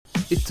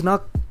इतना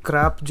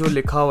क्रैप जो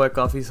लिखा हुआ है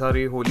काफ़ी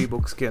सारी होली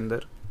बुक्स के अंदर,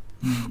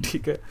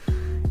 ठीक है,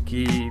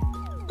 कि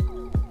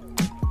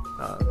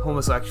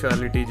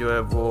होमोसेक्सुअलिटी जो है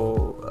वो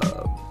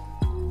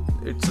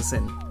इट्स अ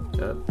सिन,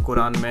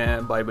 कुरान में है,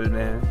 बाइबल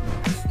में है।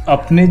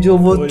 अपने जो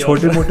वो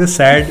छोटे मोटे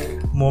सैड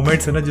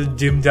मोमेंट्स है ना जो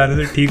जिम जाने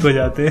से ठीक हो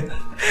जाते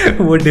हैं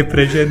वो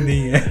डिप्रेशन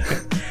नहीं है।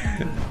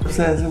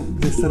 ऐसे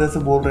जिस तरह से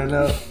बोल रहे हैं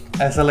ना,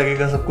 ऐसा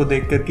लगेगा सबको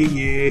देख कर कि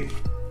ये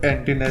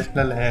एंटी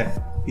नेशनल है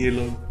ये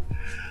लोग।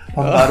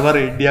 हम बार बार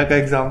इंडिया का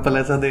एग्जांपल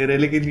ऐसा दे रहे हैं,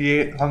 लेकिन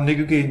ये हमने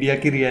क्योंकि इंडिया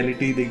की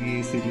रियलिटी देखी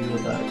इसीलिए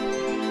बता रहे।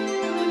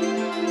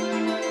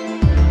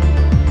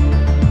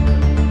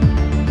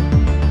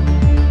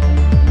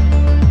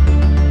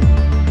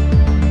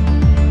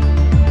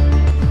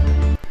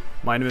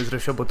 My name is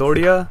Rishabh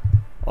Butodiya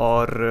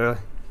और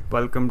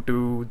welcome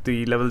to the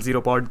level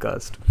 0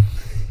 podcast.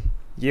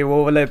 ये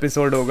वो वाला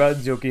एपिसोड होगा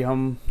जो कि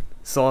हम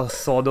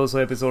 100-200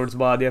 एपिसोड्स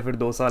बाद या फिर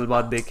 2 साल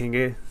बाद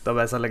देखेंगे, तब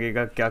ऐसा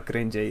लगेगा क्या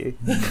क्रिंज है ये।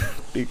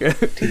 ठीक है,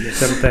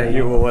 चलता है,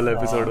 ये वो वाला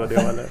एपिसोड होने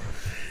वाला है।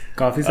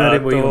 काफ़ी सारे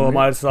तो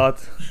हमारे साथ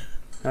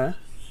हैं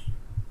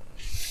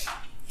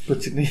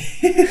कुछ नहीं।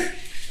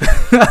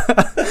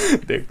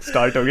 देख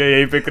स्टार्ट हो गया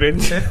यहीं पे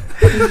क्रिंज।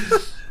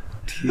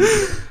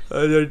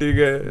 अच्छा ठीक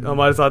है,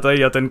 हमारे साथ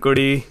है यतन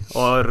कुड़ी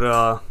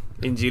और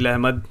इंजील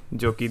अहमद,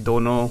 जो कि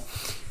दोनों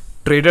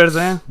ट्रेडर्स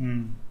हैं,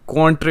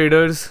 quant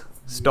traders,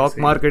 stock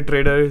market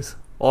traders,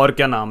 और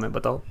क्या नाम है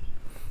बताओ?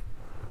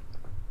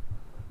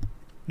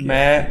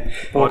 मैं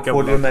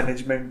पोर्टफोलियो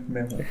मैनेजमेंट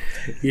में हूँ।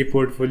 ये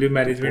पोर्टफोलियो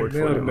मैनेजमेंट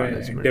में, और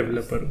मैं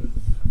डेवलपर हूँ,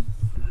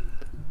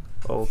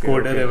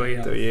 कोडर है भाई।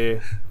 तो ये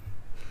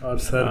और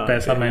सर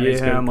पैसा मैनेज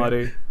करते हैं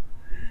हमारे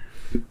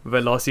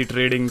वेलोसी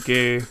ट्रेडिंग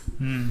के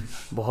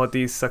बहुत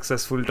ही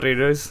सक्सेसफुल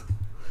ट्रेडर्स।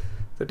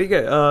 तो ठीक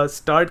है,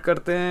 स्टार्ट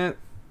करते हैं।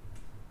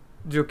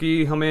 जो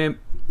कि हमें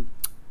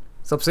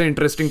सबसे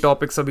इंटरेस्टिंग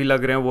टॉपिक सभी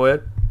लग रहे हैं वो है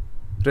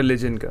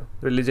रिलीजन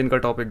का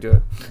टॉपिक जो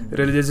है।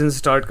 रिलीजन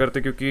स्टार्ट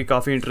करते क्योंकि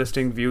काफ़ी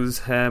इंटरेस्टिंग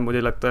व्यूज़ हैं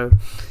मुझे लगता है,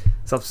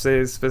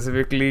 सबसे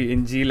स्पेसिफिकली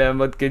इंजील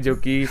अहमद के, जो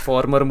कि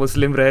फॉर्मर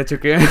मुस्लिम रह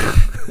चुके हैं।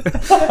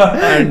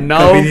 एंड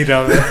नाउ नहीं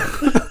रहा मैं।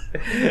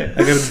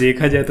 अगर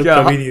देखा जाए तो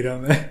कभी नहीं रहा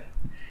मैं।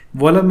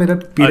 बोला मेरा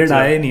पीरियड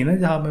आया ही नहीं ना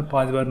जहाँ मैं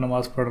 5 बार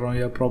नमाज पढ़ रहा हूँ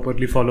या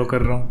प्रॉपरली फॉलो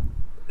कर रहा हूँ।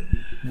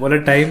 बोला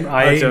टाइम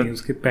आया ही नहीं,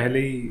 उसके पहले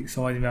ही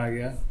समझ में आ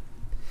गया।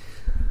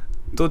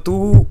 तो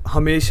तू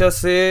हमेशा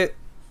से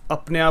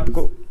अपने आप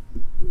को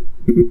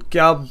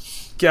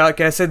क्या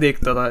कैसे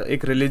देखता था?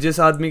 एक रिलीजियस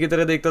आदमी की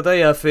तरह देखता था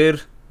या फिर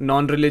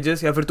नॉन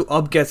रिलीजियस, या फिर तू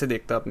अब कैसे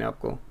देखता अपने आप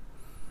को?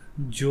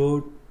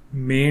 जो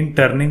मेन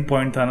टर्निंग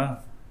पॉइंट था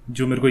ना,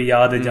 जो मेरे को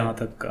याद है जहाँ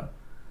तक का,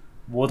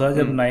 वो था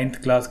जब 9th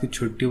क्लास की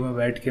छुट्टियों में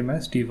बैठ के मैं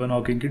स्टीफन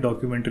हॉकिंग की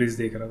डॉक्यूमेंट्रीज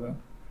देख रहा था।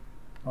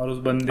 और उस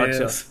बंदे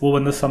वो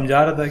बंदा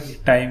समझा रहा था कि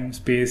टाइम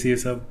स्पेस ये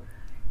सब,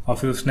 और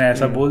फिर उसने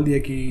ऐसा बोल दिया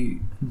कि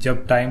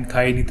जब टाइम था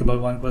ही नहीं तो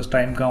भगवान के पास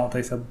टाइम कहाँ होता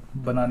है सब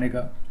बनाने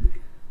का।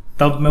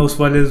 तब मैं उस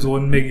वाले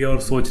जोन में गया और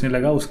सोचने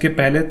लगा। उसके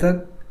पहले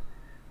तक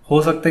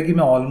हो सकता है कि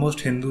मैं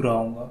ऑलमोस्ट हिंदू रहा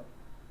हूँगा,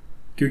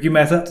 क्योंकि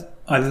मैं ऐसा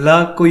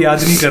अल्लाह को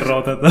याद नहीं कर रहा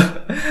होता था।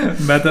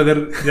 मैं तो अगर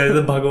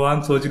जैसे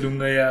भगवान सोच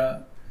लूँगा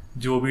या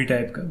जो भी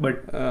टाइप का, बट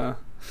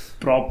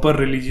प्रॉपर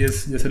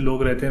रिलीजियस जैसे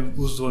लोग रहते हैं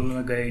उस जोन में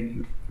मैं गया ही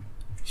नहीं।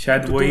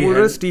 शायद तो वही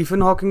है।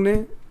 स्टीफन हॉकिंग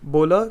ने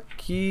बोला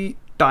कि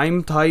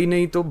टाइम था ही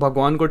नहीं तो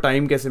भगवान को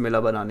टाइम कैसे मिला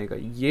बनाने का।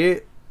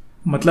 ये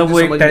मतलब वो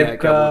एक टाइप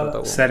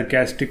का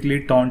सरकास्टिकली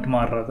टॉन्ट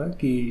मार रहा था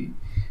कि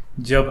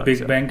जब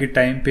बिग बैंग के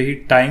टाइम पे ही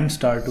टाइम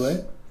स्टार्ट हुआ है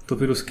तो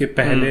फिर उसके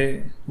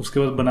पहले उसके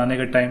बाद बनाने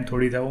का टाइम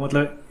थोड़ी था। वो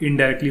मतलब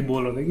इनडायरेक्टली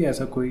बोल रहा था कि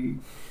ऐसा कोई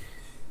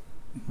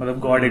मतलब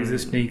गॉड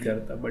एग्जिस्ट नहीं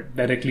करता, बट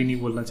डायरेक्टली नहीं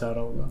बोलना चाह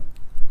रहा होगा।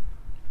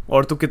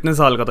 और तू कितने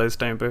साल का था इस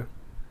टाइम पे?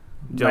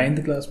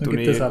 9th क्लास में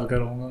कितने साल का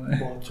रहूँगा मैं?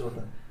 बहुत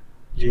छोटा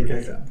ये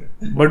कह सकते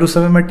हैं। बट उस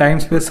समय मैं टाइम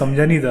स्पेस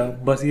समझा नहीं था,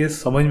 बस ये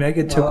समझ में आया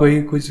कि अच्छा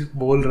कोई कुछ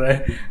बोल रहा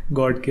है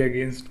गॉड के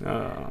अगेंस्ट।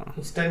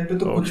 उस टाइम पे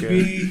तो कुछ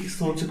भी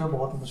सोचना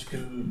बहुत मुश्किल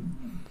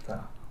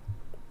था।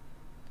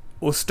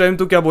 उस टाइम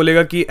तो क्या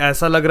बोलेगा कि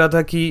ऐसा लग रहा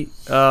था कि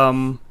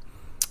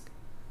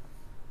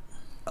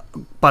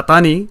पता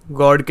नहीं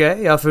गॉड क्या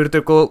है, या फिर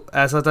तेरे को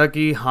ऐसा था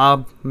कि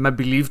हाँ मैं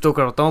बिलीव तो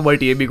करता हूँ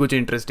बट ये भी कुछ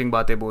इंटरेस्टिंग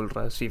बातें बोल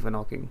रहा है स्टीफन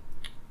हॉकिंग?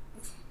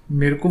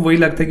 मेरे को वही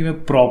लगता है कि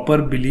मैं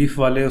प्रॉपर बिलीफ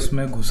वाले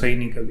उसमें घुसा ही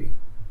नहीं कभी,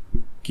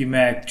 कि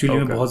मैं एक्चुअली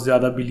में बहुत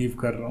ज़्यादा बिलीव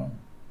कर रहा हूँ।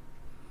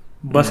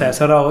 बस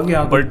ऐसा रहा होगा कि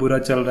हाँ कुछ बुरा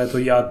चल रहा है तो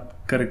याद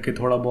करके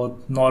थोड़ा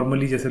बहुत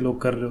नॉर्मली जैसे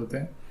लोग कर रहे होते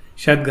हैं।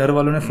 शायद घर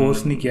वालों ने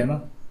फोर्स नहीं किया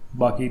ना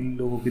बाकी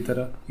लोगों की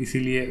तरह,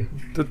 इसीलिए।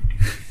 तो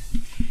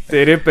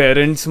तेरे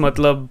पेरेंट्स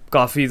मतलब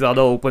काफ़ी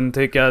ज़्यादा ओपन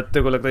थे क्या?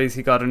 तेरे को लगता है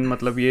इसी कारण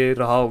मतलब ये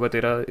रहा होगा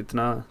तेरा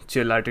इतना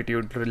चिल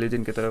एटीट्यूड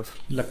रिलीजन की तरफ?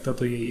 लगता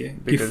तो यही है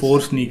कि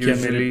फोर्स नहीं किया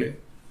मेरे पे।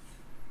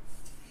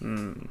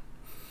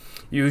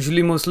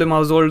 यूजुअली मुस्लिम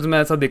हाउस होल्ड्स में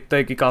ऐसा दिखता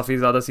है कि काफ़ी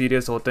ज़्यादा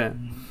सीरियस होते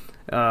हैं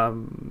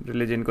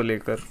रिलीजन को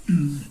लेकर।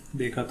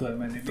 देखा तो है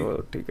मैंने भी।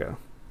 तो ठीक है,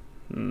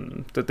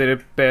 तो तेरे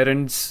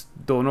पेरेंट्स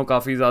दोनों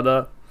काफ़ी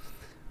ज़्यादा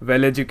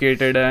वेल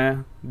एजुकेटेड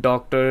हैं,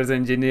 डॉक्टर्स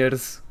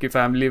इंजीनियर्स की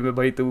फैमिली में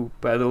भाई तू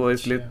पैदा हुआ,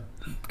 इसलिए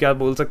क्या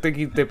बोल सकते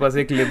कि तेरे पास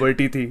एक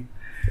लिबर्टी थी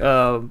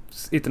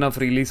इतना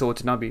फ्रीली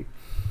सोचना भी।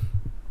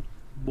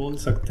 बोल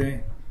सकते हैं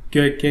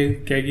क्या क्या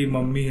क्या कि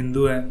मम्मी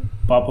हिंदू है,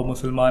 पापा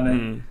मुसलमान है,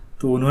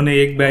 तो उन्होंने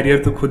एक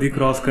बैरियर तो खुद ही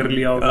क्रॉस कर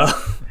लिया होगा।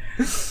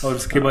 और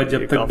उसके बाद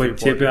जब तक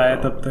बच्चे पे आया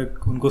तब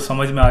तक उनको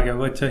समझ में आ गया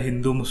होगा, अच्छा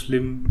हिंदू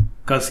मुस्लिम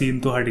का सीन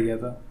तो हट गया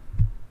था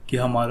कि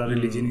हमारा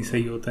रिलीजन ही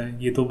सही होता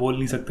है। ये तो बोल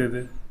नहीं सकते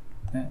थे,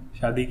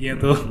 शादी किया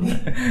तो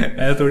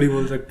ऐसा थोड़ी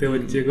बोल सकते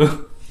बच्चे को।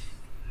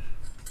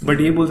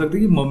 बट ये बोल सकते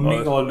कि मम्मी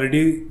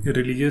ऑलरेडी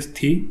रिलीजियस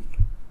थी,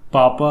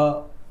 पापा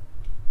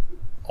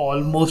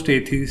ऑलमोस्ट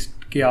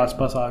एथिस्ट के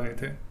आसपास आ गए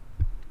थे।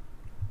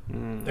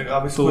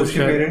 अब इसको इसके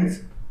पेरेंट्स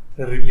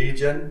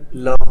रिलीजन,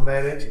 लव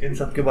मैरिज, इन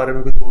सब के बारे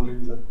में कुछ बोल ही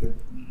नहीं सकते।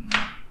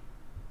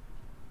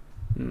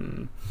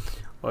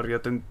 और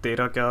यतन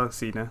तेरा क्या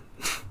सीन है?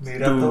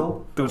 मेरा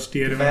तो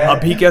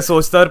अभी क्या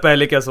सोचता और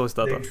पहले क्या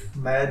सोचता था?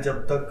 मैं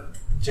जब तक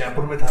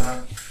जयपुर में था ना,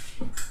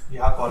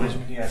 यहाँ कॉलेज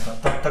में नहीं आया था,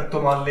 तब तक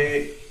तो मान ले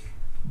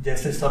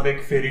जैसे सब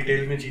एक फेरी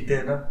टेल में जीते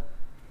हैं ना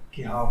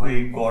कि हाँ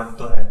भाई गॉड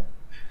तो है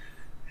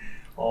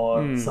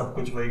और सब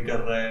कुछ वही कर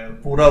रहे हैं,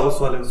 पूरा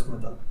उस वाले उसमें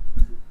था।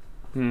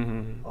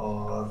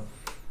 और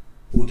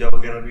पूजा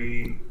वगैरह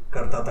भी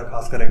करता था,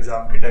 खासकर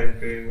एग्जाम के टाइम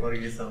पे और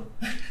ये सब।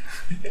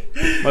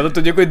 मतलब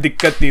तुझे कोई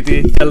दिक्कत नहीं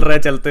थी, चल रहा है,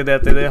 चलते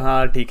रहते थे,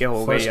 हाँ ठीक है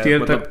हो गई यार।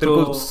 मतलब तेरे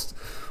को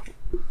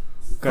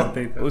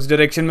करते थे, उस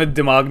डायरेक्शन में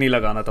दिमाग नहीं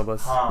लगाना था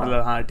बस।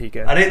 मतलब हाँ ठीक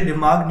है। अरे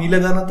दिमाग नहीं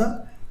लगाना था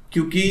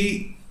क्योंकि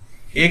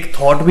एक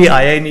थॉट भी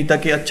आया ही नहीं था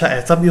कि अच्छा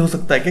ऐसा भी हो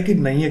सकता है क्या कि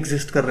नहीं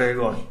एग्जिस्ट कर रहे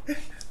गॉड।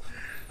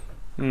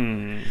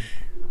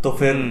 तो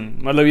फिर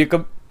मतलब ये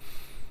कब,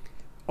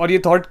 और ये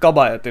थॉट कब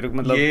आया तेरे को?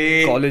 मतलब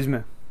कॉलेज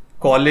में?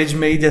 कॉलेज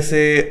में ही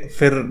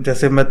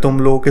जैसे मैं तुम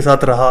लोगों के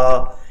साथ रहा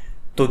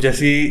तो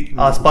जैसी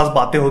आसपास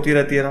बातें होती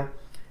रहती है ना,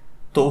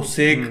 तो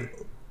उससे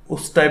एक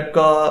उस टाइप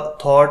का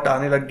थॉट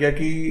आने लग गया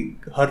कि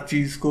हर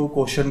चीज को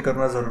क्वेश्चन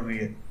करना जरूरी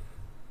है।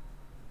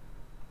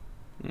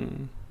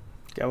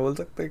 क्या बोल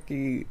सकते हैं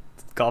कि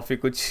काफी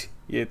कुछ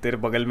ये तेरे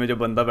बगल में जो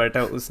बंदा बैठा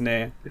है उसने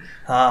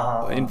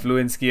हाँ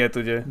इन्फ्लुएंस किया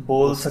तुझे,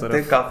 बोल सकते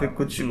हैं काफी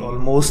कुछ,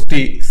 ऑलमोस्ट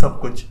ही सब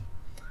कुछ।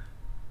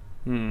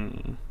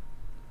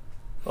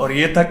 और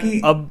ये था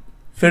कि अब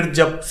फिर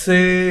जब से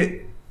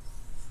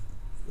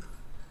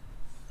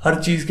हर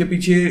चीज के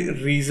पीछे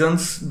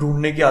रीजंस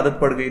ढूंढने की आदत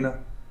पड़ गई ना,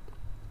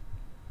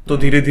 तो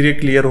धीरे धीरे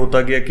क्लियर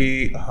होता गया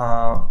कि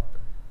हाँ।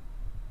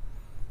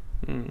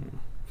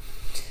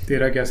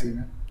 तेरा क्या सीन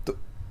है? तो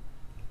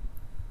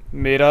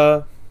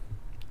मेरा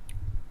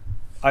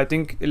आई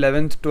थिंक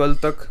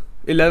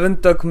 11th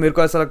तक मेरे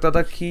को ऐसा लगता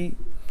था कि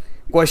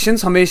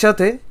क्वेश्चंस हमेशा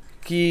थे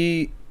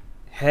कि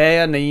है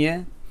या नहीं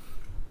है,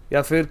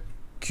 या फिर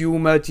क्यों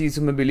मैं चीज़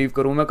में बिलीव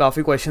करूँ। मैं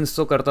काफ़ी क्वेश्चंस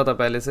तो करता था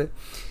पहले से,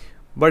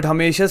 बट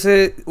हमेशा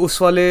से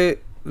उस वाले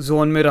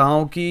जोन में रहा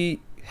हूँ कि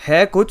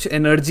है कुछ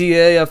एनर्जी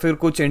है या फिर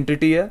कुछ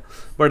एंटिटी है,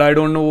 बट आई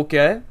डोंट नो वो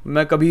क्या है।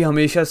 मैं कभी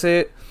हमेशा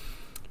से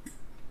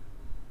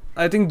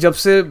आई थिंक जब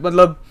से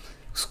मतलब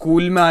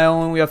स्कूल में आया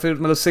हूँ या फिर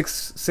मतलब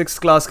सिक्स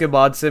क्लास के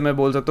बाद से मैं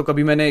बोल सकता हूँ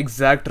कभी मैंने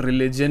एग्जैक्ट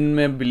रिलीजन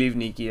में बिलीव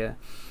नहीं किया है।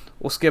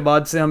 उसके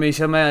बाद से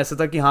हमेशा मैं ऐसा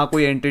था कि हाँ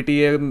कोई एंटिटी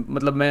है,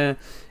 मतलब मैं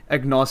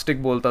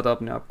एग्नोस्टिक बोलता था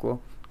अपने आप को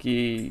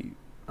कि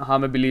हाँ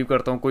मैं बिलीव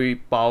करता हूँ कोई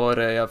पावर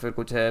है या फिर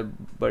कुछ है,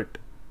 बट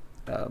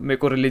मेरे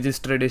को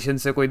रिलीजियस ट्रेडिशन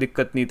से कोई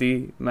दिक्कत नहीं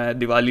थी। मैं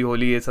दिवाली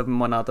होली ये सब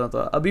मनाता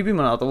था, अभी भी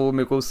मनाता हूँ, वो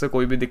मेरे को उससे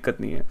कोई भी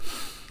दिक्कत नहीं है,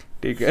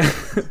 ठीक है।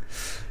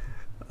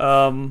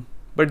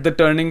 But the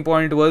turning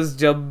point was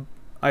जब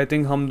आई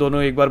थिंक हम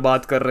दोनों एक बार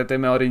बात कर रहे थे,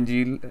 मैं और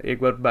इंजील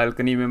एक बार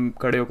बालकनी में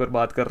खड़े होकर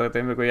बात कर रहे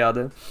थे, मेरे को याद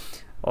है।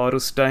 और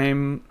उस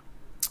टाइम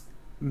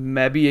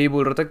मैं भी यही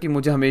बोल रहा था कि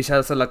मुझे हमेशा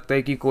ऐसा लगता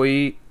है कि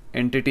कोई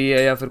एंटिटी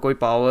है या फिर कोई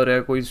पावर है,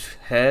 कोई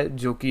है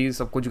जो कि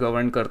सब कुछ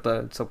गवर्न करता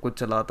है, सब कुछ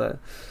चलाता है।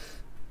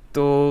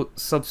 तो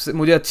सबसे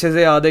मुझे अच्छे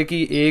से याद है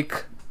कि एक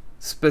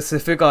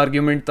स्पेसिफिक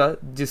आर्ग्यूमेंट था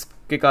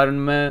जिसके कारण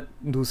मैं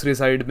दूसरी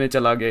साइड में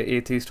चला गया,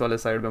 एथीस्ट वाले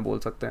साइड में बोल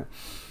सकते हैं,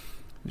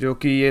 जो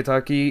कि ये था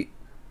कि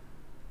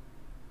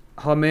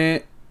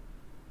हमें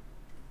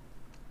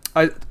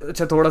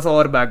अच्छा थोड़ा सा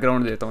और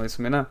बैकग्राउंड देता हूँ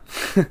इसमें ना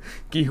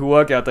कि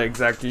हुआ क्या था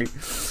एग्जैक्टली।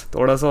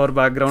 थोड़ा सा और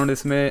बैकग्राउंड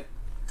इसमें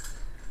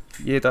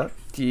ये था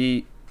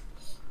कि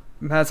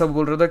मैं ऐसा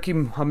बोल रहा था कि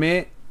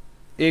हमें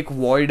एक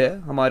वॉइड है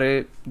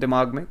हमारे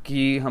दिमाग में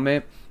कि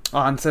हमें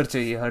आंसर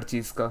चाहिए हर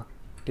चीज़ का,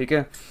 ठीक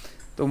है।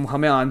 तो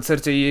हमें आंसर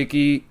चाहिए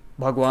कि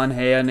भगवान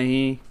है या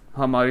नहीं,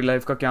 हमारी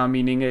लाइफ का क्या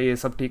मीनिंग है, ये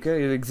सब ठीक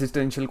है, ये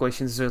एग्जिस्टेंशियल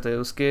क्वेश्चंस जो थे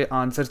उसके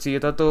आंसर चाहिए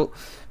था। तो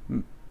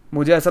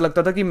मुझे ऐसा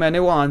लगता था कि मैंने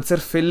वो आंसर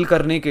फिल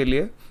करने के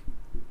लिए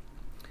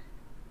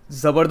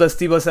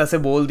ज़बरदस्ती बस ऐसे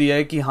बोल दिया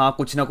है कि हाँ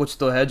कुछ ना कुछ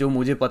तो है जो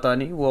मुझे पता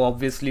नहीं, वो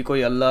ऑब्वियसली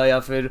कोई अल्लाह या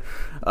फिर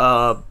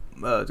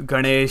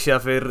गणेश या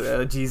फिर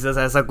जीसस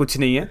ऐसा कुछ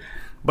नहीं है,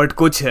 बट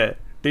कुछ है,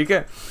 ठीक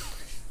है।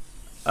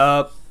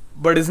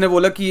 बट इसने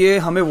बोला कि ये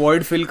हमें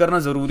वॉइड फिल करना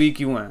ज़रूरी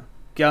क्यों है,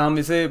 क्या हम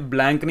इसे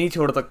ब्लैंक नहीं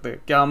छोड़ सकते,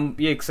 क्या हम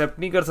ये एक्सेप्ट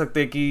नहीं कर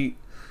सकते कि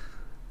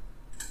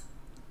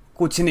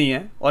कुछ नहीं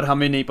है और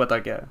हमें नहीं पता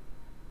क्या है।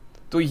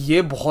 तो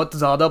ये बहुत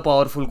ज़्यादा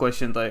पावरफुल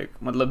क्वेश्चन था एक,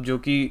 मतलब जो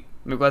कि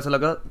मेरे को ऐसा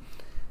लगा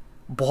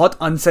बहुत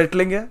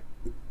अनसेटलिंग है,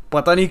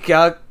 पता नहीं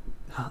क्या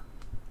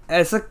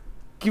ऐसा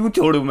क्यों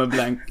छोड़ूं मैं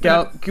ब्लैंक,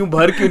 क्या क्यों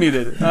भर क्यों नहीं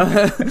देते।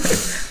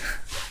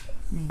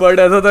 बट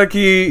ऐसा था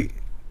कि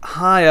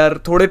हाँ यार,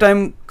 थोड़े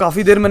टाइम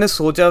काफ़ी देर मैंने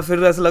सोचा,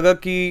 फिर ऐसा लगा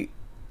कि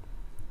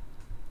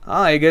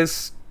हाँ आई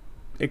गेस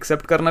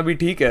एक्सेप्ट करना भी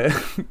ठीक है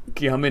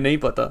कि हमें नहीं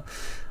पता.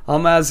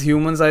 हम एज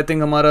ह्यूमंस आई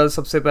थिंक हमारा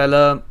सबसे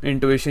पहला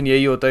इंट्यूशन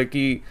यही होता है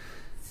कि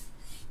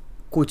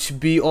कुछ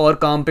भी और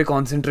काम पे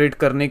कंसंट्रेट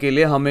करने के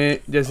लिए हमें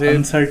जैसे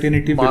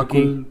अनसर्टेनिटी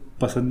बिल्कुल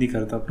पसंद नहीं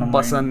करता अपना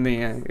पसंद नहीं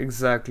है.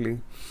 एग्जैक्टली.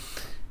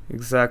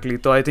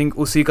 तो आई थिंक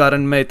उसी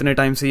कारण मैं इतने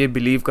टाइम से ये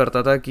बिलीव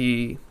करता था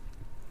कि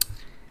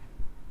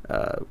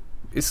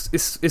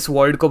इस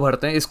वर्ड को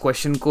भरते हैं, इस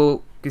क्वेश्चन को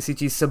किसी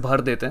चीज़ से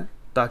भर देते हैं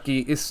ताकि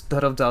इस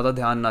तरफ ज़्यादा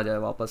ध्यान ना जाए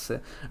वापस से.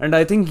 एंड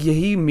आई थिंक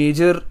यही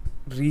मेजर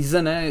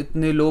रीज़न है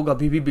इतने लोग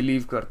अभी भी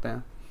बिलीव करते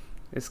हैं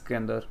इसके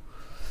अंदर.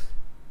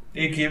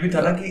 एक ये भी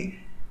था ना कि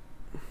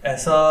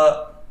ऐसा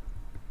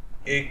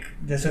एक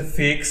जैसे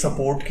फेक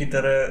सपोर्ट की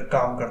तरह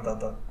काम करता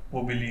था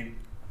वो बिलीव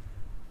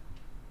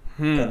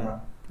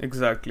करना.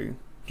 एग्जैक्टली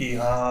कि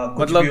हाँ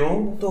कुछ भी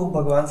हो तो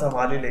भगवान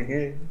संभाल ही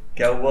लेंगे,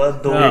 क्या हुआ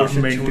 2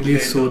 मेंटली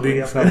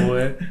सोदिंग सा वो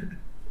है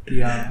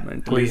कि हाँ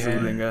मेंटली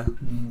सोदिंग.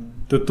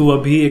 तो तू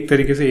अभी एक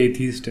तरीके से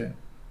एथीस्ट है.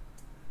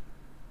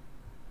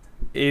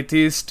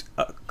 एथीस्ट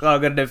का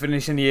अगर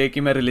डेफिनेशन ये है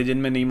कि मैं रिलीजन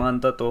में नहीं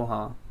मानता तो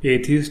हाँ.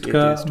 एथीस्ट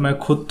का मैं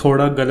खुद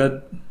थोड़ा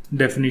गलत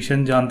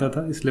डेफिनेशन जानता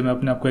था, इसलिए मैं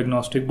अपने आप को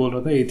एग्नोस्टिक बोल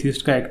रहा था.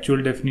 एथीस्ट का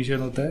एक्चुअल डेफिनेशन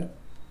होता है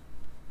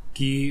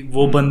कि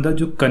वो बंदा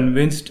जो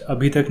कन्विंस्ड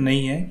अभी तक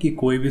नहीं है कि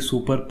कोई भी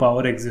सुपर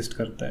पावर एग्जिस्ट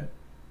करता है.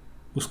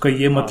 उसका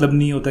ये मतलब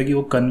नहीं होता कि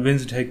वो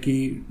कन्विंस्ड है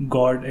कि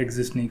गॉड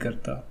एग्जिस्ट नहीं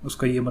करता.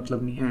 उसका ये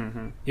मतलब नहीं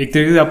है. एक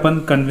तरीके से अपन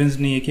कन्विंस्ड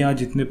नहीं है कि हाँ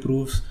जितने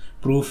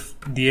प्रूफ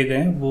दिए गए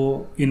हैं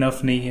वो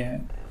इनफ नहीं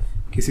है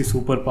किसी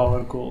सुपर पावर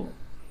को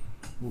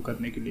वो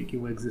करने के लिए कि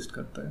वो एग्जिस्ट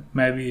करता है.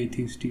 मैं भी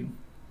एथीस्ट ही हूँ.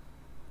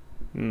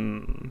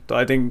 तो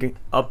आई थिंक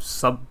अब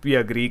सब भी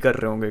अग्री कर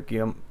रहे होंगे कि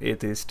हम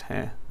एथिस्ट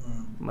हैं.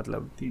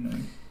 मतलब तीनों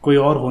ही. कोई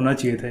और होना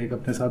चाहिए था एक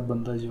अपने साथ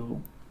बंदा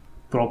जो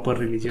प्रॉपर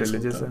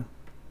रिलीजियस है.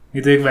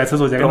 ये तो एक वैसा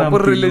हो जाएगा ना,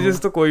 प्रॉपर रिलीजियस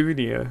तो कोई भी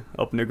नहीं है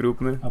अपने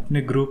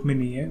ग्रुप में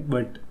नहीं है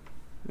बट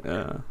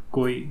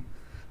कोई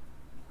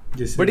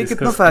बट ये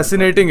कितना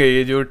फैसिनेटिंग है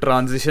ये जो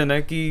ट्रांजिशन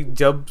है कि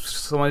जब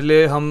समझ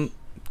ले हम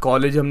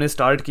कॉलेज हमने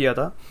स्टार्ट किया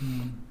था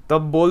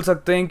तब बोल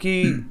सकते हैं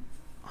कि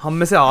हम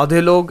में से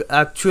आधे लोग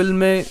एक्चुअल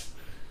में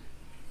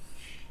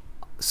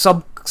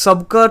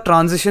सबका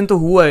ट्रांजिशन तो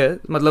हुआ है.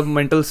 मतलब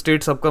मेंटल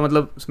स्टेट सबका,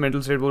 मतलब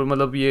मेंटल स्टेट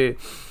मतलब ये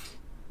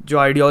जो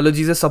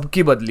आइडियोलॉजीज है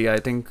सबकी बदली है. आई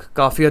थिंक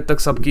काफ़ी हद तक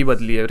सबकी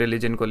बदली है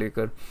रिलीजन को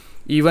लेकर.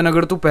 इवन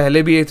अगर तू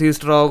पहले भी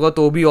एथीस्ट रहा होगा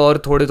तो भी और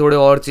थोड़े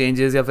और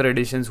चेंजेस या फिर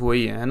एडिशंस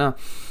हुई हैं, है ना.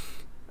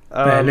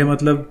 पहले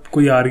मतलब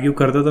कोई आर्ग्यू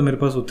करता तो मेरे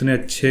पास उतने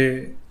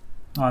अच्छे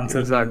आंसर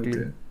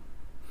एग्जैक्टली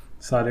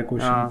सारे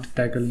क्वेश्चन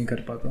टैकल नहीं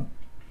कर पाता.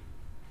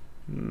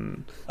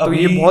 तो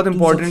ये बहुत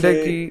इम्पोर्टेंट है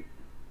कि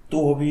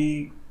तो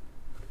अभी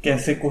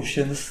कैसे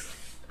क्वेश्चंस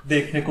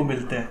देखने को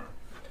मिलते हैं.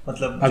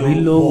 मतलब अभी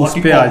लोग उस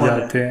पे आ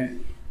जाते हैं.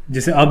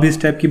 जैसे अब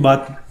इस टाइप की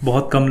बात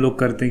बहुत कम लोग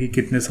करते हैं कि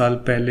कितने साल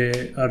पहले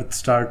अर्थ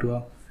स्टार्ट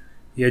हुआ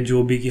या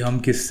जो भी कि हम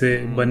किससे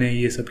बने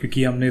ये सब,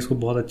 क्योंकि हमने इसको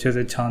बहुत अच्छे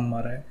से छान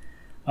मारा है.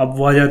 अब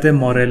वो आ जाते हैं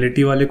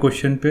मोरालिटी वाले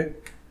क्वेश्चन पे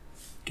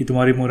कि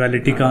तुम्हारी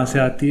मोरालिटी कहाँ से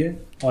आती है,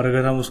 और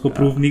अगर हम उसको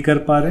प्रूव नहीं कर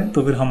पा रहे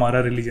तो फिर हमारा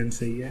रिलीजन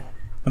सही है.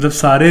 मतलब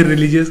सारे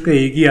रिलीजियस का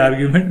एक ही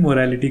आर्ग्यूमेंट,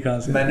 मोरालिटी कहाँ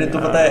से. मैंने तो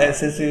पता है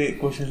ऐसे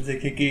क्वेश्चन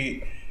देखे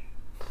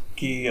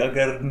कि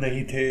अगर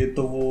नहीं थे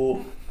तो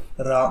वो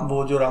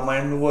जो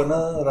रामायण में वो ना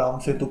राम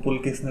से तो पुल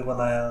किसने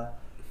बनाया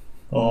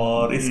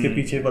और इसके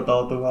पीछे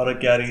बताओ तुम्हारा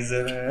क्या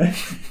रीजन है.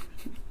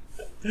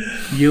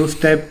 ये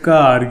उस टाइप का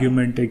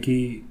आर्ग्यूमेंट है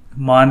कि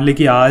मान ले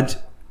कि आज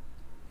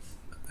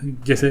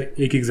जैसे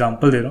एक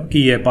एग्जांपल दे रहा हूँ कि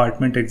ये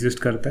अपार्टमेंट एग्जिस्ट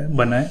करता है,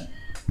 बना है,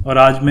 और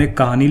आज मैं एक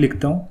कहानी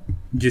लिखता हूँ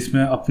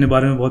जिसमें अपने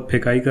बारे में बहुत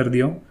फेकाई कर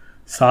दिया हूँ,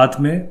 साथ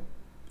में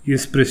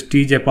इस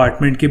प्रेस्टीज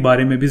अपार्टमेंट के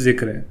बारे में भी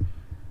जिक्र है.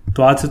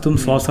 तो आज से तुम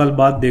 100 साल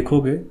बाद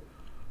देखोगे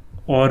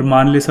और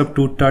मान ले सब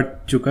टूट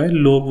टाट चुका है,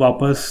 लोग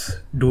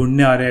वापस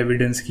ढूंढने आ रहे हैं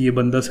एविडेंस कि ये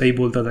बंदा सही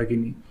बोलता था कि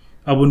नहीं.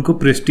 अब उनको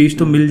प्रेस्टीज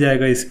तो मिल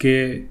जाएगा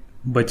इसके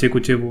बचे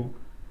कुचे वो.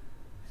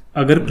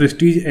 अगर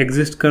प्रेस्टीज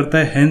एग्जिस्ट करता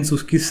है हेंस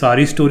उसकी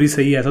सारी स्टोरी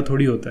सही है, ऐसा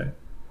थोड़ी होता है.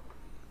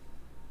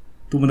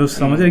 तो मतलब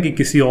समझ रहे कि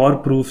किसी और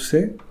प्रूफ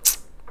से,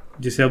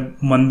 जैसे अब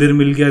मंदिर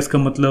मिल गया इसका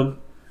मतलब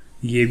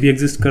ये भी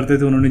एग्जिस्ट करते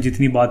थे, उन्होंने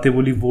जितनी बातें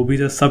बोली वो भी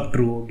सब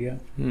ट्रू हो गया.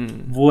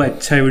 वो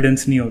अच्छा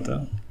एविडेंस नहीं होता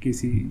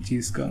किसी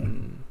चीज़ का.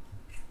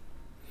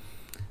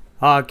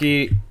 हाँ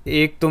कि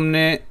एक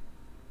तुमने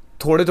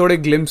थोड़े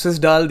ग्लिम्पसेस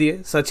डाल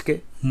दिए सच के,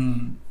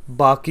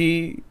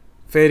 बाकी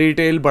फेरी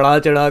टेल बढ़ा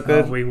चढ़ा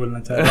कर वही बोलना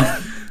चाह रहा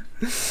हूँ.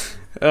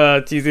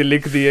 चीज़ें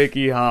लिख दी है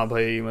कि हाँ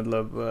भाई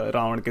मतलब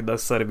रावण के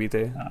 10 सर भी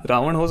थे.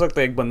 रावण हो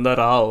सकता है एक बंदा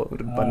रहा हो,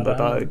 बंदा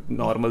था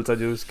नॉर्मल सा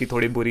जो उसकी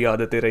थोड़ी बुरी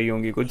आदतें रही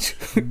होंगी कुछ.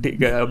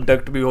 ठीक है,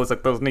 अबडक्ट भी हो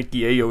सकता है, उसने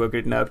किया ही होगा,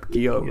 किडनैप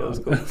किया होगा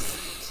उसको.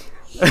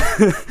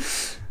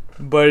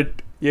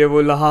 बट ये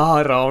बोला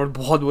हाँ रावण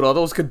बहुत बुरा था,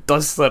 उसके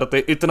 10 सर थे,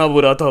 इतना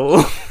बुरा था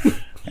वो.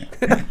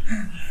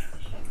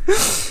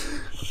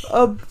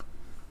 अब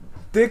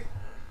देख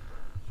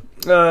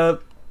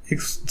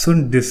एक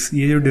सुन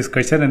ये जो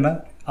डिस्कशन है ना,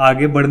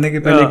 आगे बढ़ने के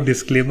पहले एक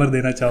डिस्क्लेमर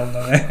देना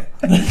चाहूंगा मैं.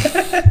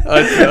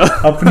 अच्छा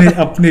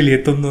अपने लिए,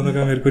 तुम दोनों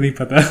का मेरे को नहीं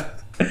पता,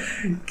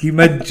 कि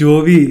मैं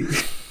जो भी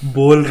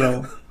बोल रहा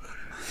हूँ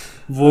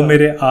वो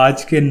मेरे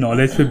आज के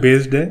नॉलेज पे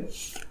बेस्ड है।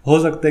 हो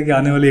सकता है कि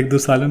आने वाले 1-2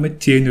 साल में मैं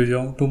चेंज हो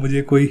जाऊँ, तो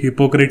मुझे कोई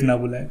हिपोक्रेट ना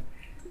बुलाए।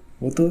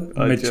 वो तो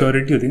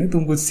मैच्योरिटी होती है ना,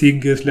 तुम कुछ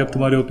सीख गए इसलिए अब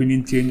तुम्हारे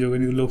ओपिनियन चेंज हो गए,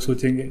 नहीं तो लोग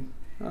सोचेंगे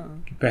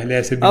कि पहले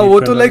ऐसे भी वो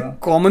तो लाइक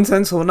कॉमन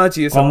सेंस होना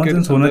चाहिए, कॉमन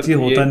सेंस होना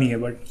चाहिए, होता नहीं है।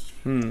 बट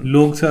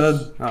लोग सारा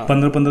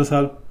 15-15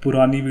 साल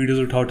पुरानी वीडियोस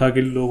उठा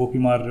के लोगों की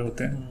मार रहे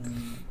होते हैं।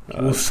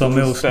 उस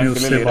समय उसने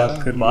उससे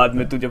बात कर, बाद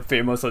में तू जब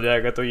फेमस हो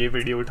जाएगा तो ये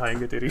वीडियो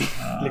उठाएंगे तेरी,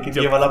 लेकिन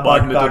ये वाला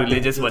बाद में तो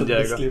रिलीजियस बन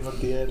जाएगा।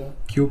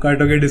 क्यों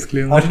काटोगे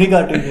डिस्क्लेमर? हम नहीं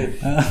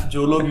काटेंगे,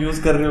 जो लोग यूज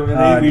कर रहे होंगे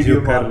ना ये वीडियो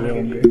कर रहे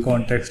होंगे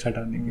कॉन्टेक्स्ट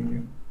हटाने के लिए।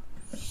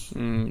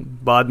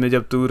 बाद में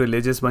जब तू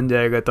रिलीजियस बन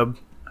जाएगा तब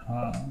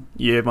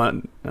ये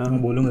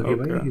मैं बोलूंगा कि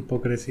भाई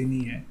हिपोक्रेसी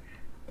नहीं है।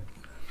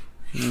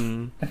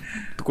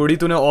 तो कोड़ी,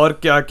 तूने और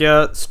क्या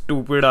क्या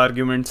स्टूपिड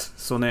आर्ग्यूमेंट्स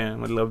सुने हैं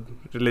मतलब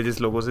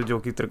रिलीजियस लोगों से, जो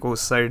कि तेरे को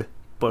उस साइड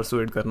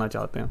परसुएड करना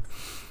चाहते हैं?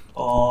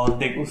 और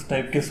देख उस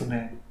टाइप के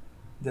सुने,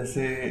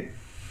 जैसे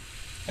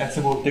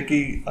ऐसे बोलते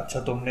कि अच्छा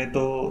तुमने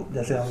तो,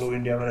 जैसे हम लोग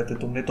इंडिया में रहते,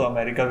 तुमने तो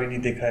अमेरिका भी नहीं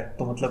देखा है,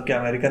 तो मतलब क्या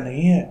अमेरिका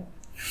नहीं है?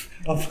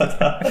 अब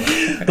पता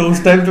तो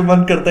उस टाइम पे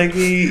मन करता है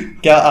कि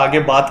क्या आगे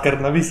बात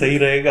करना भी सही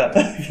रहेगा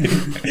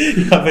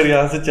या फिर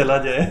यहाँ से चला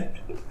जाए।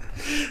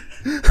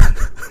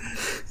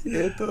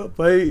 ये तो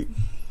भाई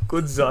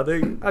कुछ ज्यादा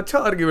ही अच्छा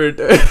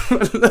आर्ग्यूमेंट है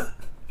मतलब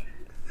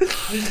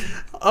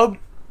अब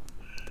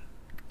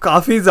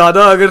काफी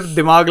ज्यादा अगर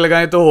दिमाग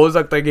लगाएं तो हो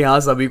सकता है कि हाँ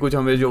सभी कुछ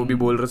हमें जो भी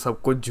बोल रहे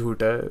सब कुछ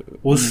झूठ है।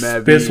 उस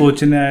पे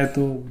सोचने आए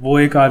तो वो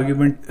एक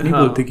आर्ग्यूमेंट नहीं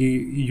बोलते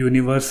कि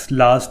यूनिवर्स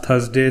लास्ट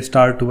थर्सडे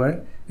स्टार्ट हुआ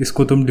है,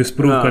 इसको तुम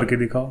डिस्प्रूव करके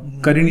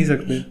दिखाओ। कर ही नहीं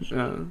सकते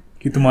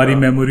कि तुम्हारी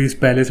मेमोरीज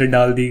पहले से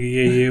डाल दी गई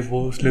है ये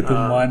वो, इसलिए तुम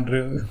मान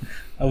रहे हो।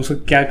 अब उसको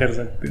क्या कर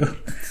सकते हो?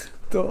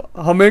 तो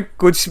हमें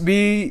कुछ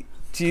भी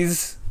चीज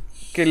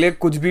के लिए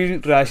कुछ भी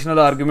रैशनल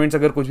आर्ग्यूमेंट्स,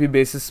 अगर कुछ भी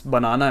बेसिस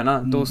बनाना है ना,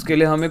 तो उसके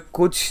लिए हमें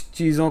कुछ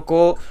चीज़ों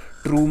को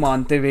ट्रू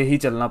मानते हुए ही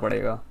चलना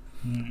पड़ेगा।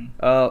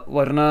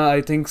 वरना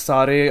आई थिंक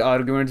सारे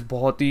आर्ग्यूमेंट्स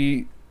बहुत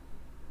ही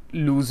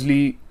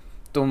लूजली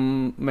तुम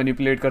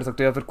मैनिपुलेट कर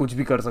सकते हो या फिर कुछ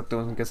भी कर सकते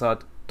हो उनके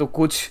साथ। तो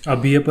कुछ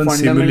अभी अपन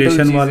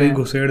सिमुलेशन वाले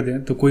घुसेड़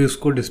दें तो कोई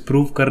उसको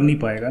डिस्प्रूव कर नहीं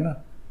पाएगा ना।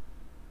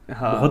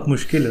 बहुत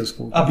मुश्किल है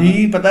उसको।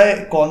 अभी पता है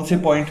कौन से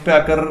पॉइंट पे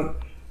आकर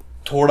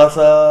थोड़ा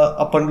सा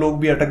अपन लोग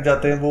भी अटक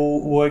जाते हैं,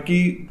 वो है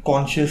कि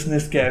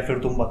कॉन्शियसनेस क्या है, फिर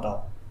तुम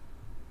बताओ।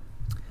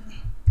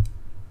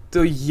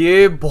 तो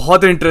ये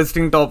बहुत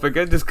इंटरेस्टिंग टॉपिक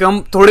है जिसका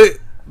हम थोड़े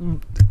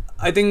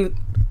आई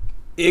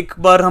थिंक एक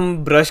बार हम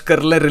ब्रश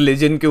कर ले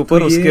रिलीजन के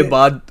ऊपर, उसके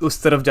बाद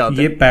उस तरफ जाते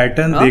हैं। ये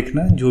पैटर्न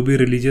देखना, जो भी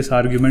रिलीजियस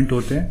आर्ग्यूमेंट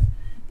होते हैं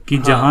कि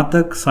जहां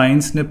तक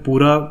साइंस ने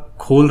पूरा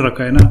खोल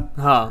रखा है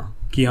ना,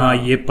 कि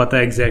ये पता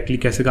है एग्जैक्टली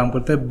कैसे काम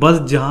करता है, बस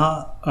जहां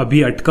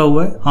अभी अटका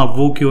हुआ है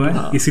वो क्यों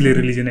है, इसीलिए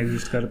रिलीजन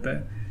एग्जिस्ट करता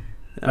है।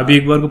 अभी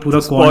एक बार को पूरा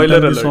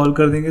क्वांटम सॉल्व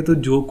कर देंगे तो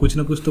जो कुछ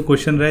ना कुछ तो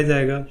क्वेश्चन रह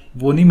जाएगा,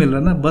 वो नहीं मिल रहा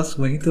ना, बस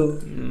वही तो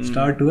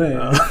स्टार्ट हुआ है।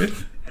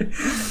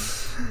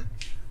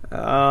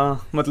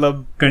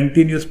 मतलब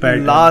कंटिन्यूस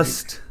पैटर्न।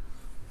 लास्ट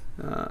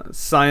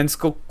साइंस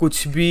को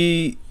कुछ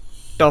भी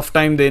टफ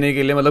टाइम देने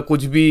के लिए, मतलब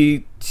कुछ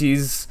भी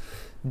चीज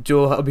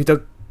जो अभी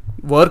तक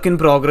वर्क इन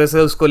प्रोग्रेस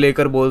है उसको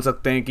लेकर बोल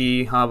सकते हैं कि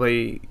हाँ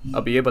भाई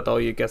अब ये बताओ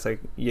ये कैसा,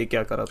 ये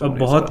क्या करा। अब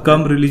बहुत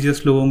कम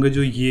रिलीजियस लोग होंगे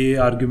जो ये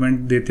आर्ग्यूमेंट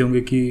देते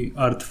होंगे कि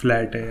अर्थ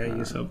फ्लैट है या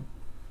ये सब।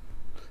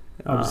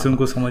 अब से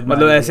उनको समझ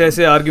मतलब ऐसे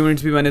ऐसे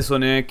आर्ग्यूमेंट्स भी मैंने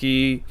सुने हैं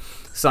कि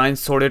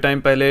साइंस थोड़े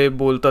टाइम पहले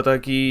बोलता था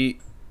कि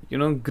यू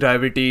नो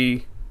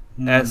ग्रेविटी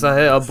ऐसा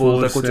है, अब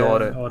बोलता है कुछ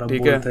और है।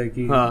 ठीक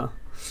है, हाँ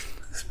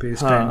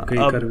स्पेस टाइम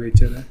का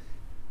कर्वेचर है।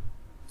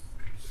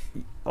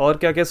 और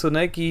क्या क्या सुना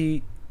है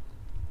कि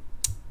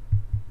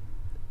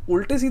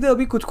उल्टे सीधे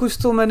अभी कुछ कुछ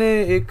तो मैंने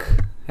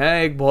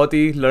एक बहुत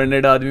ही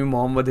लर्नेड आदमी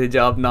मोहम्मद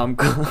हिजाब नाम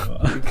का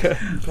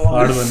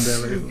हार्ड बंदा है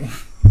भाई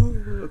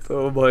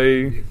तो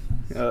भाई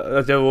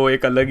अच्छा वो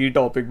एक अलग ही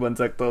टॉपिक बन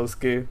सकता है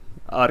उसके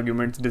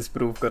आर्ग्यूमेंट्स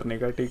डिस्प्रूव करने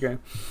का। ठीक है,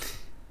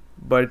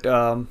 बट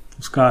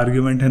उसका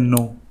आर्ग्यूमेंट है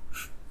नो।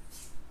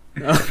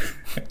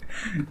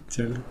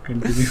 चलो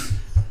कंटिन्यू।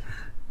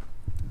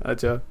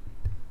 अच्छा,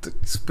 तो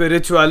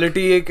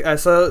स्पिरिचुअलिटी एक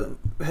ऐसा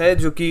है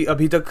जो कि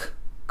अभी तक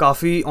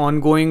काफ़ी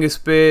ऑनगोइंग इस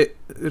पे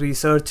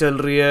रिसर्च चल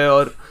रही है।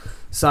 और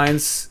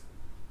साइंस,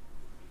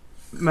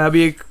 मैं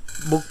अभी एक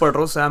बुक पढ़ रहा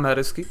हूँ सैम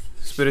हैरिस की,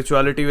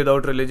 स्पिरिचुअलिटी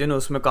विदाउट रिलीजन।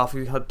 उसमें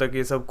काफ़ी हद तक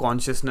ये सब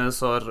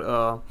कॉन्शियसनेस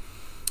और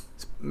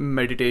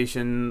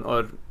मेडिटेशन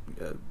और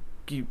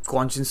कि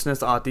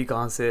कॉन्शियसनेस आती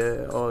कहाँ से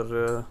है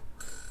और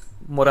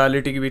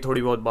मोरालिटी की भी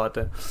थोड़ी बहुत बात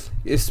है।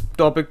 इस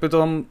टॉपिक पे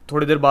तो हम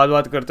थोड़ी देर बाद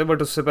बात करते हैं,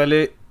 बट उससे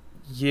पहले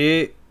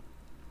ये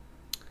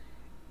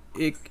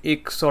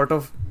एक सॉर्ट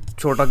ऑफ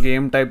छोटा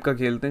गेम टाइप का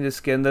खेलते हैं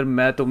जिसके अंदर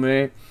मैं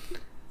तुम्हें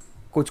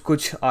कुछ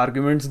कुछ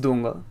आर्ग्यूमेंट्स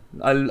दूंगा।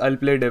 I'll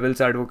प्ले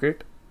डेविल्स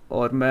एडवोकेट,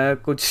 और मैं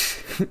कुछ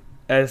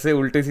ऐसे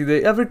उल्टे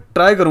सीधे या फिर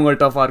ट्राई करूंगा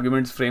टफ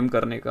आर्ग्यूमेंट्स फ्रेम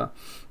करने का।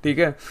 ठीक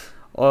है,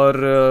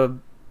 और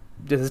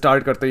जैसे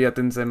स्टार्ट करते हैं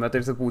यतिन से, मैं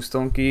तेरे से पूछता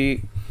हूँ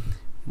कि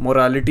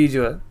मोरालिटी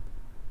जो है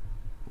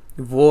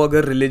वो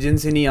अगर रिलीजन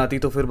से नहीं आती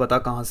तो फिर बता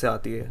कहाँ से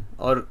आती है।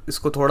 और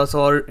इसको थोड़ा सा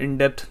और इन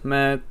डेप्थ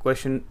मैं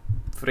क्वेश्चन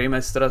फ्रेम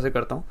इस तरह से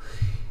करता हूँ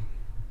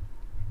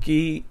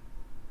कि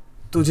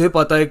तुझे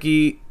पता है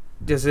कि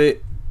जैसे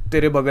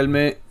तेरे बगल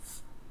में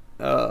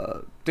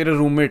तेरे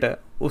रूममेट है,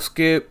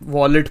 उसके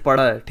वॉलेट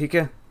पड़ा है, ठीक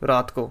है,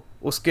 रात को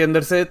उसके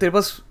अंदर से तेरे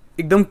पास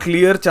एकदम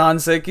क्लियर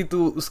चांस है कि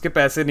तू उसके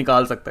पैसे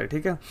निकाल सकता है,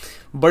 ठीक है,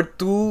 बट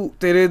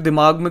तेरे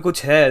दिमाग में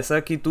कुछ है ऐसा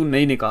कि तू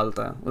नहीं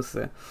निकालता है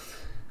उससे।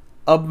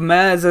 अब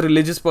मैं एज अ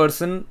रिलीजियस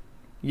पर्सन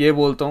ये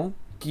बोलता हूँ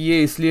कि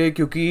ये इसलिए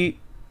क्योंकि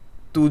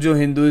तू जो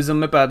हिंदुज़म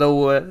में पैदा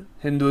हुआ है,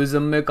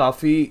 हिंदुज़म में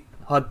काफ़ी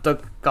हद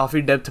तक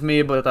काफ़ी डेप्थ में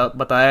ये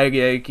बताया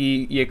गया है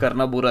कि ये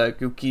करना बुरा है,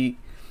 क्योंकि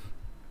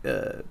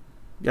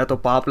या तो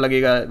पाप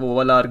लगेगा वो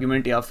वाला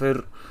आर्ग्यूमेंट, या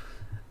फिर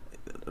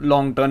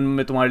लॉन्ग टर्म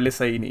में तुम्हारे लिए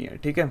सही नहीं है,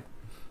 ठीक है।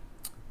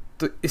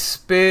 तो इस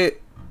पे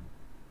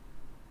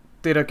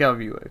तेरा क्या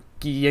व्यू है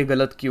कि ये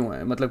गलत क्यों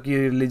है, मतलब कि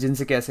रिलीजन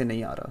से कैसे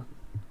नहीं आ रहा?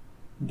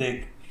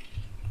 देख,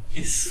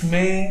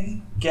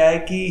 इसमें क्या है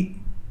कि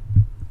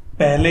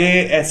पहले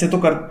ऐसे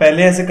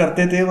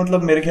करते थे,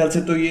 मतलब मेरे ख्याल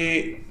से तो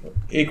ये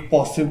एक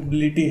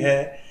पॉसिबिलिटी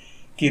है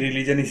कि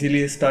रिलीजन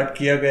इसीलिए स्टार्ट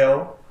किया गया हो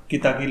कि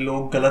ताकि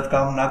लोग गलत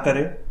काम ना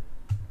करें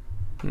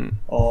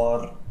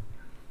और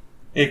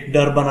एक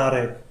डर बना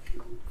रहे।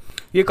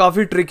 ये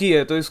काफ़ी ट्रिकी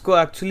है, तो इसको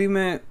एक्चुअली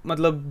में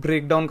मतलब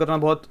ब्रेक डाउन करना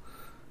बहुत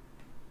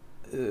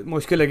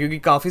मुश्किल है, क्योंकि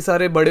काफ़ी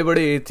सारे बड़े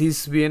बड़े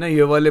एथीस्ट भी है ना,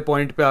 ये वाले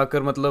पॉइंट पे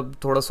आकर मतलब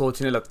थोड़ा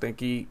सोचने लगते हैं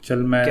कि चल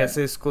मैं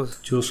कैसे इसको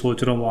जो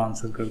सोच रहा हूँ वो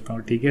आंसर करता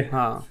हूँ, ठीक है।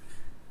 हाँ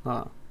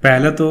हाँ,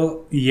 पहले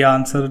तो ये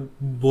आंसर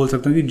बोल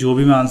सकता हूँ कि जो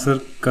भी मैं आंसर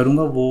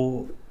करूँगा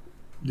वो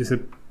जैसे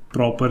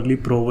प्रॉपरली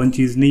प्रूवन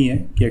चीज़ नहीं है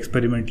कि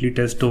एक्सपेरिमेंटली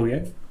टेस्ट हो गया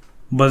है,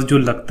 बस जो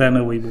लगता है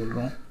मैं वही बोल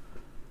रहा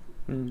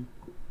हूँ।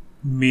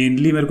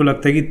 मेनली मेरे को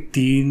लगता है कि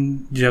 3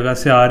 जगह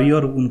से आ रही है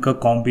और उनका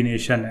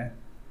कॉम्बिनेशन है।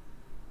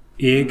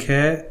 एक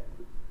है,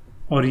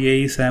 और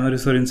यही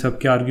सैमरिस और इन सब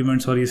के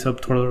आर्ग्यूमेंट्स और ये सब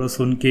थोड़ा थोड़ा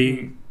सुन के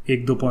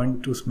 1-2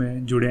 पॉइंट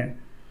उसमें जुड़े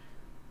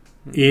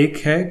हैं। एक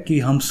है कि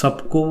हम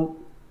सबको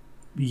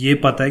ये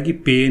पता है कि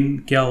पेन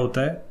क्या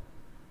होता है,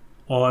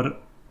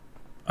 और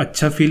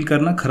अच्छा फील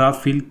करना, ख़राब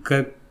फील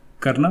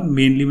करना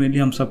मेनली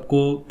हम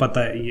सबको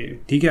पता है ये,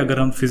 ठीक है, अगर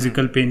हम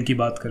फिजिकल पेन की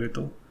बात करें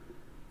तो।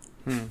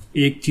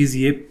 एक चीज़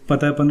ये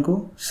पता है अपन को।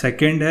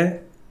 सेकंड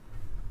है,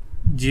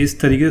 जिस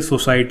तरीके से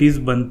सोसाइटीज़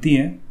बनती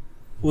हैं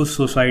उस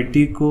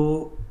सोसाइटी को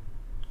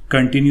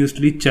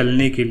कंटिन्यूसली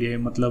चलने के लिए,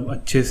 मतलब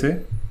अच्छे से,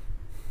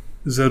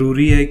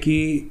 ज़रूरी है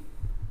कि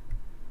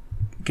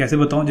कैसे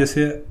बताऊं,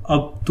 जैसे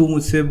अब तू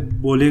मुझसे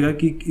बोलेगा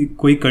कि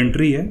कोई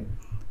कंट्री है,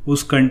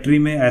 उस कंट्री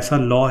में ऐसा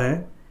लॉ है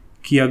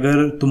कि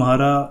अगर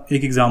तुम्हारा,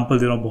 एक एग्जांपल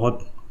दे रहा हूँ,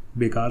 बहुत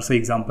बेकार सा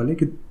एग्जांपल है,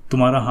 कि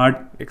तुम्हारा हार्ट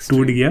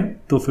टूट गया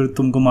तो फिर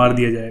तुमको मार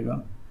दिया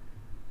जाएगा,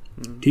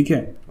 ठीक है।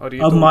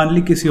 अब मान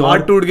ली किसी और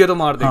हाथ टूट गया तो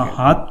मार देंगे, हाँ,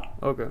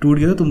 हाथ टूट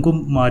गया तो तुमको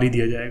मार ही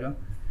दिया जाएगा।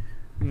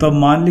 तो अब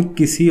मान ली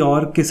किसी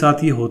और के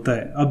साथ ये होता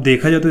है। अब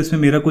देखा जाए तो इसमें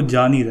मेरा कुछ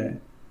जा नहीं रहा है,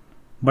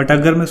 बट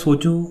अगर मैं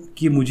सोचूं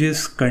कि मुझे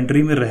इस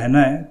कंट्री में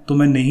रहना है तो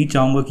मैं नहीं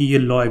चाहूँगा कि ये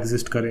लॉ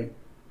एग्जिस्ट करे,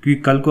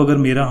 क्योंकि कल को अगर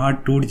मेरा हाथ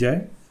टूट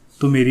जाए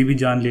तो मेरी भी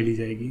जान ले ली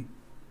जाएगी।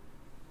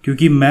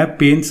 क्योंकि मैं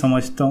पेन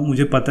समझता हूँ,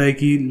 मुझे पता है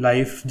कि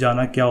लाइफ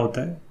जाना क्या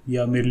होता है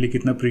या मेरे लिए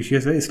कितना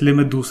प्रीशियस है, इसलिए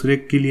मैं दूसरे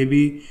के लिए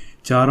भी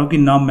चाह रहा हूँ कि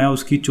ना मैं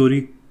उसकी चोरी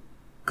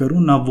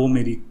करूँ ना वो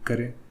मेरी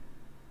करे,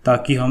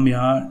 ताकि हम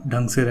यहाँ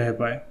ढंग से रह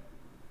पाए,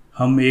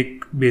 हम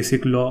एक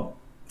बेसिक लॉ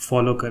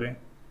फॉलो करें।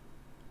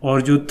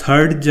 और जो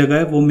थर्ड जगह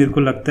है वो मेरे को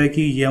लगता है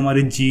कि ये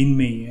हमारे जीन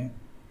में ही है,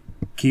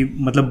 कि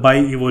मतलब बाय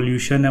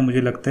इवोल्यूशन है।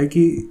 मुझे लगता है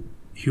कि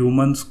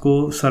ह्यूमंस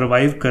को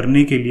सरवाइव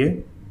करने के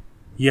लिए,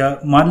 या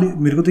मान ली,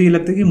 मेरे को तो ये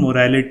लगता है कि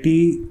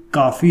मोरालिटी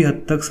काफ़ी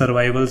हद तक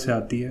सर्वाइवल से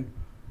आती है।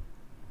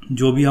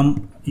 जो भी हम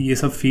ये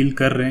सब फील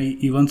कर रहे हैं,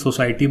 इवन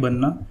सोसाइटी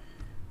बनना,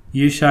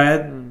 ये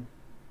शायद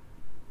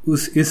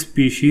इस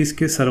स्पीशीज़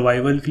के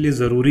सर्वाइवल के लिए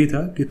ज़रूरी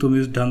था कि तुम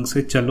इस ढंग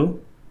से चलो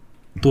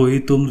तो ही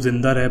तुम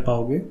जिंदा रह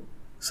पाओगे,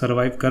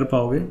 सरवाइव कर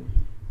पाओगे।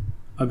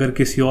 अगर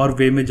किसी और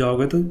वे में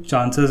जाओगे तो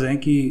चांसेस हैं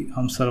कि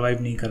हम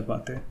सरवाइव नहीं कर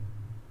पाते।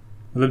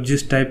 मतलब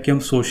जिस टाइप के हम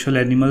सोशल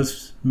एनिमल्स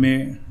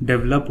में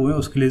डेवलप हुए,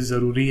 उसके लिए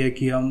ज़रूरी है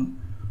कि हम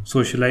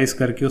सोशलाइज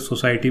करके उस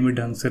सोसाइटी में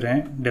ढंग से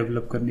रहें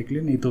डेवलप करने के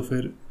लिए, नहीं तो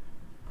फिर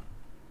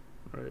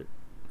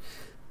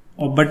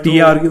और बट ये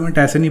आर्ग्यूमेंट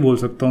ऐसे नहीं बोल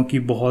सकता हूँ कि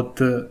बहुत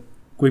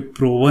कोई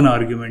प्रोवन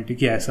आर्ग्यूमेंट है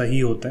कि ऐसा ही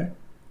होता है,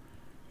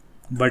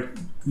 बट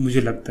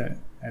मुझे लगता है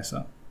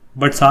ऐसा।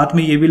 बट साथ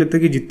में ये भी लगता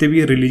है कि जितने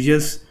भी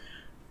रिलीजियस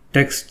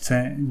टेक्स्ट्स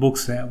हैं,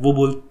 बुक्स हैं,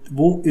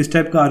 वो इस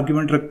टाइप का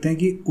आर्ग्यूमेंट रखते हैं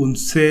कि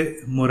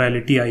उनसे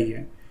मोरालिटी आई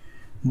है।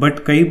 बट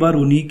कई बार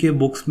उन्हीं के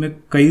बुक्स में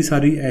कई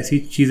सारी ऐसी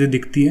चीज़ें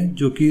दिखती हैं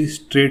जो कि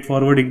स्ट्रेट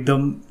फॉरवर्ड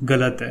एकदम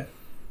गलत है,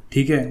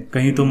 ठीक है।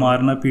 कहीं तो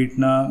मारना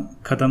पीटना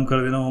ख़त्म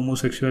कर देना,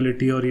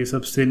 होमोसेक्सुअलिटी और ये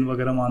सब सिन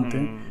वगैरह मानते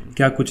हैं,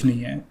 क्या कुछ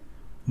नहीं है।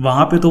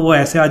 वहाँ पे तो वो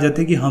ऐसे आ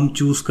जाते हैं कि हम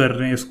चूज़ कर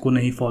रहे हैं इसको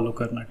नहीं फॉलो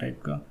करना टाइप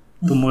का।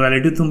 तो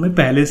मोरालिटी तुम में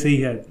पहले से ही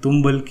है,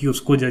 तुम बल्कि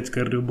उसको जज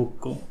कर रहे हो, बुक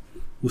को,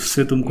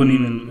 उससे तुमको नहीं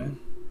मिल रहा है।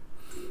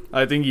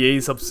 आई थिंक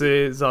यही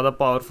सबसे ज़्यादा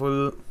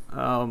पावरफुल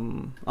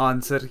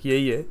आंसर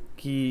यही है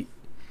कि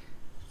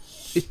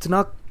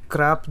इतना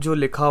क्रैप जो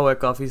लिखा हुआ है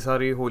काफ़ी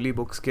सारी होली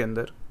बुक्स के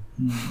अंदर,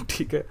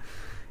 ठीक है,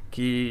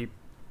 कि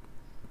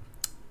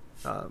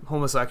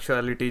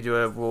होमोसेक्सुअलिटी जो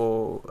है वो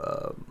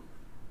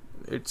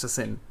इट्स अ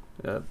सिन,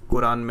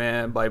 कुरान में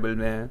है, बाइबल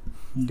में है,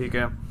 ठीक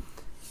है।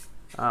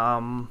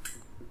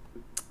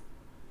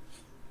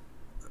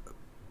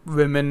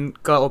 विमेन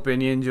का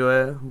ओपिनियन जो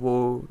है वो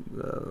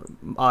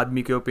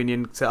आदमी के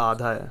ओपिनियन से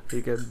आधा है,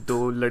 ठीक है।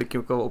 2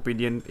 लड़कियों का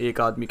ओपिनियन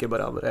एक आदमी के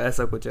बराबर है,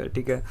 ऐसा कुछ है,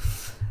 ठीक है।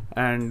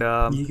 एंड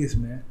ये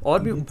किसमें है? और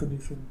भी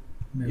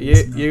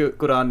ये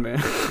कुरान में है।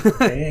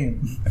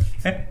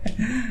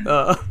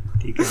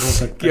 ठीक है, हो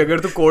सकता कि अगर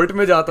तू कोर्ट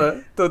में जाता है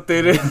तो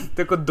तेरे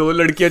को 2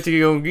 लड़कियां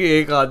चाहिए होंगी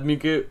एक आदमी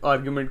के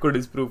आर्गुमेंट को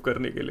डिस्प्रूव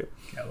करने के लिए।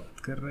 क्या बात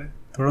कर रहा है?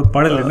 थोड़ा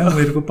पढ़ लेना,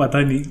 मेरे को पता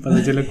नहीं,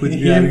 पता चला कुछ भी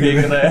देख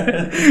रहा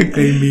है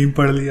कहीं मीम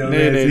पढ़ लिया।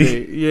 नहीं,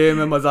 ये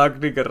मैं मजाक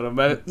नहीं कर रहा,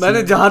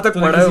 मैंने जहां तक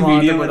पढ़ा है वहां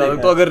तक बता दूं।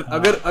 तो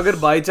अगर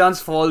बाय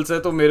चांस फॉल्स है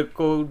तो मेरे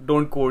को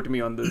don't quote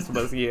me on this,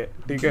 बस ये,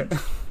 ठीक है।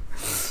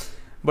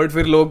 बट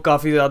फिर लोग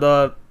काफी ज्यादा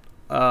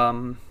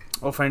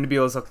ऑफेंड भी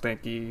हो सकते हैं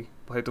कि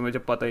भाई तुम्हें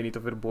जब पता ही नहीं तो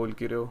फिर बोल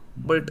क्यों रहे हो।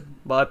 बट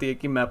बात ये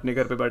कि मैं अपने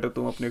घर पे बैठा हूँ,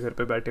 तुम अपने घर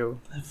पे बैठे हो,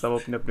 सब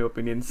अपने अपने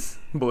ओपिनियंस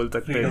बोल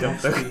सकते हैं जब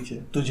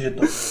तक तुझे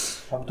तो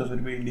हम तो फिर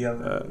भी इंडिया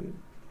में।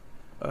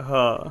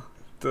 हाँ,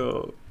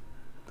 तो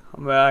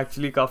मैं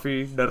एक्चुअली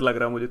काफ़ी डर लग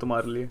रहा है मुझे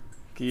तुम्हारे लिए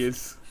कि इस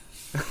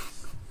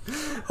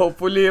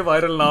होपफुली ये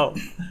वायरल ना हो,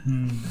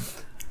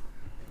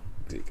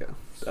 ठीक है।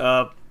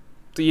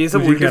 तो ये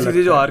सब उल्टे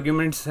सीधे जो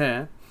आर्ग्यूमेंट्स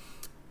हैं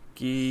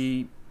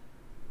कि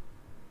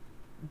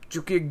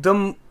जो कि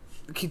एकदम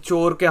कि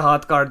चोर के हाथ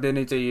काट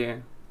देने चाहिए,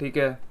 ठीक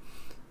है।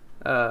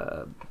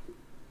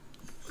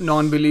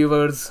 नॉन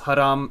बिलीवर्स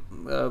हराम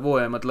वो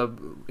है,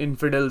 मतलब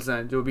इनफिडल्स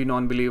हैं जो भी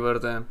नॉन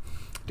बिलीवर्स हैं,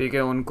 ठीक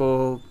है,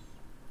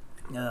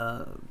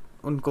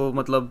 उनको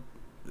मतलब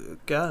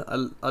क्या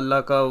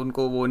अल्लाह का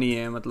उनको वो नहीं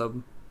है,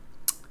 मतलब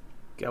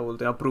क्या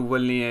बोलते हैं,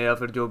 अप्रूवल नहीं है, या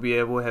फिर जो भी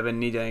है वो हेवन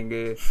नहीं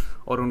जाएंगे,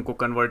 और उनको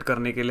कन्वर्ट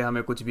करने के लिए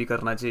हमें कुछ भी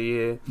करना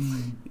चाहिए।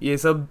 ये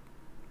सब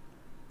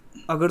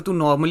अगर तू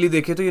नॉर्मली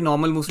देखे तो ये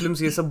नॉर्मल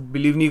मुस्लिम्स ये सब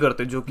बिलीव नहीं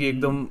करते, जो कि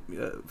एकदम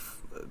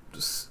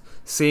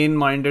सेन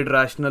माइंडेड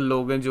रैशनल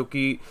लोग हैं जो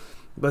कि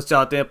बस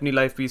चाहते हैं अपनी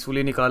लाइफ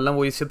पीसफुली निकालना,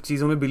 वो ये सब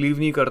चीज़ों में बिलीव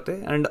नहीं करते।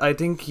 एंड आई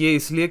थिंक ये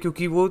इसलिए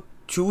क्योंकि वो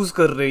चूज़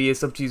कर रहे हैं ये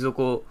सब चीज़ों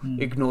को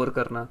इग्नोर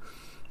करना,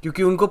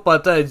 क्योंकि उनको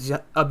पता है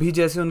अभी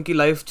जैसे उनकी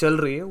लाइफ चल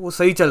रही है वो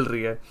सही चल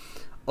रही है,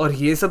 और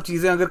ये सब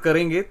चीज़ें अगर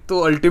करेंगे तो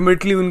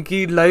अल्टीमेटली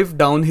उनकी लाइफ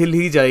डाउनहिल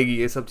ही जाएगी।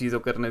 ये सब चीज़ों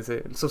करने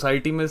से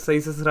सोसाइटी में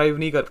सही से सर्वाइव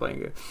नहीं कर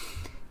पाएंगे।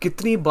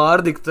 कितनी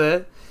बार दिखता है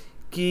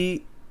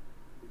कि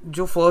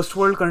जो फर्स्ट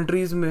वर्ल्ड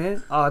कंट्रीज़ में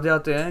आ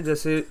जाते हैं,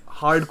 जैसे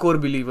हार्डकोर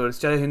बिलीवर्स,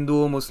 चाहे हिंदू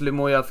हो, मुस्लिम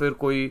हो, या फिर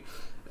कोई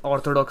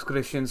ऑर्थोडॉक्स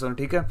क्रिश्चियंस हो,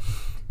 ठीक है,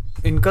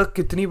 इनका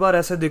कितनी बार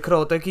ऐसा दिख रहा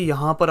होता है कि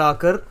यहाँ पर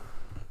आकर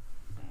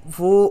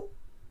वो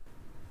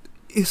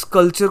इस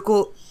कल्चर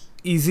को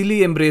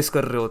ईजिली एम्ब्रेस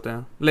कर रहे होते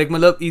हैं। लाइक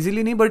मतलब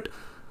ईजिली नहीं, बट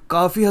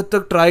काफ़ी हद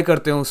तक ट्राई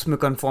करते हैं उसमें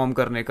कंफॉर्म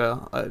करने का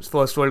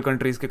फर्स्ट वर्ल्ड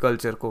कंट्रीज़ के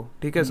कल्चर को,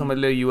 ठीक है। समझ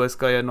ले यूएस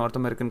का या नॉर्थ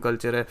अमेरिकन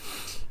कल्चर है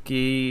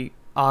कि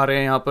आ रहे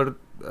हैं यहाँ पर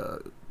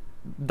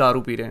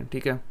दारू पी रहे हैं,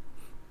 ठीक है,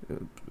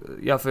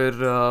 या फिर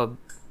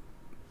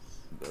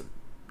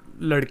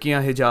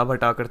लड़कियां हिजाब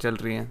हटाकर चल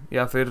रही हैं,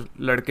 या फिर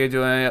लड़के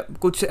जो हैं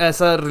कुछ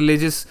ऐसा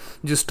रिलीजियस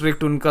जो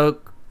स्ट्रिक्ट उनका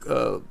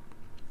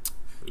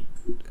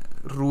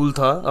रूल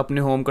था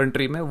अपने होम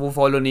कंट्री में वो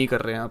फॉलो नहीं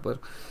कर रहे हैं यहाँ पर।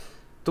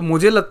 तो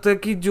मुझे लगता है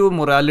कि जो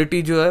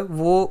मोरालिटी जो है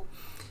वो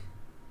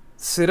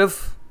सिर्फ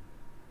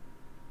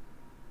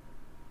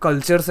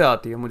कल्चर से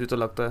आती है, मुझे तो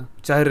लगता है,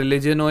 चाहे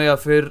रिलीजन हो या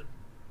फिर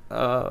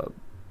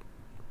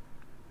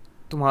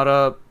तुम्हारा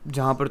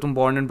जहाँ पर तुम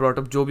बॉर्न एंड ब्रॉट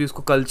अप, जो भी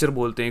उसको कल्चर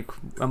बोलते हैं एक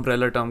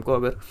अम्ब्रेला टर्म को,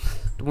 अगर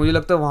तो मुझे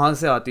लगता है वहाँ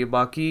से आती है।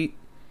 बाकी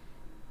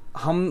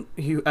हम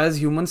एज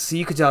ह्यूमन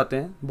सीख जाते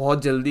हैं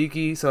बहुत जल्दी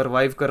कि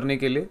सरवाइव करने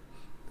के लिए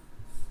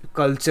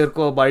कल्चर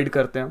को अबाइड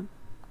करते हैं, हम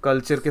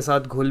कल्चर के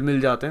साथ घुल मिल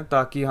जाते हैं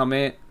ताकि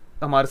हमें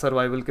हमारे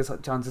सर्वाइवल के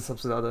चांसेस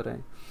सबसे ज़्यादा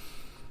रहें।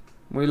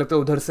 मुझे लगता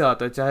है उधर से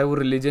आता है, चाहे वो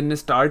रिलीजन ने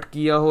स्टार्ट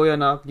किया हो या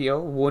ना किया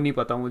हो वो नहीं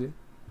पता मुझे,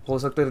 हो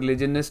सकता है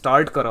रिलीजन ने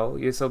स्टार्ट करा हो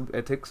ये सब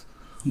एथिक्स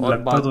और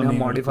बाद में हम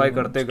मॉडिफाई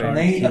करते गए।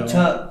 नहीं,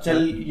 अच्छा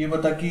चल ये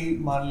बता कि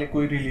मान ले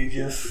कोई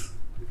रिलीजियस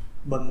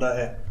बंदा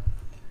है,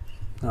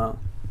 हाँ,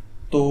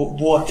 तो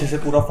वो अच्छे से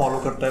पूरा फॉलो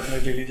करता है अपने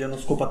रिलीजन,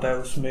 उसको पता है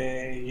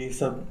उसमें ये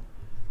सब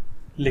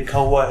लिखा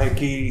हुआ है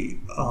कि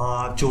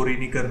हाँ चोरी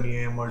नहीं करनी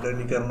है, मर्डर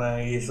नहीं करना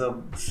है, ये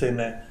सब सिन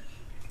है,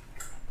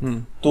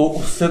 तो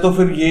उससे तो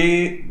फिर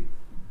ये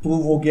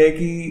प्रूव हो गया है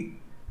कि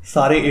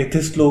सारे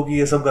एथिस्ट लोग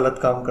ये सब गलत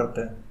काम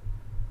करते हैं।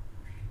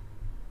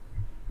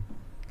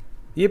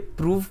 ये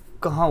प्रूव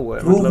कहाँ हुआ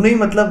है? प्रूव नहीं,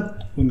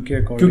 मतलब उनके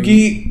अकॉर्डिंग,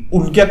 क्योंकि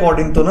उनके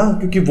अकॉर्डिंग तो ना,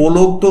 क्योंकि वो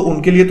लोग तो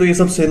उनके लिए तो ये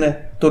सब सिन है,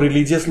 तो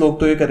रिलीजियस लोग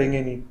तो ये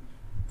करेंगे नहीं,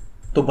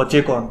 तो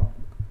बचे कौन?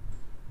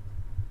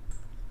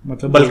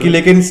 मतलब बल्कि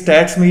लेकिन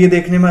स्टैट्स में ये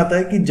देखने में आता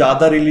है कि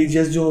ज्यादा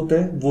रिलीजियस जो होते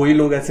हैं वही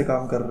लोग ऐसे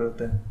काम कर रहे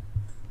होते हैं।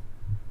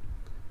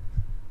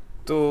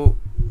 तो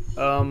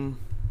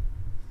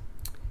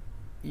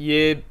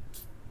ये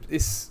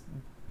इस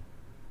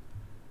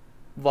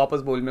वापस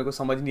बोल, मेरे को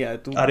समझ नहीं आया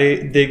तू। अरे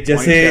देख,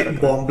 जैसे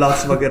बॉम्ब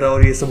ब्लास्ट वगैरह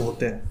और ये सब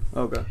होते हैं,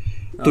 ओके,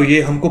 तो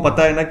ये हमको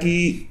पता है ना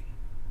कि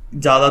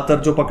ज्यादातर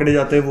जो पकड़े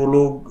जाते हैं वो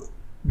लोग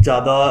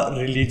ज्यादा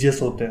रिलीजियस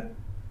होते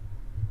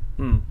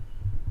हैं।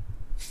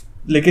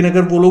 लेकिन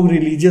अगर वो लोग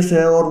रिलीजियस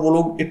है और वो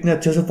लोग इतने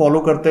अच्छे से फॉलो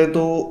करते हैं,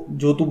 तो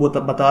जो तू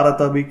बता रहा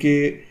था अभी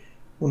कि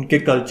उनके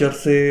कल्चर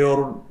से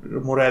और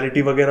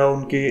मोरालिटी वगैरह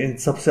उनके इन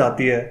सब से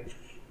आती है,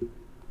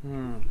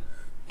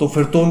 तो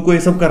फिर तो उनको ये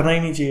सब करना ही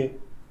नहीं चाहिए।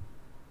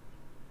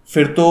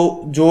 फिर तो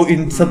जो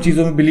इन सब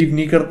चीजों में बिलीव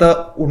नहीं करता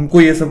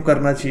उनको ये सब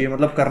करना चाहिए,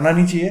 मतलब करना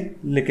नहीं चाहिए,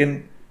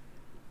 लेकिन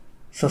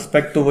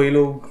सस्पेक्ट तो वही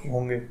लोग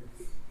होंगे।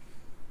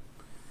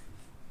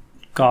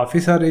 काफ़ी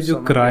सारे जो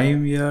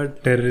क्राइम या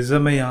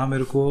टेररिज्म है यहाँ,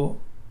 मेरे को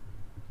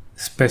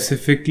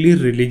स्पेसिफिकली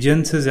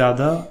रिलीजन से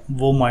ज़्यादा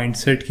वो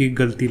माइंडसेट की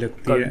गलती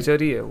लगती है।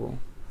 कल्चर ही है वो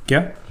क्या?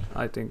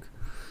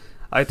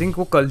 आई थिंक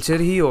वो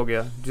कल्चर ही हो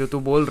गया जो तू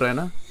बोल रहा है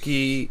ना,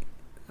 कि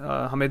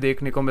हमें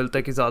देखने को मिलता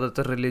है कि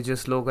ज़्यादातर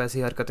रिलीजियस लोग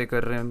ऐसी हरकतें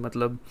कर रहे हैं,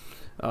 मतलब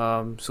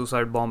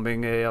सुसाइड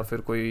बॉम्बिंग है या फिर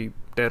कोई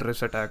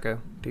टेररिस्ट अटैक है,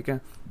 ठीक है,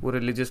 वो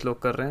रिलीजियस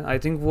लोग कर रहे हैं। आई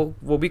थिंक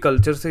वो भी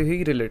कल्चर से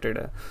ही रिलेटेड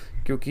है,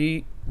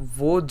 क्योंकि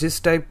वो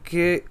जिस टाइप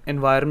के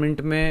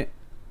एनवायरनमेंट में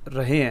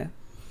रहे हैं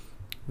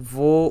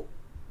वो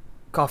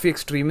काफ़ी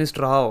एक्सट्रीमिस्ट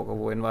रहा होगा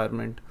वो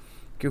एनवायरनमेंट,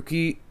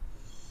 क्योंकि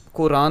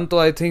कुरान तो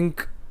आई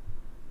थिंक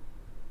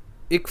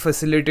एक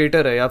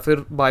फैसिलिटेटर है, या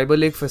फिर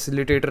बाइबल एक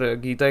फैसिलिटेटर है,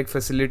 गीता एक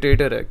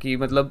फैसिलिटेटर है, कि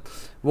मतलब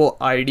वो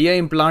आइडिया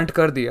इम्प्लांट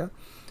कर दिया।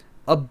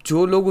 अब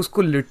जो लोग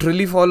उसको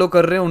लिटरली फॉलो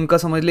कर रहे हैं उनका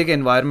समझ ले कि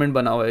एनवायरनमेंट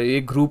बना हुआ है,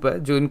 एक ग्रुप है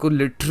जो इनको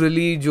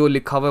लिटरली जो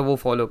लिखा हुआ है वो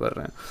फॉलो कर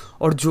रहे हैं,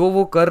 और जो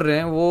वो कर रहे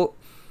हैं वो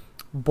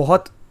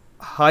बहुत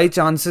हाई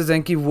चांसेस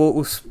हैं कि वो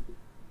उस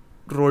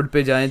रोड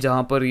पे जाएं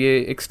जहाँ पर ये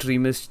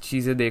एक्सट्रीमिस्ट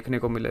चीज़ें देखने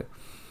को मिले।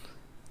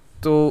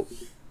 तो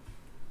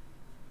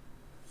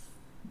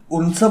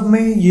उन सब में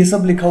ये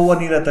सब लिखा हुआ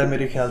नहीं रहता है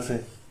मेरे ख्याल से,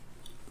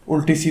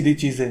 उल्टी सीधी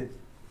चीजें।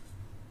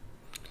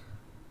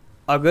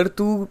 अगर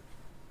तू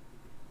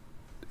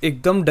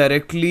एकदम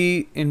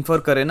डायरेक्टली इन्फर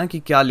करे ना कि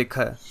क्या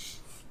लिखा है,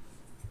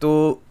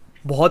 तो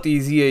बहुत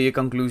इजी है ये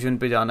कंक्लूजन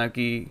पे जाना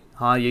कि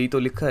हाँ यही तो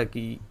लिखा है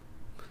कि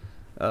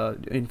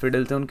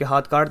इन्फिडेल थे उनके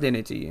हाथ काट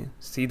देने चाहिए,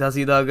 सीधा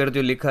सीधा अगर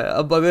जो लिखा है।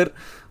 अब अगर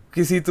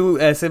किसी तू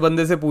ऐसे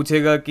बंदे से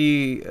पूछेगा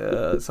कि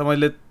समझ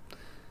ले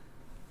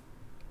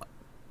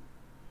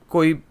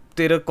कोई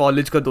तेरा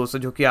कॉलेज का दोस्त है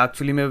जो कि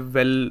एक्चुअली में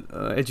वेल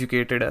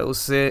एजुकेटेड है,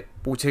 उससे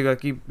पूछेगा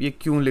कि ये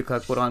क्यों लिखा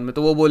है कुरान में,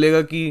 तो वो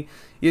बोलेगा कि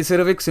ये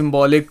सिर्फ एक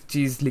सिंबॉलिक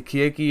चीज़ लिखी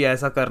है कि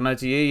ऐसा करना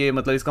चाहिए, ये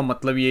मतलब इसका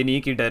मतलब ये नहीं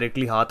है कि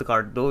डायरेक्टली हाथ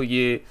काट दो,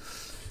 ये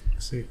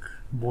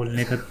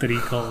बोलने का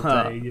तरीका होता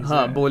है।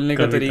 हाँ बोलने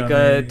का तरीका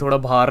है, थोड़ा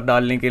भार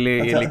डालने के लिए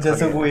ये लिखा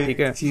जैसे वो ठीक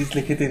है। एक चीज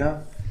लिखी थी ना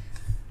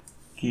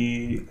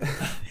कि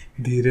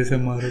धीरे से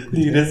मारो,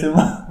 धीरे से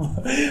मारो,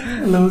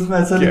 मतलब उसमें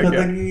ऐसा लिखा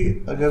था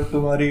कि अगर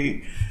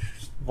तुम्हारी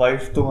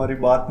वाइफ तुम्हारी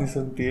बात नहीं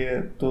सुनती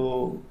है तो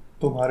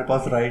तुम्हारे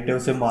पास राइट है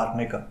उसे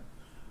मारने का।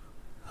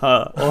 हाँ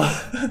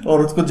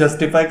और उसको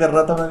जस्टिफाई कर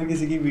रहा था मैंने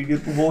किसी की वीडियो,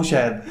 वो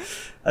शायद,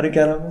 अरे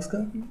क्या नाम है उसका,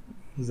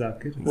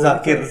 जाकिर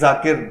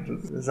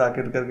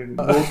करके,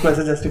 वो उसको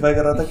ऐसे जस्टिफाई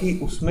कर रहा था कि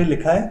उसमें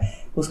लिखा है,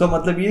 उसका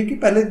मतलब ये है कि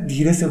पहले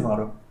धीरे से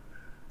मारो,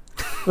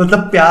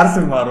 मतलब प्यार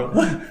से मारो।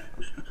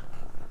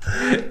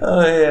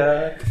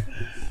 यार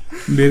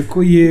मेरे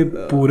को ये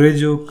पूरे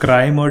जो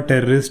क्राइम और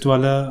टेररिस्ट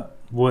वाला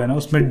वो है ना,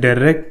 उसमें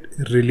डायरेक्ट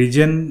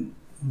रिलीजन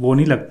वो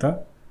नहीं लगता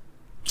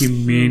कि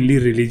मेनली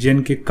रिलीजन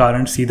के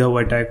कारण सीधा वो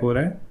अटैक हो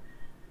रहा है।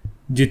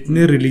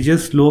 जितने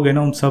रिलीजियस लोग हैं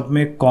ना उन सब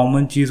में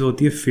कॉमन चीज़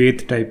होती है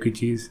फेथ टाइप की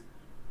चीज़,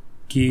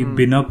 कि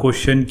बिना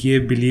क्वेश्चन किए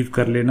बिलीव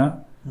कर लेना।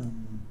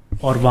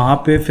 और वहाँ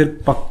पे फिर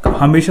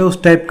हमेशा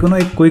उस टाइप का ना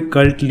एक कोई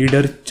कल्ट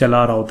लीडर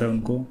चला रहा होता है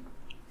उनको,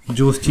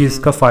 जो उस चीज़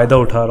का फ़ायदा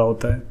उठा रहा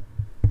होता है।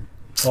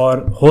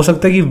 और हो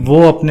सकता है कि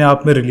वो अपने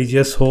आप में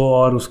रिलीजियस हो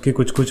और उसके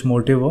कुछ कुछ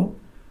मोटिव हो,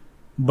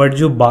 बट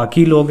जो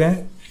बाकी लोग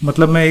हैं,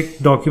 मतलब मैं एक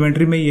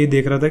डॉक्यूमेंट्री में ये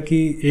देख रहा था कि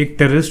एक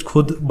टेररिस्ट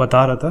खुद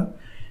बता रहा था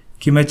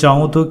कि मैं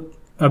चाहूँ तो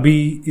अभी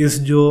इस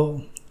जो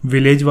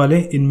विलेज वाले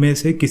इनमें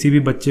से किसी भी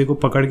बच्चे को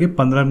पकड़ के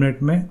 15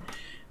 मिनट में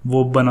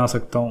वो बना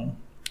सकता हूँ।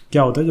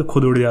 क्या होता है जो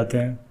खुद उड़ जाते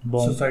हैं,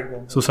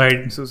 बॉम्ब,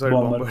 सुसाइड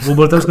बॉम्बर। वो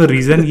बोलता है उसका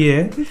रीज़न ये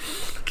है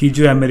कि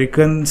जो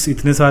अमेरिकन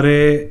इतने सारे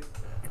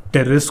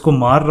टेररिस्ट को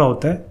मार रहा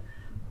होता है,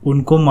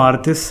 उनको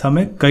मारते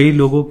समय कई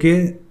लोगों के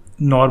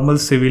नॉर्मल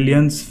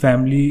सिविलियंस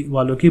फैमिली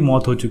वालों की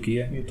मौत हो चुकी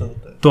है,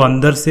 तो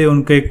अंदर से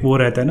उनका एक वो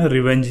रहता है ना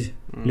रिवेंज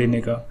लेने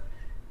का,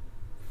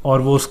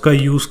 और वो उसका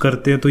यूज़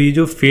करते हैं। तो ये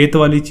जो फेथ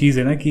वाली चीज़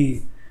है ना कि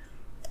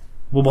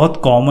वो बहुत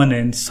कॉमन है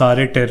इन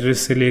सारे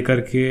टेररिस्ट से लेकर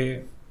के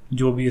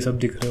जो भी ये सब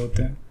दिख रहे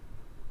होते हैं,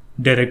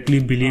 डायरेक्टली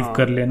बिलीव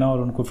कर लेना और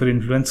उनको फिर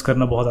इन्फ्लुएंस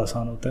करना बहुत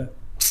आसान होता है।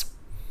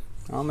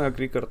 हाँ मैं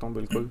एग्री करता हूँ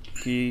बिल्कुल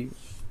कि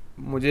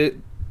मुझे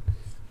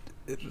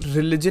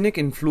रिलीजन एक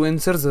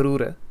इन्फ्लुएंसर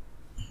ज़रूर है,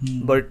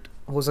 बट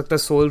हो सकता है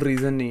सोल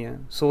रीज़न नहीं है।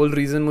 सोल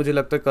रीज़न मुझे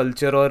लगता है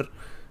कल्चर और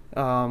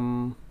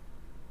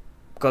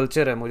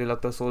कल्चर है, मुझे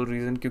लगता है सोल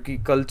रीज़न, क्योंकि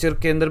कल्चर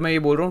के अंदर मैं ये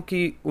बोल रहा हूँ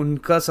कि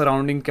उनका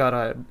सराउंडिंग क्या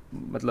रहा है,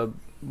 मतलब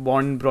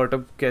बॉर्न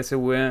ब्रॉटअप कैसे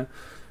हुए हैं,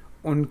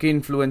 उनके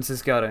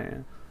इन्फ्लुएंसेस क्या रहे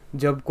हैं।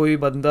 जब कोई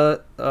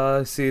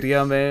बंदा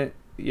सीरिया में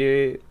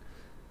ये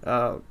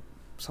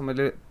समझ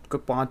ले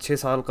 5-6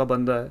 साल का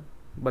बंदा है,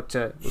 बच्चा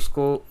है,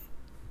 उसको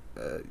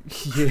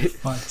ये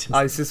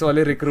आईसिस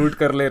वाले रिक्रूट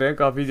कर ले रहे हैं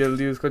काफ़ी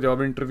जल्दी, उसका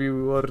जॉब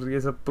इंटरव्यू और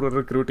ये सब पूरा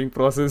रिक्रूटिंग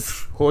प्रोसेस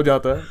हो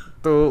जाता है,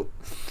 तो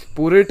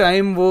पूरे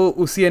टाइम वो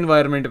उसी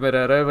एनवायरनमेंट में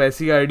रह रहा है,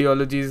 वैसी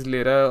आइडियोलॉजीज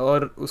ले रहा है,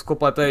 और उसको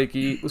पता है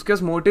कि उसके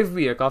पास मोटिव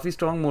भी है, काफ़ी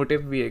स्ट्रॉन्ग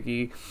मोटिव भी है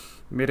कि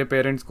मेरे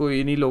पेरेंट्स को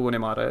इन्हीं लोगों ने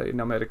मारा है, इन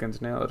अमेरिकन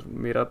ने, और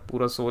मेरा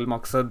पूरा सोल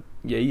मकसद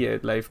यही है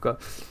लाइफ का।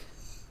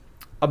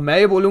 अब मैं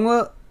ये बोलूँगा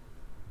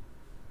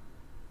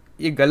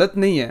ये गलत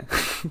नहीं है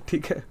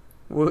ठीक है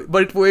वो,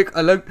 बट वो एक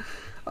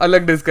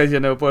अलग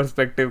डिस्कशन है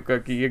पर्सपेक्टिव का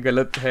कि ये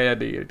गलत है या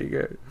नहीं है, ठीक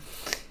है।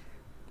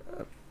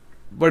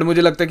 बट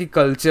मुझे लगता है कि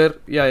कल्चर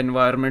या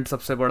एनवायरनमेंट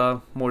सबसे बड़ा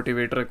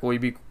मोटिवेटर है, कोई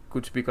भी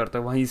कुछ भी करता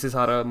है, वहीं से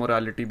सारा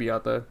मोरालिटी भी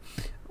आता है।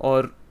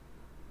 और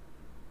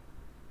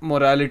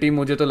मोरालिटी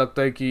मुझे तो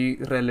लगता है कि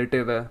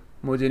रिलेटिव है,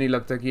 मुझे नहीं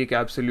लगता कि एक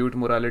एब्सोल्यूट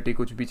मोरालिटी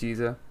कुछ भी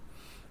चीज़ है।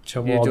 अच्छा,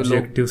 वो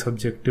ऑब्जेक्टिव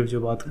सब्जेक्टिव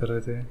जो बात कर रहे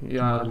थे,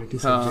 मोरालिटी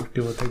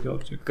सब्जेक्टिव होता है कि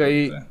ऑब्जेक्टिव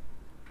कई होता है।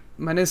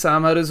 मैंने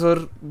सैम हैरिस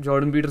और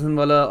जॉर्डन पीटरसन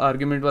वाला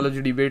आर्ग्यूमेंट वाला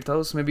जो डिबेट था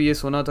उसमें भी ये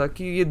सुना था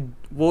कि ये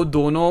वो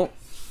दोनों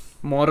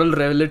मॉरल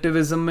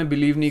रिलेटिविज्म में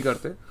बिलीव नहीं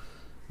करते,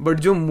 बट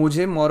जो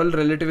मुझे मॉरल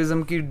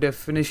रिलेटिविज्म की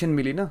डेफिनेशन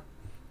मिली ना,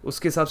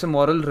 उसके हिसाब से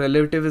मॉरल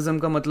रिलेटिविज्म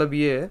का मतलब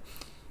ये है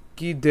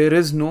कि देयर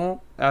इज़ नो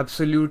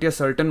एब्सोल्यूट या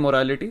सर्टन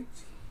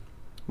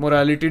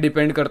मोरालिटी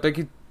डिपेंड करता है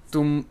कि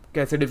तुम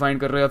कैसे डिफाइन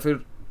कर रहे हो, या फिर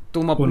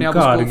तुम अपने आप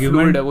उसको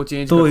फ्लूइड है वो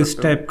चेंज तो इस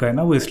टाइप का है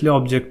ना, वो इसलिए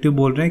ऑब्जेक्टिव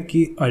बोल रहे हैं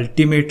कि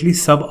अल्टीमेटली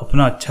सब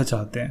अपना अच्छा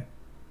चाहते हैं।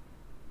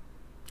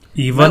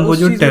 इवन वो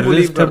जो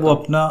टेररिस्ट है वो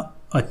अपना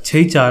अच्छा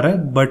ही चाह रहा है,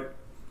 बट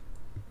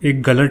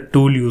एक गलत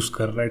टूल यूज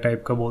कर रहा है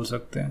टाइप का बोल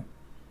सकते हैं।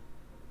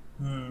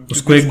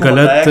 उसको एक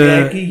गलत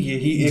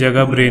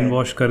जगह ब्रेन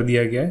वॉश कर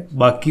दिया गया है,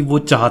 बाकी वो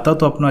चाहता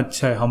तो अपना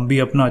अच्छा है, हम भी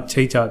अपना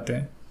अच्छा ही चाहते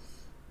हैं।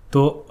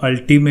 तो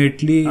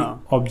अल्टीमेटली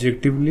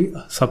ऑब्जेक्टिवली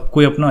सब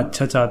कोई अपना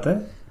अच्छा चाहता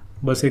है,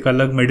 बस एक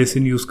अलग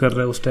मेडिसिन यूज कर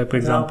रहा है, उस टाइप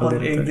एग्जांपल दे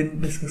रहे थे। एक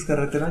दिन डिस्कस कर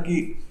रहे थे ना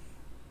कि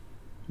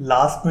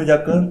लास्ट में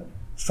जाकर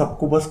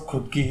सबको बस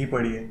खुद की ही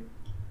पड़ी है।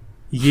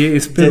 ये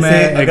इस पे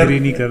मैं एग्री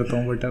नहीं करता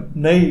हूँ, बट अब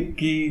नहीं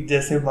कि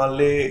जैसे मान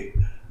ले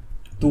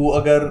तू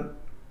अगर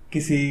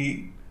किसी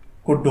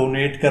को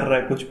डोनेट कर रहा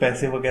है कुछ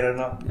पैसे वगैरह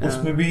ना,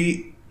 उसमें भी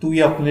तू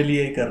ये अपने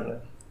लिए ही कर रहा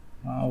है।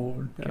 हाँ,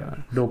 वो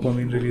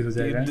डोपामिन रिलीज हो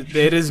जाएगा।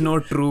 There is no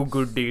true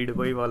good deed,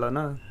 वही वाला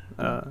ना।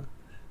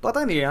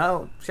 पता नहीं,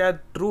 हाँ शायद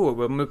ट्रू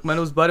होगा,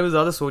 मैंने उस बारे में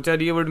ज़्यादा सोचा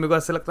नहीं है, बट मेरे को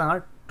ऐसा लगता है हाँ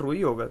ट्रू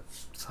ही होगा।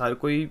 हर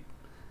कोई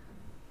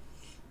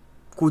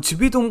कुछ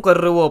भी तुम कर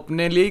रहे हो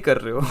अपने लिए ही कर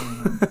रहे हो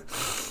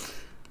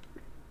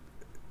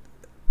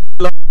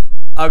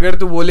अगर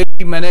तू बोले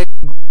कि मैंने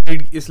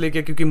इसलिए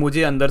किया क्योंकि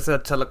मुझे अंदर से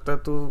अच्छा लगता है,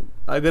 तो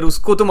अगर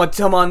उसको तुम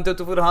अच्छा मानते हो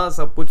तो फिर हाँ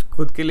सब कुछ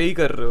खुद के लिए ही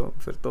कर रहे हो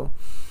फिर तो।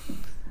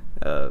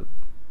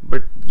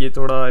 बट ये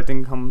थोड़ा आई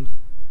थिंक हम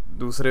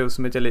दूसरे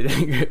उसमें चले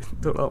जाएंगे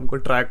थोड़ा हमको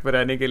ट्रैक पे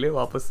रहने के लिए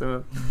वापस से मैं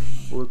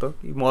बोलता हूँ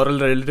कि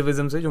मॉरल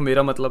रिलेटिविज्म से जो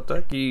मेरा मतलब था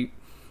कि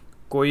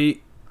कोई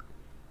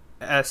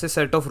ऐसे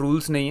सेट ऑफ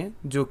रूल्स नहीं है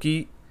जो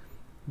कि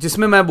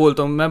जिसमें मैं बोल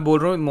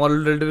रहा हूँ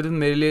मॉरल रिलेटिविज्म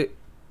मेरे लिए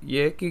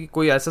ये है कि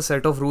कोई ऐसा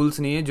सेट ऑफ रूल्स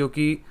नहीं है जो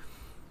कि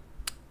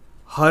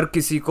हर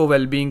किसी को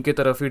वेलबीइंग की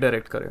तरफ ही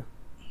डायरेक्ट करे।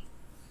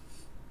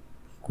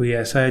 कोई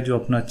ऐसा है जो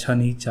अपना अच्छा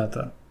नहीं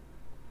चाहता।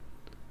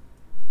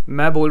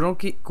 मैं बोल रहा हूँ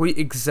कि कोई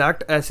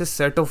एग्जैक्ट ऐसे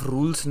सेट ऑफ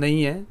रूल्स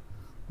नहीं है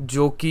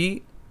जो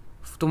कि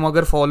तुम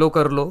अगर फॉलो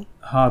कर लो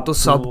हाँ तो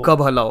सबका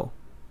भला हो।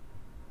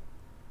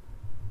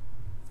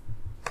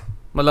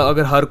 मतलब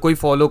अगर हर कोई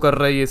फॉलो कर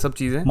रहा है ये सब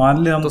चीजें,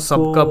 मान ले हम तो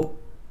सबका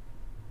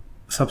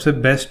सबसे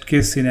बेस्ट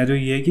केस सिनेरियो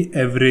ये है कि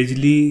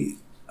एवरेजली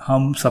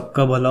हम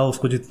सबका भला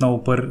उसको जितना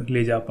ऊपर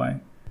ले जा पाए।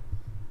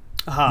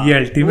 हाँ, ये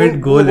अल्टीमेट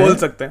गोल है, बोल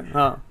सकते हैं।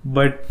 हाँ,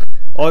 बट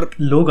और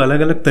लोग अलग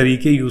अलग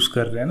तरीके यूज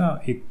कर रहे हैं ना।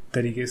 एक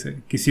तरीके से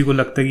किसी को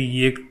लगता है कि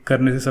ये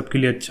करने से सबके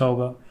लिए अच्छा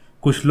होगा,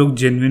 कुछ लोग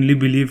जेन्युइनली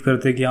बिलीव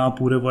करते हैं कि हाँ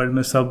पूरे वर्ल्ड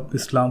में सब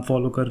इस्लाम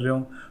फॉलो कर रहे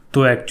हो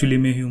तो एक्चुअली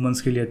में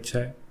ह्यूमंस के लिए अच्छा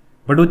है।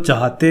 बट वो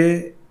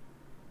चाहते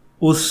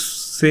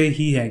उससे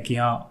ही है कि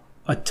हाँ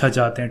अच्छा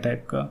चाहते हैं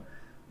टाइप का,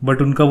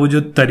 बट उनका वो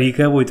जो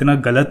तरीका है वो इतना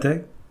गलत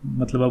है।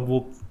 मतलब अब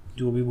वो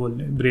जो भी बोल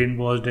रहे हैं ब्रेन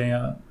वॉश्ड है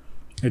या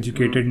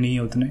एजुकेटेड नहीं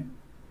है उतने।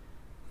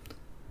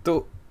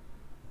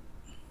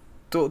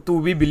 तो तू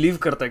भी बिलीव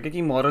करता है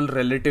कि मॉरल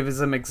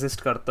रिलेटिविज्म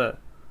एग्जिस्ट करता है,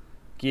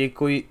 कि एक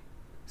कोई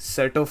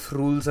सेट ऑफ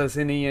रूल्स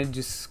ऐसे नहीं है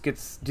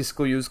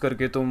जिसको यूज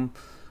करके तुम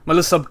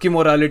मतलब सबकी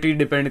मोरालिटी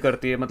डिपेंड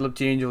करती है, मतलब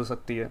चेंज हो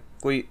सकती है।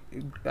 कोई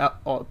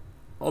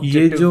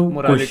ये जो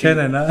क्वेश्चन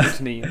है ना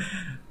कुछ नहीं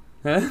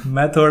है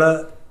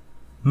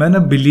मैं ना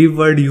बिलीव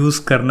वर्ड यूज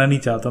करना नहीं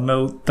चाहता। मैं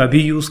तभी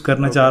यूज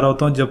करना चाह रहा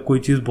होता हूँ जब कोई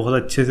चीज़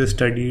बहुत अच्छे से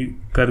स्टडी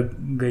कर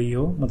गई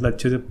हो, मतलब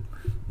अच्छे से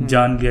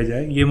जान लिया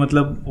जाए। ये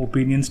मतलब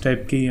ओपिनियंस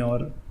टाइप के ही हैं।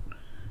 और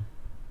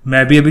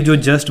मैं भी अभी जो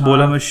जस्ट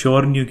बोला मैं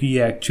श्योर नहीं हूँ कि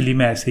ये एक्चुअली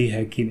में ऐसे ही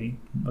है कि नहीं।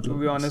 मतलब टू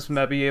बी ऑनेस्ट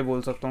मैं भी ये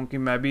बोल सकता हूँ कि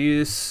मैं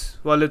भी इस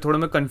वाले थोड़ा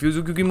मैं कंफ्यूज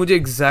हूँ, क्योंकि मुझे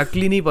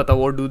एग्जैक्टली नहीं पता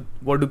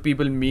what do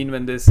people mean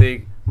when they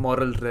से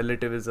मॉरल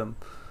रिलेटिविज्म।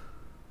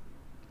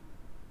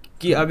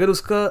 कि अगर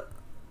उसका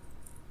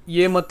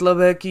ये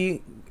मतलब है कि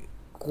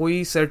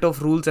कोई सेट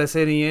ऑफ रूल्स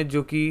ऐसे नहीं है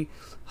जो कि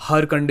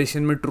हर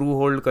कंडीशन में ट्रू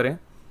होल्ड करें,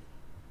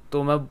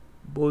 तो मैं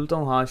बोलता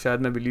हूँ हाँ शायद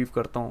मैं बिलीव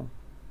करता हूँ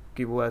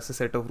कि वो ऐसे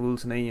सेट ऑफ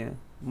रूल्स नहीं है।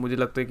 मुझे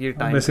लगता है कि ये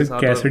टाइम वैसे के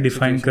साथ कैसे और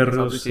डिफाइन सिचुएशन कर के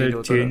रहे हो हिसाब से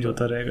उससे चेंज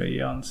होता रहेगा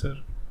ये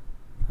आंसर।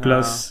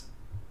 प्लस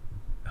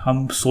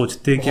हम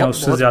सोचते क्या बहुत-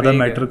 उससे बहुत ज़्यादा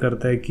vague है। मैटर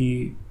करता है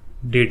कि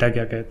डेटा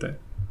क्या कहता है,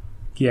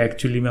 कि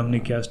एक्चुअली में हमने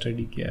क्या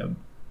स्टडी किया है। अब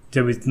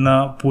जब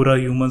इतना पूरा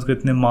ह्यूमंस को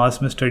इतने मास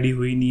में स्टडी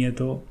हुई नहीं है,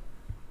 तो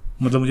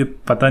मतलब मुझे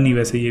पता नहीं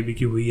वैसे ये भी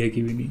कि हुई है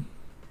कि भी नहीं।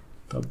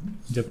 तब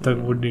जब तक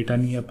वो डेटा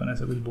नहीं है अपन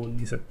ऐसा कुछ बोल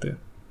नहीं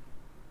सकते।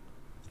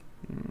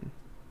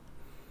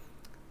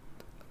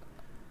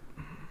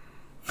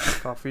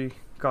 काफ़ी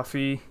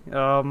काफ़ी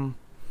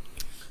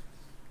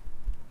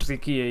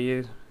ट्रिकी है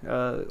ये,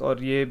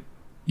 और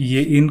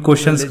ये इन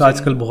क्वेश्चंस का religion-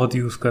 आजकल बहुत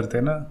यूज़ करते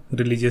हैं ना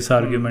रिलीजियस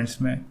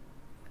आर्ग्यूमेंट्स में।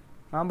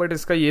 हाँ बट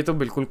इसका ये तो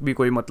बिल्कुल भी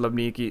कोई मतलब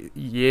नहीं है कि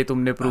ये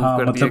तुमने प्रूव हाँ,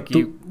 कर दिया मतलब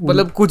कि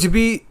मतलब कुछ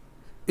भी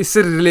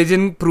इससे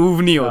रिलीजन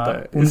प्रूव नहीं होता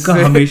है। उनका इससे-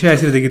 हमेशा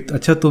ऐसे रहता है कि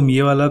अच्छा तुम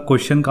ये वाला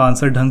क्वेश्चन का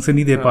आंसर ढंग से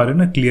नहीं दे पा रहे हो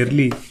ना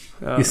क्लियरली,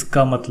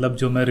 इसका मतलब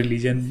जो मैं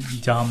रिलीजन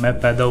जहाँ मैं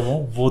पैदा हुआ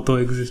हूँ वो तो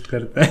एग्जिस्ट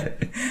करता है।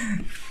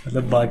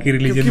 मतलब बाकी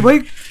क्योंकि रिलीजन भाई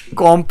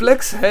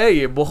कॉम्प्लेक्स है,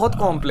 ये बहुत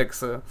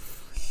कॉम्प्लेक्स है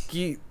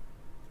कि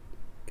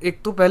एक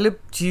तो पहले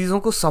चीज़ों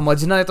को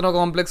समझना इतना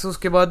कॉम्प्लेक्स है,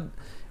 उसके बाद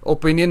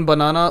ओपिनियन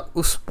बनाना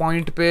उस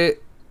पॉइंट पे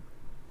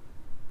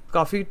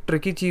काफ़ी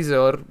ट्रिकी चीज़ है।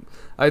 और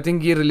आई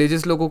थिंक ये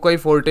रिलीजियस लोगों का ही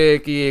फोर्टे है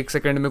कि एक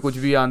सेकंड में कुछ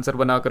भी आंसर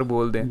बनाकर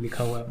बोल दें,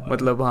 लिखा हुआ है हमारा।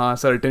 मतलब हाँ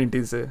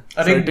सर्टेनिटी से। अरे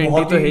सर्टेनिटी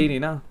बहुत तो ही है ही नहीं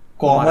ना।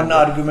 कॉमन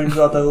आर्गुमेंट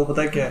जो आता है वो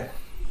पता है क्या है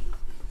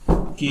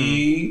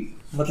कि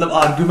मतलब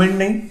आर्गुमेंट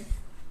नहीं,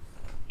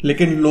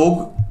 लेकिन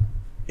लोग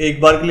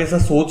एक बार के लिए ऐसा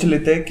सोच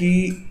लेते हैं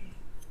कि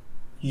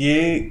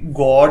ये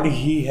गॉड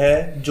ही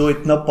है जो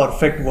इतना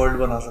परफेक्ट वर्ल्ड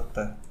बना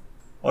सकता है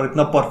और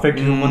इतना परफेक्ट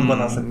ह्यूमन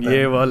बना सकता है।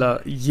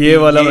 ये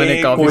वाला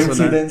मैंने काफी सुना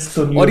coincidence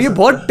तो है, नहीं और हो ये सकता।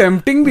 बहुत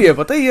टेम्पटिंग भी है,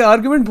 पता है ये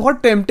आर्गुमेंट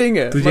बहुत टेम्पटिंग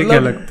है। तुझे क्या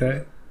लगता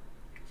है,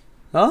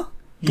 हाँ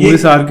तू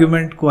इस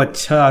आर्ग्यूमेंट को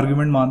अच्छा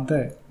आर्ग्यूमेंट मानता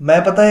है?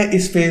 मैं पता है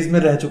इस फेज में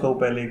रह चुका हूँ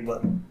पहले एक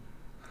बार।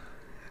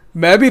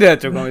 मैं भी रह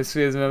चुका हूँ इस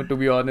फेज में, टू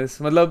बी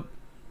ऑनेस्ट। मतलब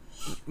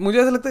मुझे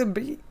ऐसा लगता है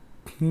भाई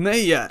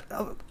नहीं यार,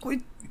 अब कोई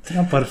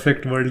इतना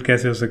परफेक्ट वर्ल्ड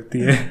कैसे हो सकती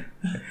है?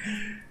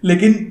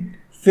 लेकिन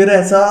फिर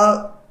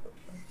ऐसा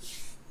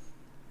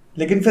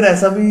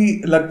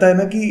भी लगता है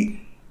ना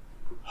कि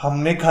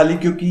हमने खाली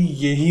क्योंकि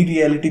यही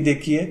रियलिटी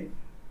देखी है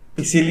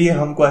इसीलिए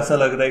हमको ऐसा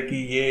लग रहा है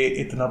कि ये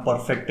इतना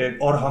परफेक्ट है,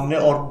 और हमने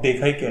और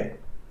देखा ही क्या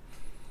है।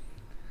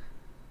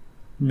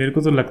 मेरे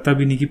को तो लगता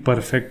भी नहीं कि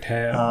परफेक्ट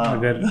है। हाँ।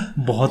 अगर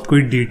बहुत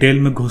कोई डिटेल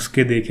में घुस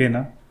के देखे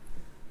ना,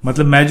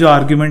 मतलब मैं जो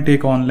आर्ग्यूमेंट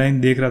एक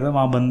ऑनलाइन देख रहा था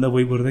वहाँ बंदा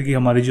वही बोल रहा था कि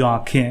हमारी जो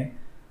आंखें हैं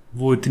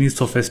वो इतनी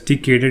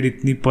सोफिस्टिकेटेड,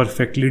 इतनी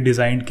परफेक्टली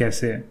डिजाइंड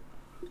कैसे है।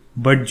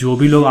 बट जो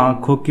भी लोग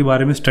आंखों के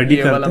बारे में स्टडी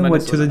ये वाला करते हैं वो मैंने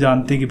अच्छे से सुना।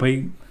 जानते हैं कि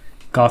भाई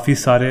काफ़ी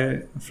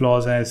सारे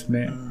फ्लॉज हैं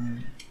इसमें।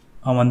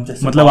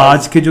 जैसे मतलब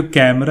आज के जो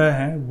कैमरा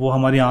हैं वो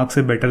हमारी आंख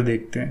से बेटर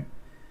देखते हैं,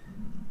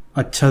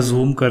 अच्छा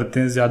जूम करते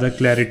हैं, ज़्यादा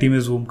क्लैरिटी में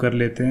जूम कर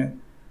लेते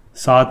हैं।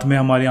 साथ में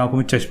हमारी आंखों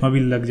में चश्मा भी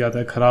लग जाता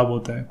है, ख़राब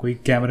होता है। कोई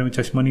कैमरे में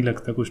चश्मा नहीं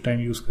लगता कुछ टाइम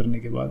यूज़ करने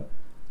के बाद।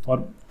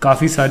 और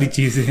काफ़ी सारी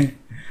चीज़ें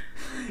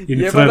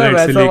इंफ्रारेड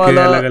से लेके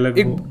अलग अलग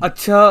एक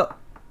अच्छा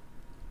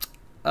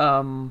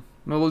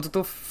मैं बोलता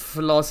तो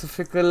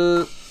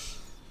फिलोसफिकल।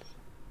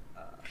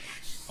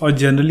 और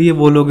जनरली ये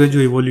वो लोग हैं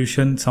जो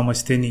इवोल्यूशन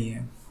समझते नहीं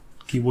है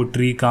कि वो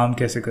ट्री काम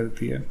कैसे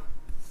करती है।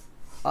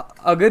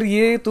 अगर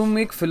ये तुम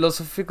एक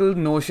फिलोसफिकल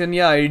नोशन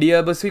या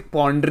आइडिया बस एक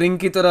पॉन्डरिंग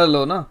की तरह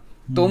लो ना,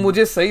 तो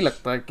मुझे सही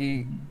लगता है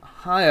कि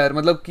हाँ यार,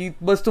 मतलब कि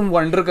बस तुम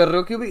वंडर कर रहे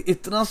हो कि भाई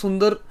इतना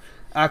सुंदर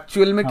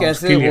एक्चुअल में हाँ,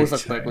 कैसे उसके लिए हो अच्छा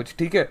सकता है है। कुछ,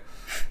 ठीक है।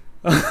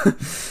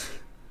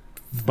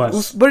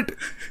 बस बट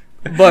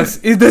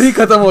बस इधर ही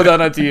खत्म हो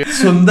जाना चाहिए।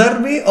 सुंदर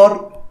भी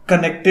और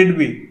कनेक्टेड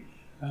भी,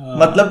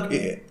 मतलब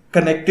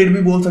कनेक्टेड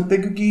भी बोल सकते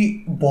हैं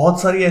क्योंकि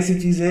बहुत सारी ऐसी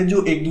चीजें हैं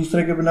जो एक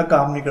दूसरे के बिना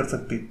काम नहीं कर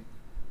सकती।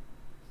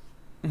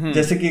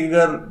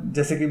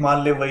 जैसे कि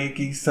मान ले वही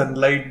कि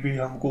सनलाइट भी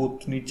हमको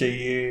उतनी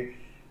चाहिए,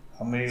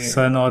 हमें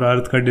सन और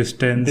अर्थ का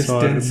डिस्टेंस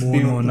और डिस्टेंस मून भी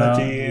होना उतना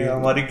चाहिए,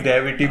 हमारी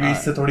ग्रेविटी भी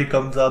इससे थोड़ी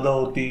कम ज्यादा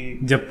होती।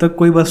 जब तक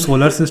कोई बस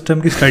सोलर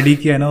सिस्टम की स्टडी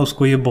किया है ना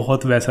उसको ये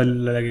बहुत वैसा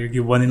लगेगा कि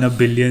 1 in a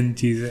billion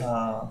चीज है।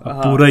 हाँ,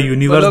 अब पूरा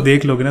यूनिवर्स मतलब-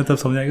 देख लोगे ना तब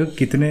समझ आएगा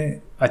कितने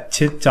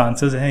अच्छे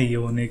चांसेस हैं ये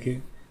होने के।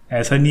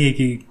 ऐसा नहीं है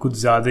कि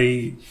कुछ ज्यादा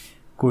ही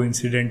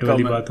कोइंसिडेंट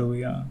वाली कम है। बात हो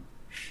गई। हाँ,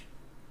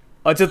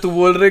 अच्छा तू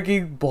बोल रहे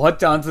कि बहुत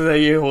चांसेस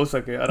है ये हो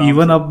सके आराम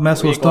इवन से। अब मैं एक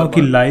सोचता और हूँ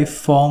कि बात। लाइफ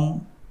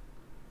फॉर्म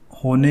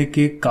होने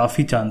के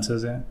काफ़ी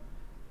चांसेस हैं।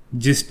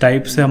 जिस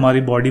टाइप से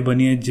हमारी बॉडी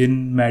बनी है, जिन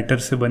मैटर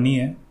से बनी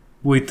है,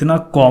 वो इतना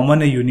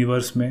कॉमन है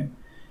यूनिवर्स में।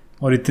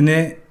 और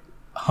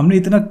हमने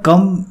इतना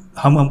कम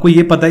हमको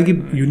ये पता है कि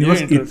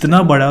यूनिवर्स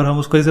इतना बड़ा है और हम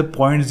उसको जैसे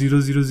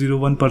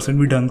 0.0001%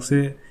 भी ढंग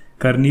से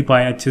कर नहीं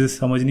पाए, अच्छे से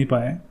समझ नहीं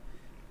पाए।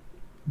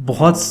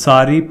 बहुत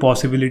सारी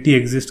पॉसिबिलिटी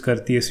एग्जिस्ट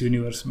करती है इस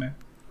यूनिवर्स में।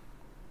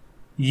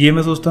 ये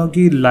मैं सोचता हूँ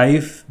कि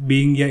लाइफ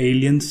बीइंग या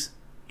एलियंस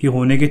के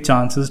होने के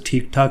चांसेस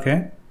ठीक ठाक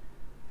हैं,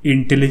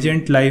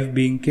 इंटेलिजेंट लाइफ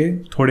बीइंग के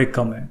थोड़े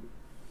कम है।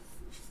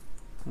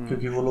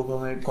 क्योंकि वो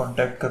लोग हमें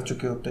कांटेक्ट कर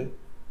चुके होते।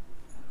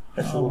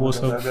 ऐसे वो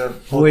सब अगर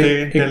वो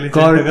होते एक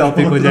intelligent और अगर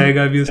टॉपिक हो होते-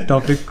 जाएगा अभी, उस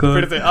टॉपिक को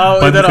फिर से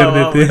आओ बंद इधर कर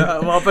आओ,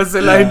 देते वापस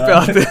से लाइन पे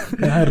आते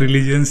हैं।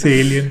 रिलीजन से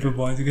एलियन पे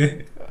पहुंच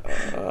गए।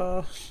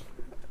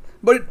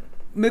 बट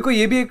मेरे को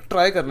ये भी एक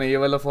ट्राई करना है, ये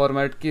वाला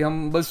फॉर्मेट कि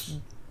हम बस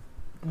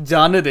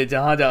जाने दे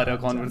जहाँ जा रहा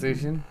है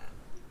कॉन्वर्सेशन,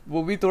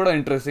 वो भी थोड़ा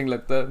इंटरेस्टिंग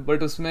लगता है।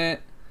 बट उसमें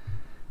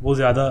वो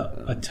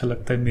ज़्यादा अच्छा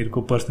लगता है मेरे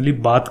को पर्सनली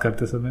बात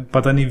करते समय।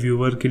 पता नहीं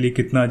व्यूअर के लिए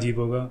कितना अजीब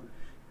होगा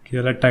कि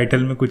वाला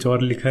टाइटल में कुछ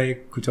और लिखा है,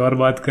 कुछ और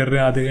बात कर रहे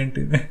हैं आधे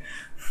घंटे में।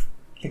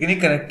 लेकिन ये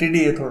कनेक्टेड ही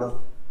है थोड़ा।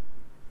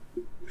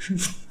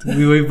 तू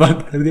भी वही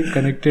बात कर दी,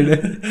 कनेक्टेड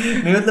है।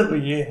 नहीं मतलब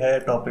ये है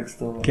टॉपिक्स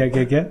तो क्या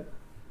क्या क्या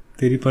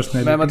तेरी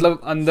पर्सनैलिटी? मैं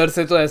मतलब अंदर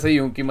से तो ऐसा ही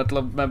हूँ कि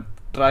मतलब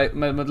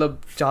मैं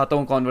मतलब चाहता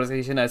हूँ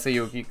कॉन्वर्सेशन ऐसे ही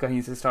हो कि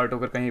कहीं से स्टार्ट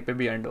होकर कहीं पे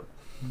भी एंड हो।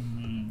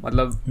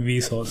 मतलब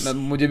वी सॉस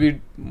मुझे भी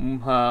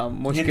हाँ ये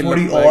मुश्किल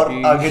थोड़ी लगता है और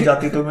कि आगे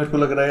जाती तो मेरे को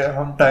लग रहा है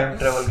हम टाइम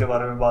ट्रेवल के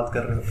बारे में बात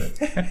कर रहे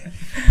होते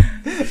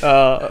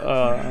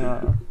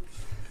हाँ।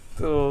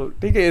 तो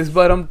ठीक है, इस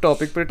बार हम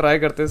टॉपिक पे ट्राई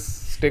करते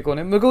स्टिक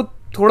होने। मेरे को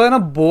थोड़ा ना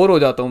बोर हो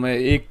जाता हूँ मैं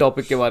एक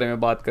टॉपिक के बारे में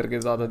बात करके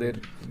ज़्यादा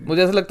देर।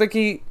 मुझे ऐसा लगता है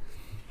कि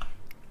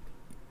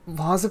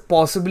वहाँ से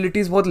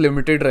पॉसिबिलिटीज़ बहुत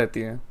लिमिटेड रहती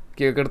हैं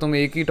कि अगर तुम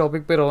एक ही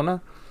टॉपिक पे रहो ना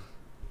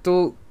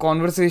तो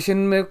कॉन्वर्सेशन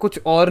में कुछ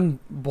और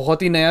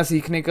बहुत ही नया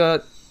सीखने का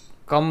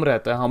कम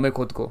रहता है हमें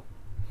खुद को,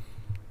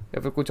 या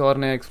फिर कुछ और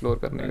नया एक्सप्लोर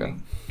करने का।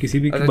 किसी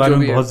भी के अच्छा, बारे जो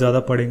में भी बहुत है। ज़्यादा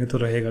पढ़ेंगे तो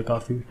रहेगा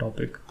काफ़ी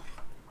टॉपिक।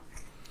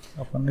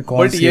 अपन ने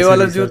कौन But सी ये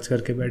वाला जो- रिसर्च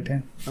करके बैठे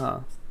हैं?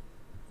 हाँ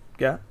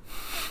क्या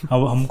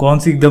अब हम कौन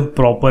सी एकदम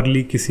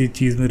प्रॉपरली किसी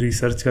चीज़ में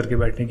रिसर्च करके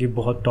बैठे हैं कि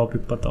बहुत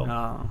टॉपिक पता हो।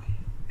 हाँ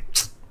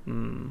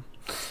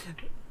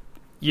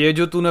ये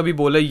जो तूने अभी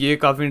बोला ये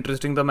काफ़ी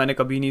इंटरेस्टिंग था। मैंने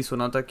कभी नहीं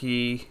सुना था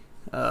कि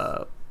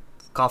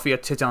काफ़ी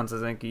अच्छे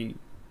चांसेस हैं कि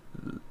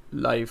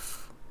लाइफ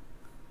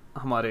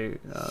हमारे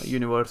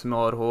यूनिवर्स में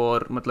और हो,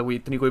 और मतलब वो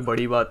इतनी कोई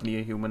बड़ी बात नहीं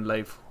है ह्यूमन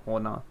लाइफ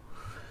होना।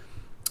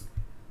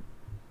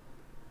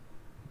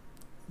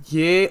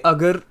 ये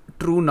अगर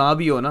ट्रू ना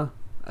भी हो ना,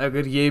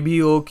 अगर ये भी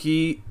हो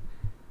कि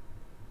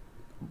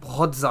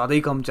बहुत ज़्यादा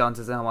ही कम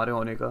चांसेस है हमारे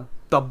होने का,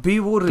 तब भी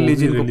वो तो भी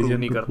रिलीजन को religion प्रूव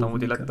नहीं को करता prove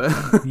मुझे नहीं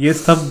लगता है। ये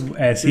सब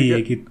ऐसे ही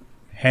है कि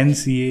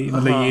हेंस ये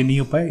मतलब हाँ। ये नहीं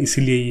हो पाए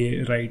इसीलिए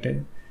ये राइट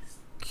है।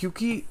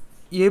 क्योंकि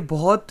ये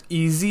बहुत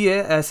इजी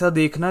है ऐसा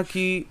देखना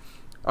कि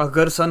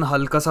अगर सन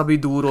हल्का सा भी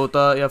दूर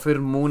होता या फिर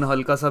मून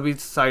हल्का सा भी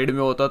साइड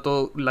में होता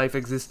तो लाइफ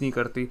एग्जिस्ट नहीं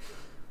करती।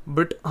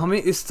 बट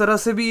हमें इस तरह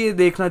से भी ये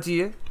देखना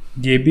चाहिए,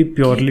 ये भी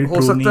प्योरली हो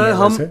ट्रू सकता नहीं है है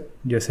हम- वैसे,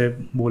 जैसे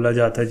बोला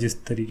जाता है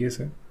जिस तरीके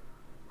से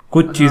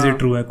कुछ चीज़ें हाँ।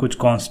 ट्रू हैं, कुछ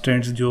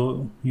कॉन्स्टेंट्स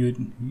जो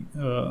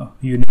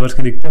यूनिवर्स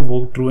के दिखते हैं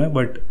वो ट्रू हैं,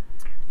 बट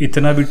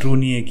इतना भी ट्रू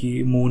नहीं है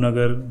कि मून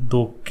अगर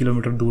 2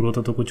 किलोमीटर दूर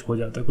होता तो कुछ हो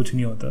जाता, कुछ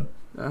नहीं होता।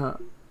 हाँ।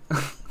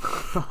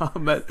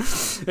 मैं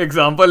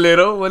एग्जांपल ले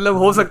रहा हूँ, मतलब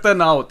हो सकता है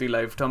ना होती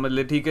लाइफ, समझ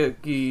ले ठीक है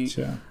कि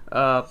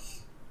अच्छा।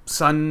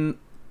 सन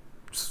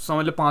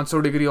समझ ले 500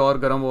 डिग्री और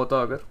गर्म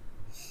होता अगर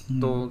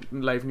तो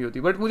लाइफ नहीं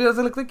होती। बट मुझे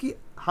ऐसा लगता है कि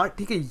हाँ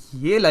ठीक है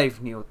ये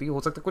लाइफ नहीं होती,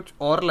 हो सकता है कुछ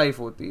और लाइफ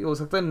होती, हो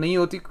सकता है नहीं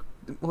होती,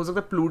 हो सकता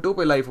है प्लूटो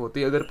पे लाइफ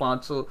होती अगर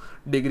 500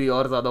 डिग्री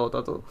और ज़्यादा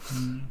होता तो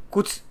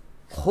कुछ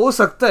हो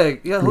सकता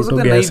है, या हो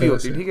सकता है नहीं भी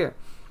होती, ठीक है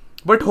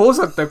बट हो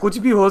सकता है, कुछ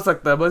भी हो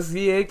सकता है। बस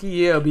ये है कि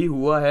ये अभी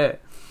हुआ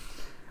है।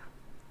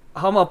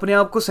 हम अपने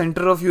आप को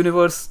सेंटर ऑफ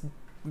यूनिवर्स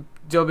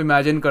जब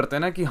इमेजिन करते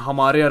हैं ना कि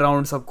हमारे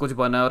अराउंड सब कुछ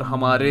बना है और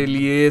हमारे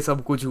लिए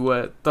सब कुछ हुआ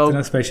है,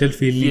 तब स्पेशल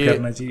फील नहीं ये-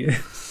 करना चाहिए।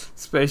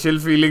 स्पेशल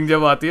फीलिंग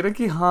जब आती है ना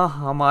कि हाँ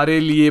हमारे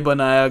लिए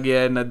बनाया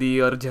गया है नदी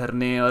और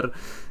झरने और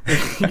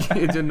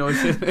ये जो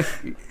नोशन है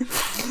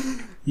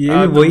ये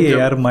हाँ, भी वही है जब-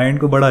 यार, माइंड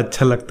को बड़ा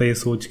अच्छा लगता है ये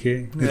सोच के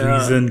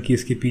रीजन कि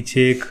इसके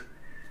पीछे एक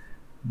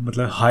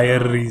मतलब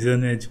हायर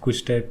रीजन है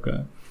कुछ टाइप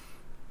का।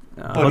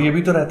 और ये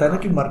भी तो रहता है ना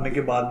कि मरने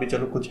के बाद भी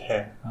चलो कुछ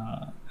है।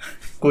 हाँ,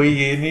 कोई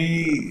ये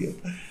नहीं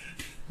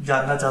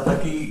जानना चाहता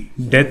कि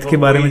डेथ के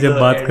बारे में जब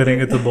वही बात end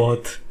करेंगे है। तो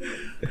बहुत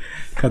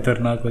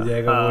खतरनाक हो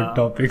जाएगा वो हाँ।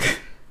 टॉपिक।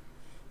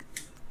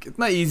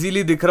 कितना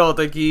इजीली दिख रहा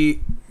होता है कि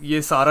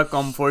ये सारा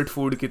कंफर्ट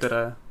फूड की तरह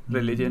है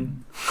रिलीजन।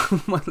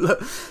 मतलब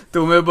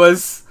तुम्हें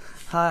बस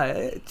हाँ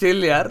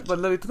चिल यार,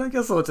 मतलब इतना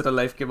क्या सोच रहा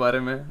लाइफ के बारे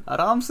में,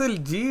 आराम से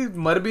जी,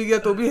 मर भी गया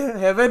तो भी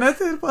हेवन है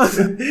तेरे पास।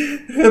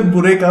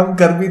 बुरे काम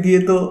कर भी दिए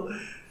तो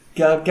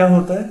क्या क्या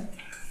होता है।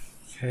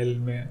 हेल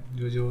में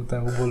जो जो होता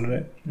है वो बोल रहा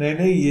है। नहीं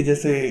नहीं, ये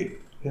जैसे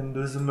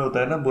हिंदुइज्म में होता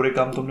है ना, बुरे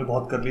काम तुमने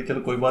बहुत कर लिए, चलो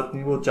कोई बात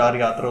नहीं, वो 4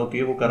 यात्रा होती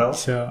है वो कराओ,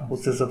 अच्छा,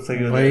 उससे सब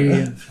सही हो भाई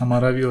जाएगा।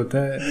 हमारा भी होता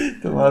है,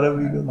 तुम्हारा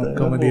भी होता है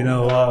मक्का ना, मदीना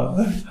वो-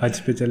 हुआ, हज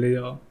पे चले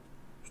जाओ।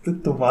 तो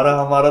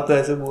तुम्हारा हमारा तो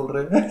ऐसे बोल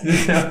रहे हैं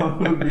जैसे हम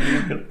लोग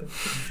believe करते हैं।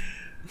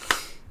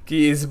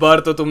 कि इस बार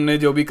तो तुमने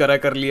जो भी करा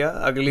कर लिया,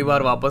 अगली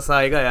बार वापस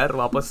आएगा यार,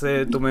 वापस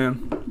से तुम्हें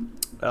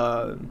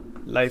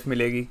लाइफ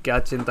मिलेगी, क्या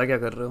चिंता क्या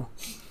कर रहे हो,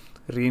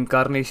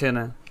 रीइंकार्नेशन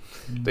है।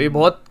 तो ये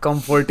बहुत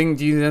कंफर्टिंग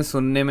चीज़ है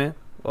सुनने में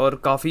और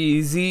काफ़ी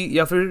इजी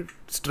या फिर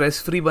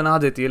स्ट्रेस फ्री बना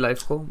देती है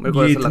लाइफ को। मेरे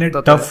को ये ऐसा इतने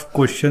लगता तो है। टफ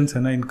क्वेश्चंस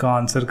है ना, इनका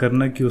आंसर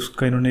करना कि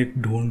उसका इन्होंने एक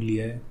ढूंढ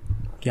लिया है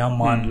कि हाँ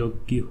मान लो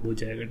कि हो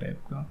जाएगा टाइप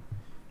का।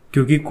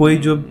 क्योंकि कोई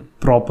जो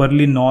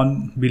प्रॉपरली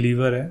नॉन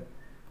बिलीवर है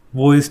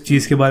वो इस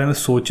चीज़ के बारे में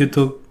सोचे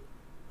तो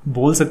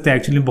बोल सकते हैं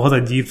एक्चुअली बहुत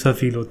अजीब सा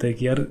फील होता है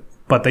कि यार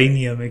पता ही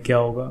नहीं है हमें क्या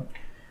होगा,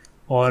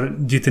 और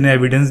जितने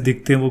एविडेंस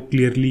दिखते हैं वो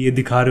क्लियरली ये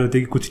दिखा रहे होते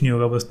हैं कि कुछ नहीं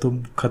होगा, बस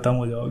तुम ख़त्म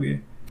हो जाओगे।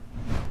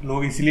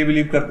 लोग इसलिए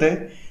बिलीव करते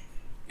हैं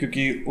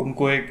क्योंकि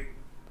उनको एक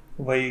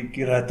वही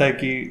कि रहता है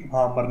कि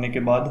हाँ मरने के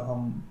बाद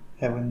हम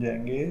हेवन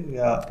जाएंगे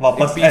या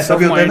वापस, ऐसा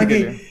भी होता है ना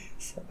कि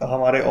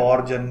हमारे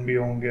और जन्म भी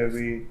होंगे,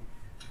 अभी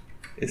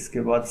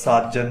इसके बाद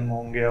 7 जन्म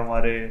होंगे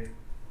हमारे।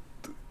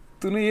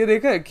 तूने ये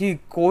देखा है कि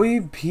कोई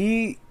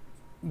भी,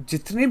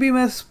 जितने भी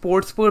मैं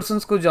स्पोर्ट्स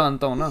पर्सन्स को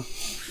जानता हूँ ना,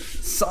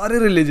 सारे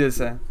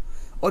रिलीजियस हैं।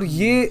 और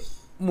ये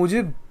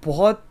मुझे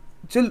बहुत,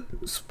 चल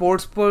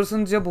स्पोर्ट्स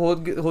पर्सन जब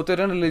होते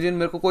रहे रिलीजन,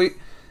 मेरे को कोई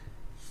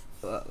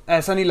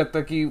ऐसा नहीं लगता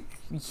कि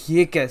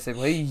ये कैसे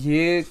भाई,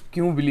 ये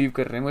क्यों बिलीव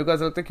कर रहे हैं। मेरे को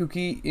ऐसा लगता है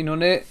क्योंकि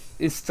इन्होंने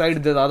इस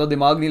साइड ज़्यादा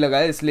दिमाग नहीं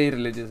लगाया इसलिए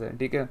रिलीजियस है,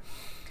 ठीक है।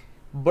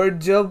 बट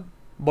जब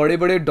बड़े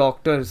बड़े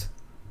डॉक्टर्स,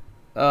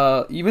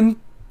 इवन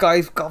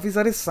काफ़ी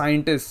सारे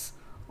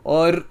साइंटिस्ट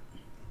और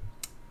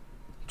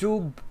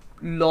जो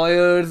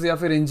लॉयर्स या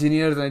फिर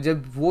इंजीनियर्स हैं,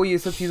 जब वो ये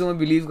सब चीज़ों में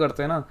बिलीव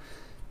करते हैं ना,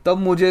 तब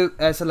मुझे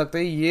ऐसा लगता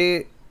है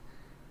ये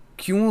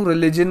क्यों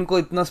रिलीजन को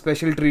इतना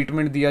स्पेशल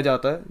ट्रीटमेंट दिया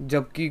जाता है।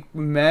 जबकि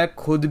मैं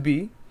खुद भी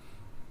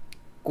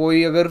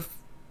कोई अगर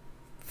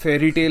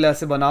फेरी टेल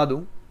ऐसे बना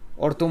दूं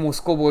और तुम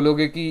उसको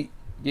बोलोगे कि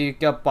ये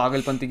क्या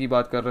पागलपंती की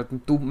बात कर रहे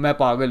तू, मैं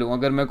पागल हूँ।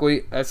 अगर मैं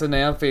कोई ऐसा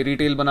नया फेरी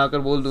टेल बनाकर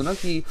बोल दूं ना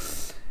कि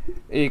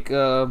एक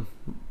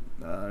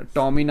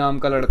टॉमी नाम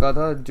का लड़का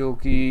था जो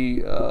कि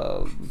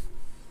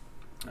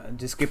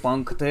जिसके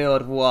पंख थे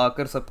और वो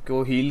आकर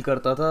सबको हील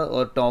करता था,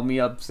 और टॉमी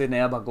अब से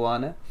नया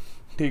भगवान है,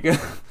 ठीक है।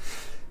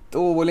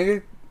 तो वो बोलेंगे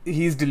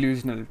ही इज़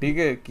डिल्यूजनल, ठीक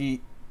है, कि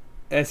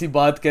ऐसी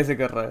बात कैसे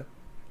कर रहा है,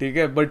 ठीक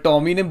है। बट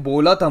टॉमी ने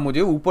बोला था,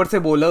 मुझे ऊपर से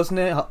बोला,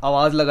 उसने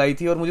आवाज़ लगाई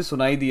थी और मुझे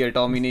सुनाई दी है,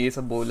 टॉमी ने ये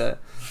सब बोला है।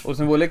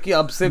 उसने बोला कि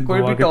अब से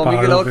कोई भी टॉमी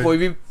के अलावा कोई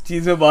भी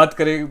चीज़ में बात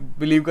करे,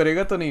 बिलीव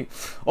करेगा तो नहीं।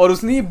 और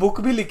उसने ये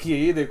बुक भी लिखी है,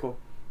 ये देखो,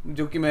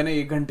 जो कि मैंने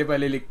 1 घंटे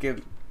पहले लिख के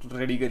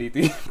रेडी करी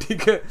थी,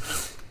 ठीक है।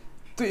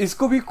 तो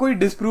इसको भी कोई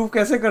डिस्प्रूव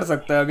कैसे कर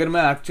सकता है? अगर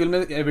मैं एक्चुअल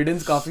में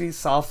एविडेंस काफी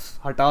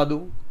साफ हटा दूं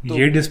तो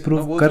ये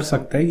डिस्प्रूव कर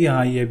सकता है कि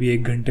हाँ ये अभी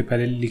 1 घंटे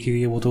पहले लिखी गई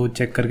है, वो तो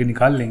चेक करके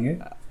निकाल लेंगे।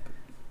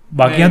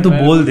 बाकी यहाँ तो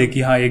बोल दे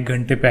कि हाँ 1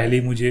 घंटे पहले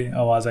ही मुझे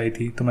आवाज आई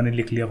थी तो मैंने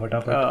लिख लिया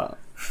फटाफट।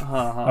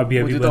 हाँ, अभी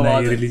अभी तो बना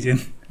है ये रिलीजन।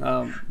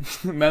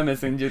 मैं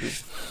मैसेंजर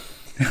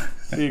हूँ,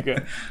 ठीक है।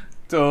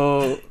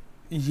 तो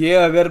ये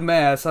अगर मैं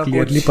ऐसा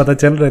क्लियरली पता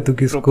चल रहा है तू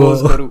किसको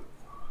करूँ,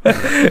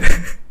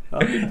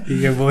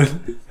 ठीक है बोल।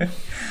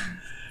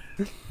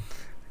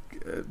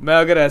 मैं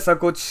अगर ऐसा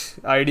कुछ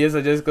आइडिया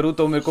सजेस्ट करूँ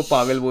तो मेरे को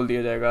पागल बोल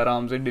दिया जाएगा,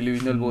 आराम से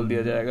डिल्यूजनल बोल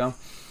दिया जाएगा।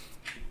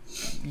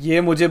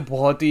 ये मुझे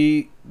बहुत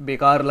ही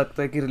बेकार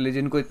लगता है कि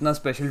रिलीजन को इतना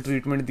स्पेशल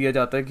ट्रीटमेंट दिया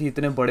जाता है कि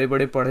इतने बड़े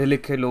बड़े पढ़े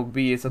लिखे लोग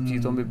भी ये सब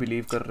चीज़ों में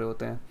बिलीव कर रहे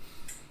होते हैं।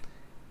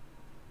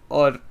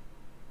 और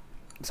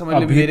समझ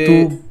ले, मेरे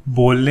तो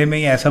बोलने में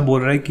ही ऐसा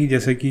बोल रहा है कि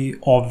जैसे कि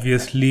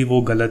ऑब्वियसली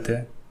वो गलत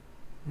है,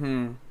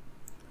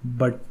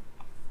 बट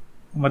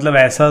मतलब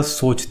ऐसा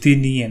सोचती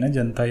नहीं है ना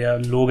जनता, या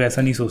लोग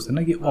ऐसा नहीं सोचते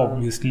ना कि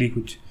ऑब्वियसली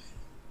कुछ।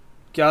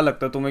 क्या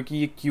लगता है तुम्हें कि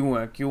ये क्यों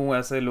है, क्यों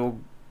ऐसे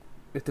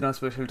लोग इतना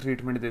स्पेशल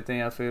ट्रीटमेंट देते हैं,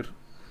 या फिर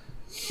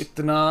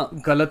इतना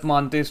गलत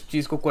मानते हैं इस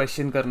चीज़ को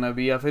क्वेश्चन करना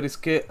भी, या फिर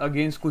इसके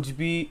अगेंस्ट कुछ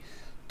भी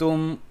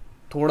तुम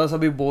थोड़ा सा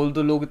भी बोल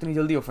तो लोग इतनी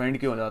जल्दी ऑफेंड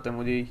क्यों हो जाते हैं?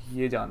 मुझे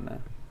ये जानना है।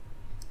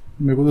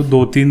 मेरे को तो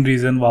 2-3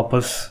 रीज़न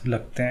वापस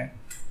लगते हैं।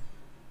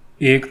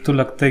 एक तो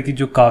लगता है कि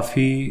जो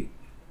काफ़ी,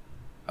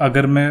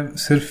 अगर मैं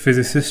सिर्फ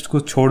फिजिसिस्ट को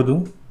छोड़ दूं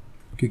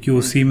क्योंकि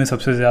उसी में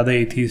सबसे ज़्यादा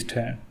एथीस्ट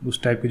हैं,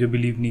 उस टाइप के जो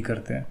बिलीव नहीं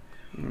करते हैं,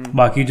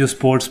 बाकी जो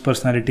स्पोर्ट्स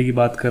पर्सनालिटी की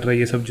बात कर रहे हैं,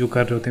 ये सब जो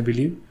कर रहे होते हैं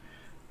बिलीव,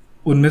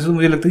 उनमें से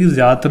मुझे लगता है कि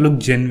ज़्यादातर लोग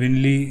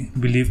जेन्युइनली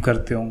बिलीव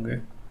करते होंगे।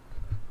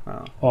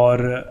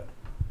 और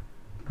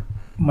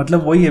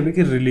मतलब वही है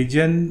कि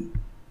रिलीजन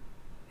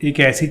एक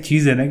ऐसी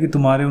चीज़ है ना कि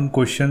तुम्हारे उन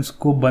क्वेश्चंस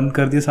को बंद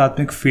कर दिया, साथ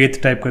में एक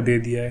फेथ टाइप का दे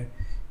दिया है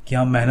कि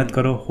हाँ मेहनत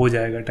करो हो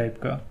जाएगा टाइप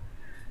का,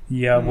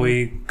 या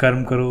वही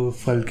कर्म करो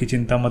फल की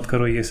चिंता मत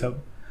करो, ये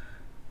सब।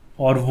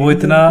 और वो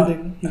इतना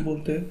क्यों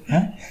बोलते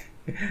हैं?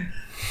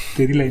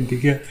 तेरी लाइन थी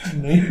क्या?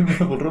 नहीं,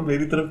 मैं बोल रहा हूँ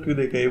मेरी तरफ क्यों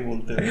देखा, ये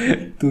बोलते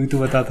हैं। तू ही तो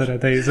बताता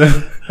रहता है ये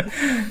सब।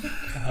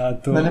 हाँ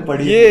तो मैंने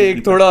पढ़ी ये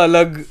एक थोड़ा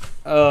अलग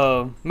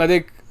मैं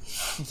देख,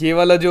 ये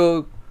वाला जो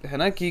है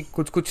ना कि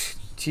कुछ कुछ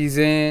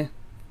चीज़ें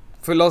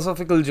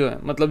फिलोसॉफिकल जो है,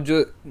 मतलब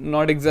जो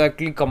नॉट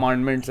एग्जैक्टली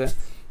कमांडमेंट्स हैं,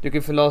 जो कि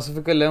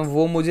फिलोसॉफिकल हैं,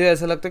 वो मुझे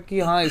ऐसा लगता है कि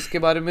हाँ इसके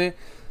बारे में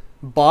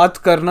बात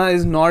करना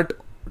इज़ नॉट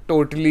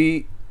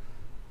टोटली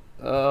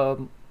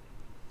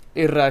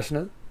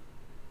इर्रेशनल,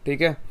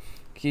 ठीक है।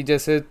 कि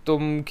जैसे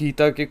तुम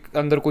गीता के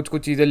अंदर कुछ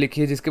कुछ चीज़ें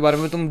लिखी है जिसके बारे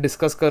में तुम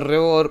डिस्कस कर रहे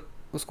हो और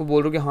उसको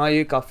बोल रहे हो कि हाँ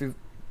ये काफ़ी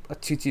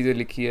अच्छी चीज़ें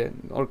लिखी है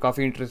और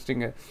काफ़ी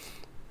इंटरेस्टिंग है,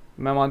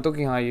 मैं मानता हूँ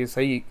कि हाँ ये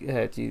सही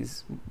है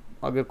चीज़।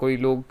 अगर कोई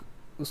लोग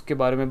उसके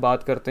बारे में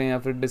बात करते हैं या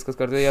फिर डिस्कस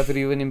करते हैं या फिर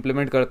इवन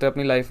इम्प्लीमेंट करते हैं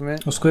अपनी लाइफ में,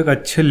 उसको एक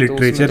अच्छे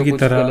लिटरेचर की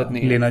तरह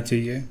लेना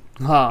चाहिए।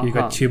 हाँ, एक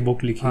अच्छी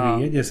बुक लिखी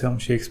हुई है, जैसे हम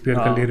शेक्सपियर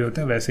का ले रहे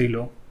होते हैं वैसे ही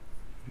लो।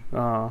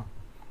 हाँ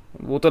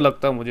वो तो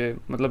लगता है मुझे,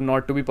 मतलब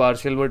not to be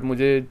partial, but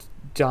मुझे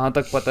जहाँ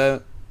तक पता है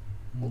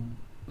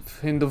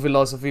हिंदू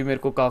फिलॉसफी मेरे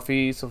को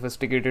काफ़ी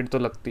सोफिस्टिकेटेड तो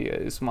लगती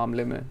है इस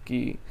मामले में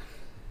कि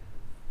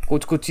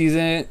कुछ कुछ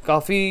चीज़ें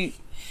काफ़ी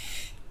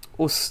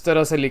उस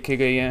तरह से लिखी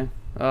गई हैं,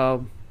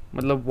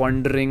 मतलब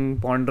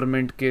वंडरिंग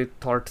पॉन्डरमेंट के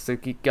थॉट से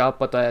कि क्या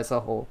पता ऐसा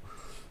हो,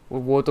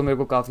 वो तो मेरे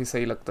को काफ़ी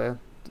सही लगता है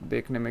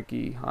देखने में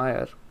कि हाँ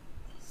यार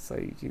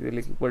सही चीज़ें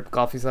लिखी। बट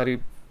काफ़ी सारी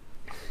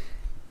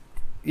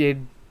ये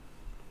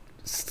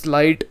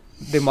स्लाइट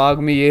दिमाग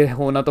में ये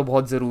होना तो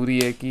बहुत ज़रूरी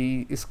है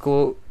कि इसको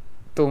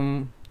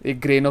तुम एक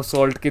ग्रेन ऑफ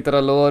सॉल्ट की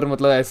तरह लो, और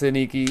मतलब ऐसे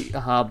नहीं कि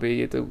हाँ भाई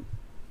ये तो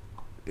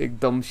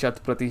एकदम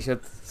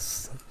 100%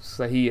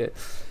 सही है।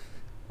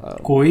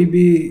 कोई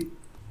भी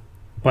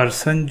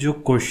पर्सन जो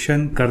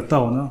क्वेश्चन करता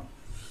हो ना,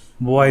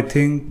 वो आई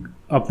थिंक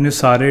अपने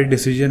सारे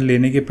डिसीजन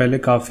लेने के पहले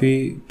काफ़ी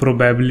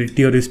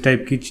प्रोबेबिलिटी और इस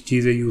टाइप की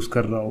चीज़ें यूज़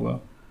कर रहा होगा।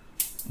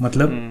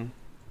 मतलब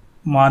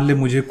मान ले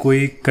मुझे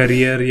कोई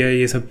करियर या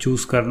ये सब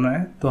चूज़ करना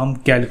है तो हम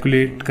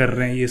कैलकुलेट कर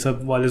रहे हैं, ये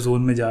सब वाले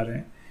जोन में जा रहे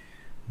हैं।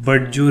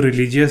 बट जो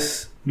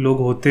रिलीजियस लोग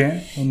होते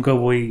हैं उनका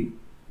वही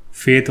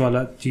फेथ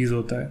वाला चीज़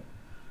होता है,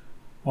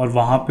 और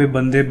वहाँ पे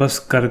बंदे बस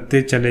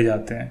करते चले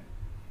जाते हैं।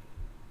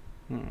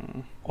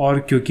 और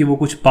क्योंकि वो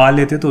कुछ पा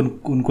लेते तो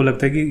उनको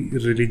लगता है कि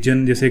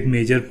रिलीजन जैसे एक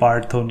मेजर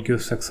पार्ट था उनके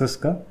उस सक्सेस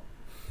का।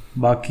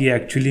 बाकी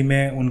एक्चुअली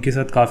में उनके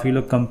साथ काफ़ी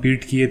लोग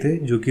compete किए थे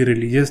जो कि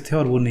रिलीजियस थे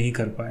और वो नहीं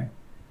कर पाए,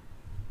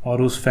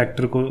 और उस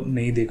फैक्टर को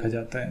नहीं देखा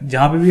जाता है।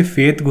 जहाँ पे भी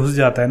फेथ घुस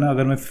जाता है ना,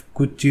 अगर मैं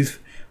कुछ चीज़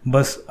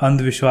बस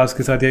अंधविश्वास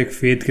के साथ या एक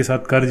फेथ के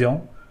साथ कर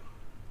जाऊँ,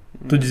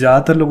 तो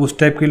ज़्यादातर लोग उस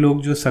टाइप के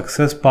लोग जो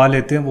सक्सेस पा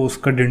लेते हैं वो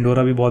उसका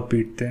डिंडोरा भी बहुत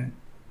पीटते हैं,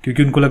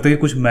 क्योंकि उनको लगता है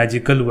कि कुछ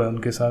मैजिकल हुआ है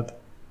उनके साथ।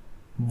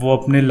 वो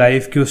अपने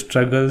लाइफ के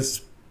स्ट्रगल्स,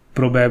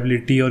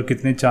 प्रोबेबिलिटी और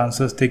कितने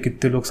चांसेस थे,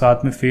 कितने लोग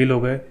साथ में फेल हो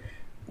गए,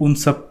 उन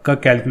सब का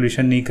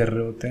कैलकुलेशन नहीं कर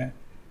रहे होते हैं,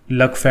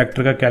 लक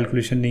फैक्टर का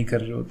कैलकुलेशन नहीं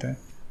कर रहे होते हैं।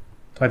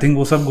 तो आई थिंक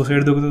वो सब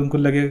घुसेड़ दोगे तो उनको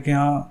लगेगा कि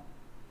हाँ,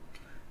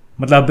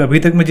 मतलब अभी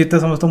तक मैं जितना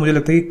समझता हूँ मुझे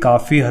लगता है कि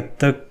काफ़ी हद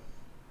तक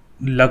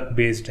लक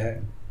बेस्ड है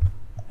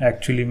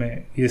एक्चुअली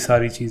में ये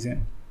सारी चीज़ें।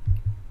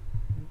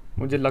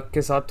 मुझे लक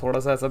के साथ थोड़ा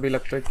सा ऐसा भी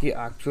लगता है कि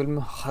एक्चुअल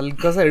में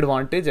हल्का सा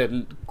एडवांटेज है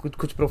कुछ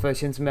कुछ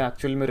प्रोफेशंस में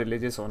एक्चुअल में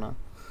रिलीजियस होना।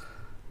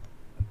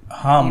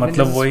 हाँ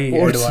मतलब वही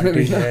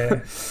एडवांटेज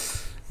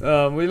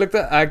है। मुझे लगता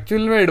है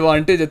एक्चुअल में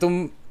एडवांटेज है,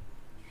 तुम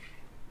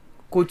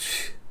कुछ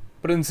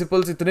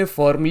प्रिंसिपल्स इतने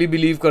फॉर्मली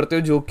बिलीव करते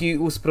हो जो कि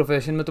उस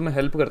प्रोफेशन में तुम्हें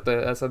हेल्प करता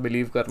है ऐसा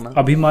बिलीव करना।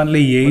 अभी मान ले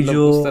यही मतलब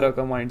जो उस तरह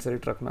का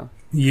माइंडसेट रखना,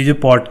 ये जो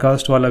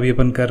पॉडकास्ट वाला भी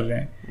अपन कर रहे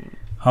हैं,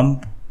 हम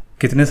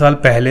कितने साल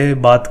पहले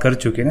बात कर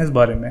चुके हैं ना इस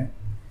बारे में।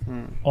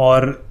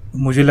 और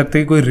मुझे लगता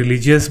है कि कोई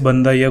रिलीजियस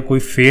बंदा या कोई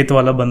फेथ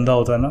वाला बंदा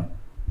होता ना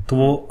तो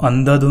वो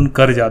अंधाधुन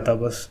कर जाता,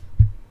 बस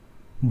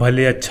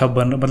भले अच्छा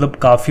बन, मतलब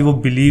काफ़ी वो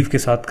बिलीव के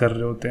साथ कर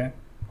रहे होते हैं,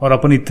 और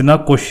अपन इतना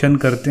क्वेश्चन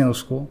करते हैं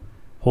उसको,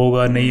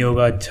 होगा नहीं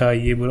होगा, अच्छा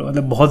ये बुरा,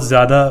 मतलब बहुत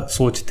ज़्यादा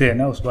सोचते हैं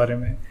ना उस बारे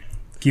में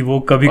कि वो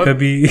कभी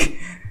कभी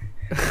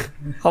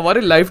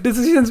हमारे लाइफ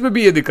डिसीजंस में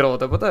भी ये दिख रहा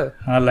होता है, पता है।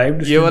 हाँ,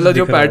 लाइफ ये वाला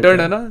जो पैटर्न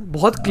है ना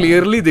बहुत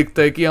क्लियरली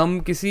दिखता है कि हम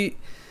किसी,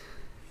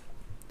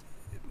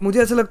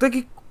 मुझे ऐसा लगता है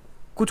कि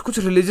कुछ कुछ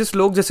रिलीजियस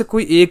लोग जैसे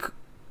कोई एक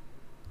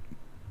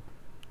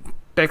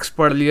टेक्स्ट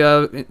पढ़ लिया,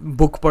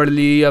 बुक पढ़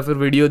ली या फिर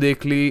वीडियो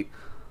देख ली,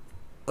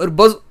 और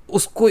बस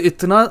उसको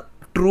इतना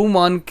ट्रू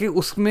मान के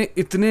उसमें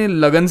इतने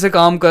लगन से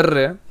काम कर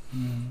रहे हैं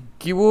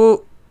कि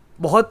वो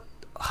बहुत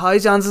हाई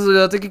चांसेस हो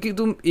जाते हैं कि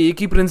तुम एक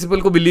ही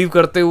प्रिंसिपल को बिलीव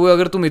करते हुए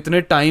अगर तुम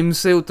इतने टाइम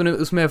से उतने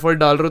उसमें एफर्ट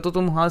डाल रहे हो तो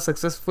तुम हाँ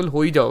सक्सेसफुल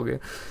हो ही जाओगे।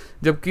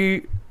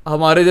 जबकि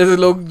हमारे जैसे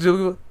लोग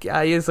जो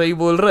क्या ये सही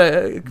बोल रहा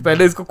है,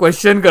 पहले इसको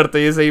क्वेश्चन करते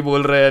हैं ये सही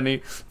बोल रहा है या नहीं,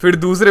 फिर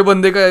दूसरे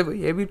बंदे का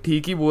ये भी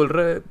ठीक ही बोल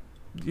रहा है,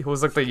 हो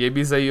सकता है ये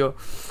भी सही हो।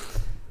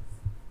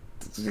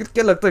 तो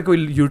क्या लगता है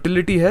कोई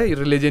यूटिलिटी है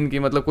रिलीजन की,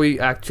 मतलब कोई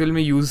एक्चुअल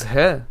में यूज़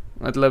है,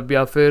 मतलब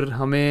या फिर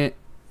हमें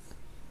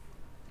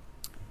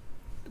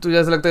तो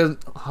जैसा लगता है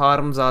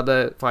हार्म ज़्यादा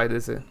है फायदे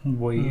से?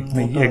 वही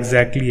मैं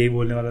एग्जैक्टली यही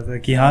बोलने वाला था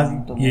कि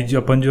हाँ ये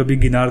जो अपन जो अभी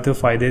गिना रहे थे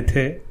फायदे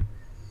थे,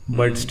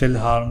 बट स्टिल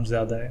हार्म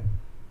ज़्यादा है।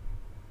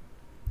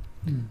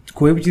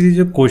 कोई भी चीज़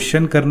जो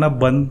क्वेश्चन करना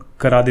बंद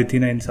करा देती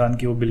ना इंसान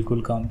की, वो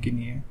बिल्कुल काम की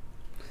नहीं है।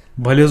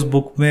 भले उस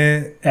बुक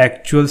में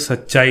एक्चुअल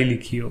सच्चाई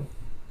लिखी हो,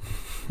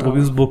 तो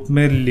भी उस बुक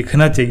में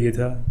लिखना चाहिए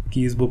था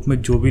कि इस बुक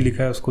में जो भी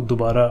लिखा है उसको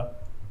दोबारा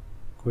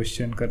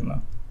क्वेश्चन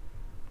करना,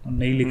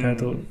 नहीं लिखा है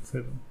तो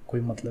फिर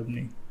कोई मतलब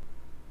नहीं।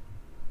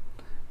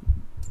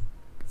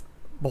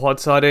 बहुत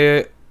सारे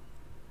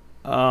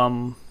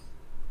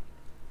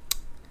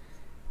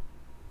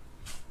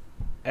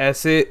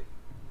ऐसे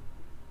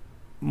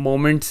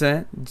मोमेंट्स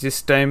हैं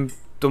जिस टाइम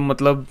तुम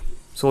मतलब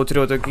सोच रहे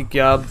होते हो कि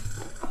क्या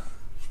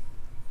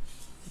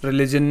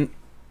रिलीजन,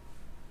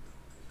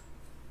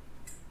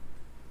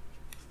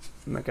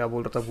 मैं क्या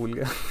बोल रहा था भूल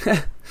गया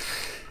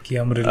कि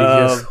हम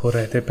रिलीजियस हो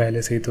रहे थे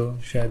पहले से ही तो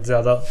शायद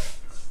ज़्यादा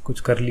कुछ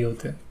कर लिए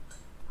होते,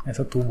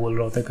 ऐसा तू बोल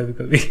रहा होता है कभी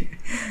कभी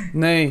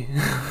नहीं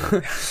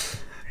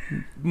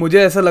मुझे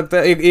ऐसा लगता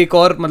है एक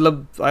और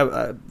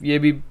मतलब ये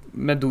भी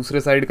मैं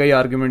दूसरे साइड का ही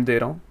आर्ग्यूमेंट दे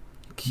रहा हूँ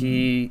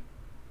कि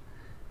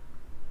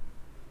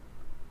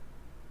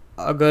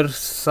अगर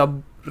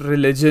सब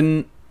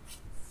रिलीजन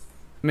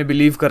में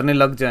बिलीव करने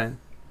लग जाएं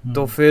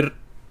तो फिर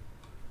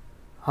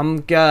हम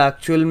क्या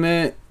एक्चुअल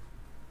में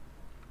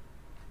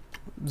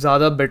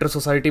ज़्यादा बेटर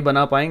सोसाइटी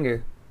बना पाएंगे?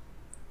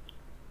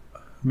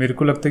 मेरे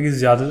को लगता है कि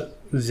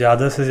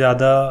ज़्यादा से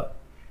ज़्यादा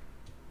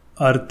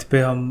अर्थ पे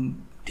हम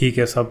ठीक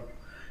है सब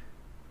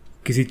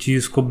किसी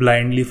चीज़ को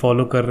ब्लाइंडली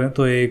फॉलो कर रहे हैं,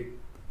 तो एक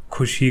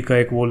खुशी का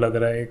एक वो लग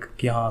रहा है एक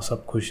कि हाँ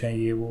सब खुश हैं,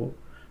 ये वो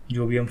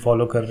जो भी हम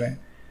फॉलो कर रहे हैं।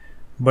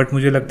 बट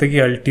मुझे लगता है कि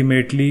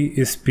अल्टीमेटली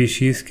इस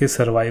स्पीशीज़ के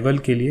सर्वाइवल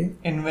के लिए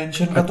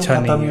इन्वेंशन का अच्छा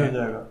तो खत्म नहीं ही हो है।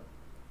 जाएगा।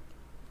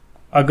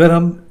 अगर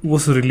हम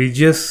उस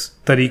रिलीजियस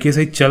तरीके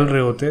से ही चल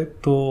रहे होते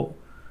तो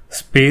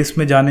स्पेस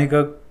में जाने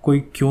का कोई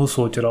क्यों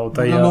सोच रहा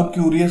होता, मतलब या लोग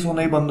क्यूरियस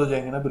होना ही बंद हो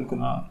जाएंगे ना। बिल्कुल।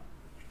 हाँ।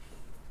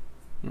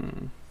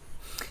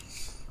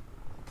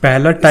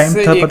 पहला टाइम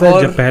था पता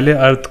है जब पहले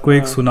अर्थ को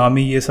एक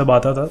सुनामी ये सब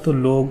आता था तो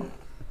लोग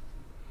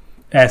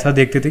ऐसा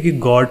देखते थे कि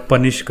गॉड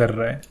पनिश कर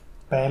रहा है।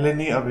 पहले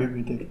नहीं, अभी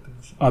भी देखते हैं।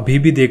 अभी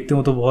भी देखते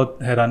हो तो बहुत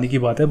हैरानी की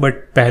बात है, बट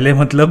पहले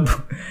मतलब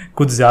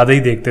कुछ ज़्यादा ही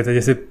देखते थे।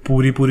 जैसे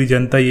पूरी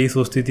जनता यही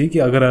सोचती थी कि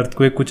अगर अर्थ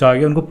को एक कुछ आ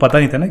गया, उनको पता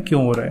नहीं था ना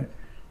क्यों हो रहा है,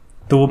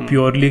 तो वो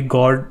प्योरली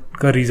गॉड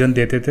का रीज़न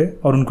देते थे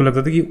और उनको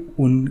लगता था कि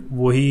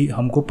वही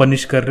हमको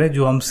पनिश कर रहे हैं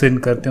जो हम सिन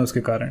करते हैं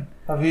उसके कारण।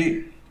 अभी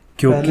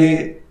क्योंकि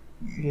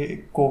ये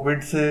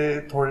कोविड से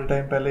थोड़े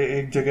टाइम पहले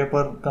एक जगह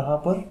पर, कहाँ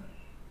पर,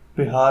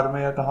 बिहार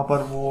में या कहाँ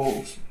पर वो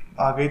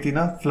आ गई थी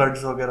ना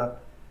फ्लड्स वगैरह,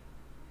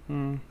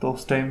 तो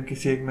उस टाइम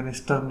किसी एक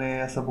मिनिस्टर ने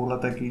ऐसा बोला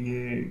था कि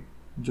ये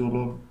जो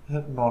लोग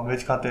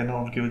नॉनवेज खाते हैं ना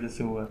उनकी वजह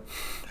से हुआ है।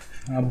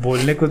 हाँ,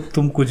 बोलने को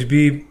तुम कुछ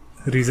भी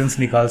रीजंस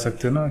निकाल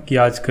सकते हो ना कि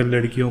आजकल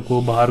लड़कियों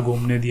को बाहर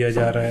घूमने दिया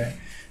जा रहा है,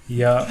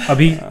 या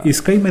अभी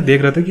इसका ही मैं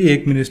देख रहा था कि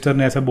एक मिनिस्टर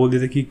ने ऐसा बोल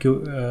दिया था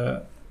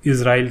कि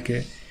इजराइल के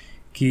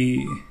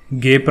कि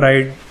gay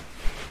pride.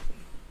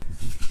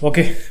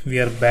 Okay, we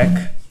are back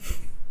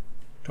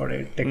थोड़े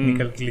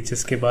टेक्निकल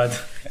ग्लिचेस के बाद।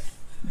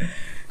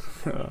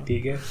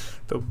 ठीक है,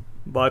 तो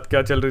बात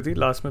क्या चल रही थी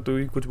लास्ट में? तू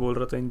ही कुछ बोल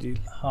रहा था इंजील।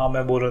 हाँ,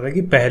 मैं बोल रहा था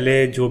कि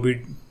पहले जो भी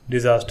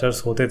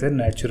डिज़ास्टर्स होते थे,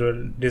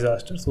 नेचुरल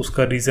डिज़ास्टर्स,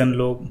 उसका रीज़न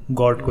लोग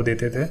गॉड को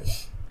देते थे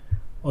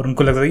और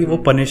उनको लगता था कि वो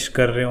पनिश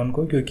कर रहे हैं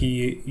उनको क्योंकि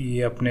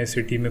ये अपने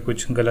सिटी में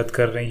कुछ गलत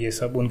कर रहे हैं। ये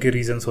सब उनके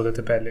रीजंस होते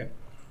थे पहले।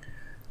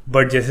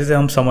 बट जैसे से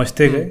हम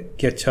समझते गए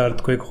कि अच्छा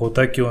अर्थ को एक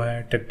होता क्यों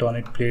है,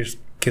 टेक्टोनिक प्लेट्स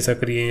खिसक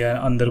रही है या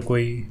अंदर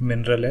कोई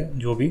मिनरल है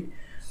जो भी,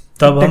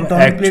 तब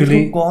हम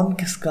एक्चुअली कौन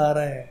खिसका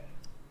रहा है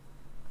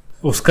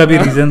उसका भी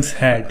रीजंस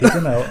है। ठीक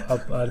है ना,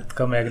 अब अर्थ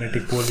का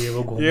मैग्नेटिक पोल ये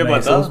वो घूमना ये है,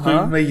 बता।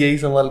 हाँ? मैं यही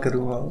सवाल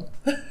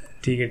करूँगा।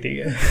 ठीक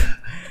है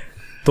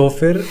तो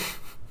फिर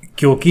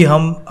क्योंकि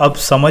हम अब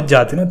समझ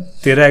जाते ना,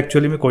 तेरा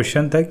एक्चुअली में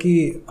क्वेश्चन था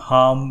कि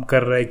हार्म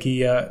कर रहा है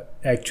कि या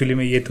एक्चुअली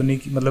में ये तो नहीं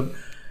कि मतलब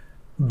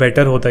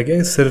बेटर होता है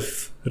क्या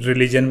सिर्फ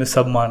रिलीजन में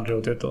सब मान रहे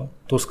होते तो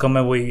उसका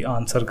मैं वही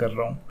आंसर कर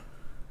रहा हूँ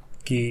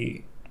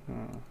कि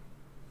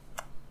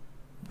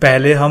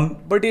पहले हम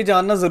बट ये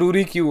जानना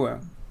ज़रूरी क्यों है?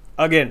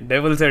 अगेन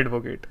डेविल्स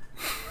एडवोकेट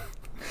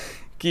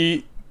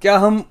कि क्या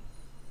हम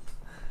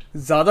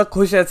ज़्यादा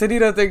खुश ऐसे नहीं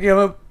रहते कि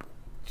हमें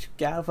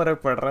क्या फर्क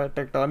पड़ रहा है,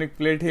 टेक्टोनिक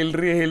प्लेट हिल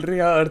रही है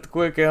या अर्थ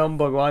को है कि हम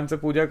भगवान से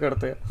पूजा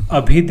करते हैं?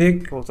 अभी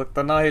देख, हो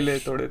सकता ना हिले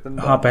थोड़े दिन।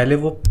 हाँ, पहले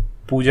वो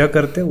पूजा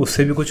करते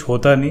उससे भी कुछ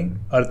होता नहीं,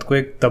 अर्थ को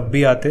एक तब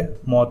भी आते,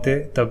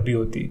 मौतें तब भी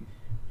होती।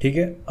 ठीक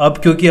है, अब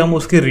क्योंकि हम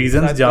उसके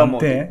रीजंस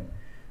जानते हैं,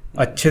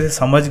 अच्छे से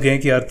समझ गए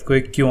कि अर्थ को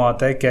एक क्यों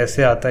आता है,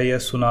 कैसे आता है, या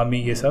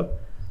सुनामी ये सब,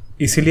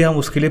 इसीलिए हम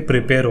उसके लिए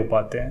प्रिपेयर हो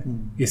पाते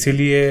हैं।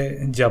 इसीलिए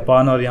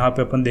जापान और यहाँ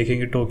पे अपन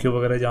देखेंगे टोक्यो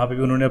वगैरह, जहाँ पे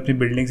भी उन्होंने अपनी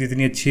बिल्डिंग्स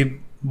इतनी अच्छी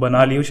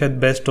बना ली, शायद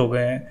बेस्ट हो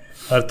गए हैं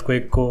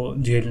अर्थक्वेक को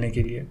झेलने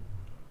के लिए।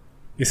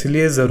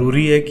 इसलिए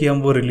ज़रूरी है कि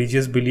हम वो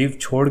रिलीजियस बिलीव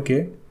छोड़ के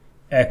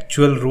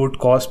एक्चुअल रूट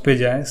कॉज पे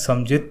जाएं,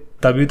 समझे,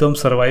 तभी तो हम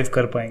सर्वाइव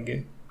कर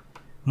पाएंगे।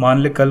 मान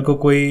ले कल को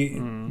कोई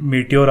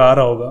मीटियोर आ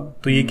रहा होगा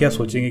तो ये क्या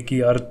सोचेंगे कि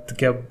अर्थ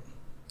क्या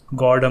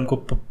गॉड हमको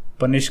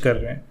पनिश कर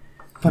रहे हैं,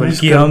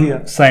 बल्कि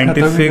हम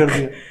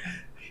साइंटिफिक,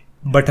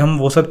 बट हम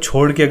वो सब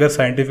छोड़ के अगर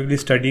साइंटिफिकली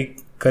स्टडी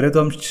करें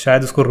तो हम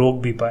शायद उसको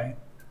रोक भी पाए,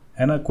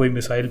 है ना। कोई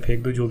मिसाइल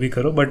फेंक दो, जो भी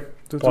करो, बट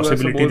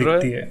पॉसिबिलिटी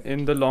दिखती है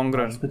इन द लॉन्ग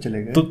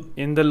रन। तो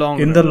in the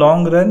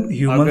long run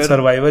human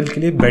survival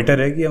के लिए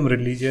बेटर है कि हम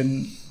रिलीजन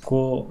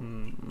को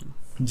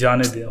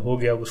जाने दिया। हो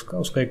गया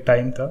उसका एक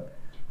टाइम था,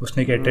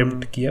 उसने एक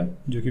अटेम्प्ट किया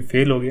जो कि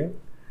फेल हो गया,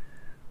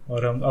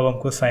 और अब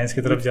हमको साइंस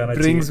की तरफ जाना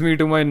चाहिए। Brings me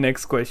to my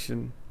next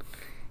question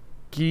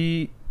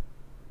कि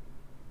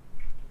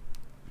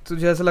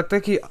तुझे ऐसा लगता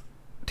है कि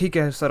ठीक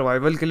है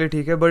सर्वाइवल के लिए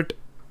ठीक है, बट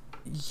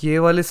ये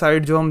वाले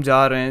साइड जो हम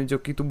जा रहे हैं, जो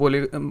कि तू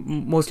बोले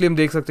मोस्टली हम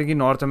देख सकते हैं कि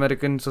नॉर्थ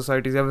अमेरिकन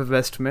सोसाइटीज या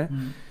वेस्ट में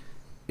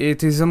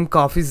एथिज्म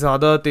काफ़ी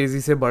ज़्यादा तेज़ी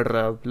से बढ़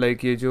रहा है अब।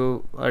 लाइक ये जो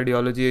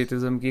आइडियोलॉजी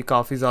एथिज्म की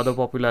काफ़ी ज़्यादा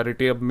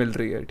पॉपुलैरिटी अब मिल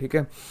रही है, ठीक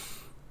है।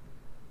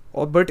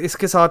 और बट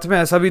इसके साथ में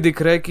ऐसा भी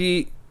दिख रहा है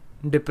कि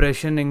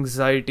डिप्रेशन,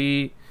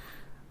 एंग्जाइटी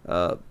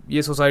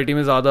ये सोसाइटी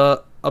में ज़्यादा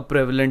अब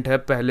प्रेवलेंट है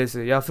पहले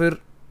से, या फिर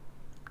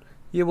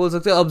ये बोल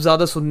सकते हैं अब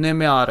ज़्यादा सुनने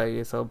में आ रहा है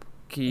ये सब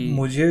कि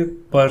मुझे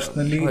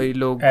पर्सनली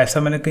लोग ऐसा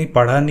मैंने कहीं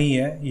पढ़ा नहीं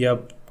है या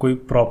कोई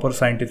प्रॉपर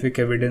साइंटिफिक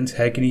एविडेंस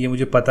है कि नहीं, ये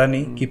मुझे पता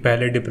नहीं कि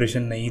पहले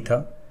डिप्रेशन नहीं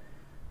था।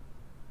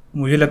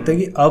 मुझे लगता है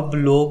कि अब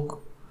लोग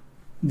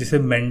जैसे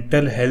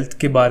मेंटल हेल्थ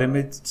के बारे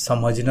में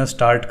समझना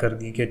स्टार्ट कर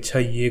दिए कि अच्छा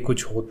ये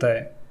कुछ होता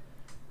है,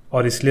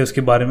 और इसलिए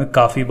उसके बारे में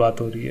काफ़ी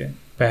बात हो रही है।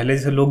 पहले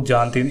जैसे लोग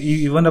जानते हैं,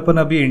 इवन अपन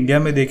अभी इंडिया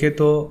में देखें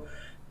तो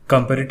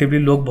कंपैरेटिवली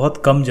लोग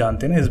बहुत कम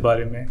जानते हैं ना इस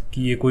बारे में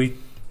कि ये कोई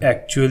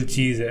एक्चुअल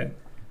चीज़ है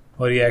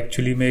और ये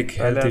एक्चुअली में एक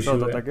हेल्थ इशू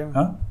है।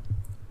 हाँ,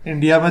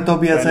 इंडिया में तो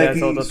अभी ऐसा है कि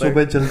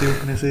सुबह जल्दी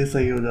उठने से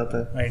सही हो जाता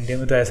है। इंडिया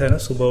में तो ऐसा है ना,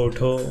 सुबह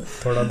उठो,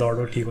 थोड़ा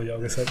दौड़ो, ठीक हो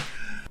जाओगे सब।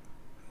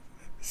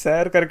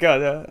 सैर करके आ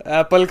जा,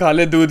 एप्पल खा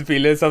ले, दूध पी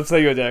ले, सब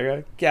सही हो जाएगा।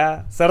 क्या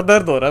सर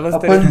दर्द हो रहा है बस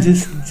अपन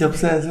जब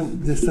से ऐसे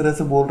जिस तरह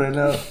से बोल रहे हैं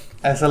ना,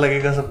 ऐसा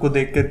लगेगा सबको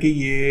देख कर कि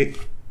ये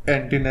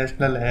एंटी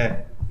नेशनल है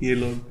ये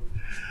लोग।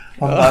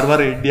 हम बार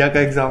बार इंडिया का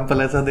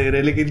एग्जांपल ऐसा दे रहे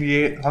हैं, लेकिन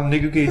ये हमने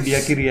क्योंकि इंडिया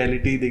की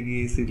रियलिटी देखी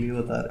है इसीलिए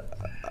बता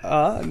रहे।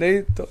 हाँ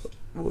नहीं तो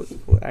वो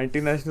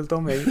एंटी नेशनल तो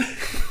हम है ही।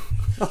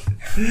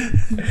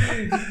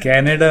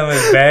 कनाडा में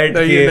बैठ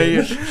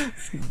के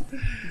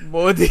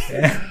मोदी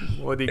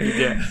की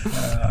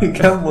जय।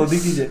 क्या मोदी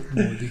की जय?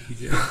 मोदी की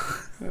जय।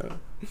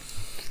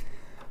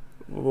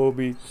 वो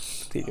भी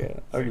ठीक है,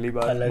 अगली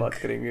बार बात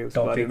करेंगे उस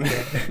बारे में।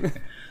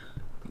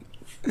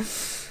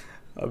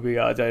 अभी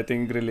आज आई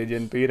थिंक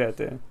रिलीजन पे ही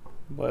रहते हैं,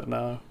 वरना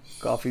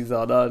काफ़ी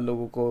ज़्यादा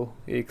लोगों को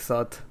एक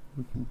साथ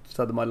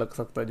सदमा लग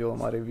सकता है जो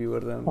हमारे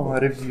व्यूअर्स हैं।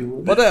 हमारे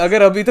व्यूअर्स पता है,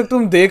 अगर अभी तक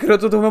तुम देख रहे हो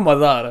तो तुम्हें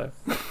मज़ा आ रहा है,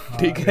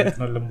 ठीक है?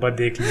 इतना लंबा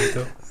देख लिए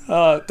तो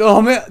हाँ, तो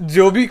हमें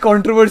जो भी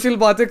कंट्रोवर्शियल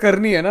बातें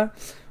करनी है ना,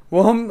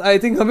 वो हम आई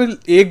थिंक हमें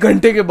 1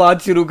 घंटे के बाद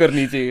शुरू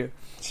करनी चाहिए,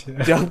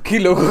 जबकि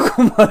लोगों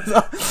को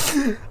मजा।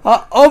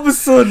 हाँ, अब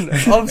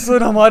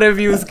सुन हमारे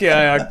व्यूज क्या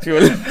है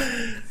एक्चुअल।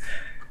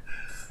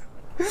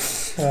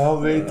 हाँ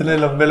भाई, इतने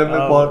लंबे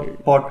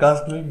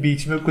पॉडकास्ट में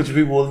बीच में कुछ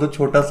भी बोल दो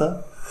छोटा सा।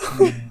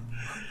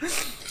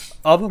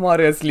 अब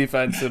हमारे असली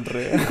फैन सुन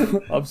रहे हैं,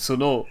 अब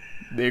सुनो,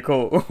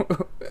 देखो।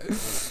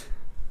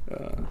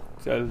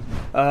 चल,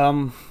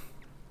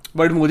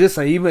 बट मुझे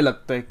सही में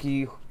लगता है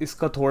कि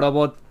इसका थोड़ा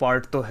बहुत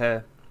पार्ट तो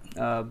है,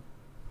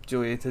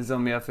 जो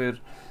एथिज्म या फिर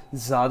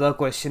ज़्यादा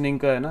क्वेश्चनिंग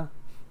का है ना,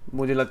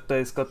 मुझे लगता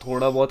है इसका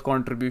थोड़ा बहुत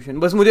कंट्रीब्यूशन।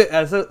 बस मुझे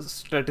ऐसा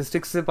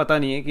स्टैटिस्टिक्स से पता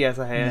नहीं है कि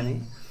ऐसा है या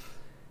नहीं।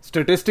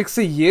 स्टैटिस्टिक्स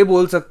से ये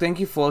बोल सकते हैं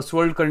कि फर्स्ट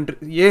वर्ल्ड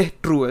कंट्री, ये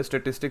ट्रू है,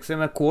 स्टैटिस्टिक्स से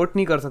मैं कोट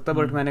नहीं कर सकता,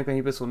 बट मैंने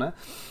कहीं पे सुना है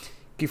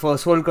कि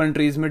फर्स्ट वर्ल्ड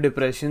कंट्रीज़ में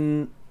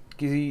डिप्रेशन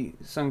की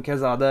संख्या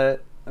ज़्यादा है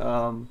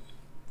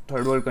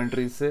थर्ड वर्ल्ड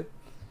कंट्रीज से,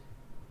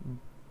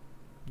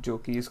 जो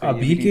कि इसका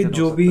अभी के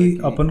जो भी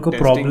अपन को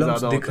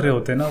प्रॉब्लम्स दिख रहे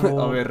होते हैं ना, वो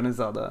अवेयरनेस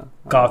ज़्यादा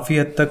है, काफ़ी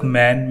हद तक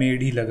मैन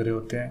मेड ही लग रहे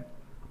होते हैं,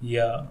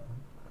 या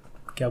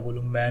क्या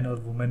बोलूँ, मैन और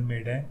वुमेन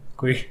मेड है,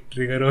 कोई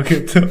ट्रिगर हो गया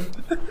तो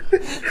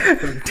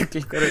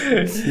ठीक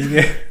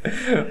है,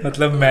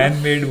 मतलब मैन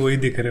मेड वही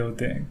दिख रहे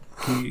होते हैं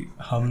कि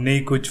हमने ही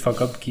कुछ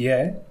फकअप किया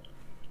है।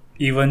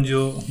 इवन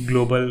जो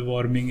ग्लोबल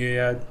वार्मिंग है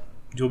या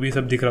जो भी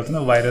सब दिख रहा था ना,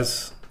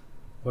 वायरस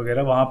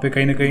वगैरह, वहाँ पे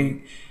कहीं ना कहीं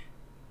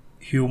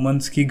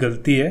ह्यूमंस की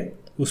गलती है।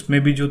 उसमें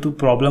भी जो तू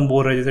प्रॉब्लम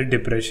बोल रहा है जैसे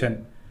डिप्रेशन,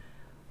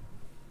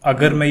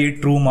 अगर मैं ये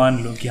ट्रू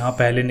मान लूँ कि हाँ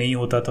पहले नहीं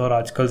होता था और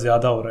आजकल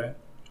ज़्यादा हो रहा है,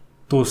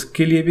 तो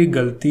उसके लिए भी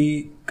गलती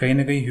कहीं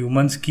ना कहीं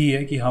ह्यूमंस की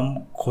है कि हम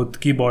खुद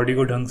की बॉडी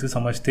को ढंग से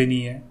समझते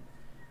नहीं है।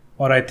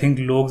 और आई थिंक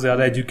लोग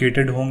ज़्यादा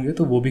एजुकेटेड होंगे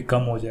तो वो भी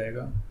कम हो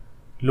जाएगा।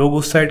 लोग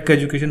उस साइड का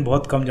एजुकेशन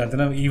बहुत कम जानते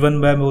हैं ना। इवन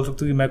मैं बोल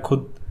सकता हूँ कि मैं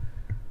खुद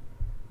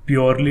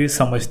प्योरली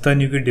समझता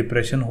नहीं हूँ कि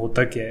डिप्रेशन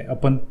होता क्या है।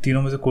 अपन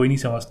तीनों में से कोई नहीं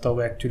समझता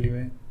होगा एक्चुअली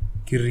में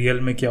कि रियल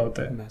में क्या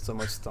होता है। मैं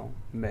समझता हूँ,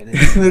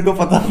 मेरे को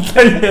पता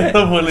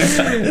था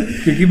बोलेगा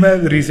क्योंकि मैं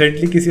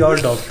रिसेंटली किसी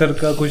और डॉक्टर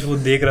का कुछ वो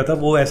देख रहा था,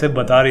 वो ऐसे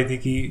बता रही थी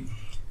कि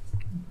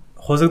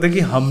हो सकता है कि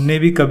हमने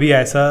भी कभी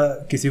ऐसा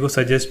किसी को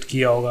सजेस्ट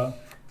किया होगा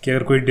कि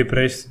अगर कोई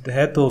डिप्रेस्ड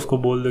है तो उसको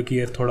बोल दो कि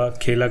यार थोड़ा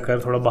खेला कर,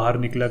 थोड़ा बाहर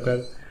निकला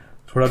कर,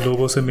 थोड़ा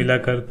लोगों से मिला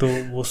कर, तो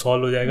वो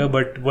सॉल्व हो जाएगा।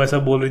 बट वो ऐसा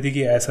बोल रही थी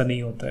कि ऐसा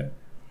नहीं होता है।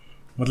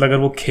 मतलब अगर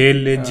वो खेल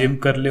ले, जिम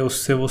कर ले,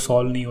 उससे वो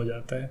सॉल्व नहीं हो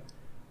जाता है।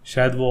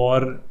 शायद वो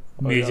और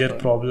मेजर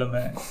प्रॉब्लम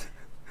है।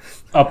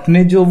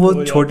 अपने जो वो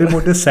छोटे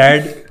मोटे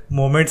सैड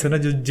मोमेंट्स है ना,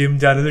 जो जिम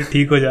जाने से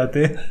ठीक हो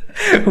जाते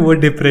हैं, वो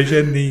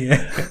डिप्रेशन नहीं है।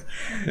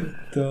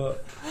 तो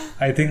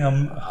आई थिंक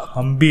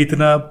हम भी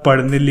इतना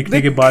पढ़ने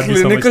लिखने के बाद भी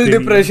क्लिनिकल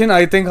डिप्रेशन,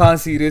 आई थिंक हाँ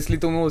सीरियसली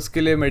तुम्हें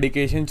उसके लिए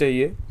मेडिकेशन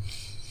चाहिए।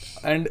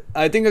 एंड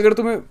आई थिंक अगर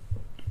तुम्हें,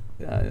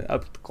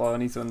 अब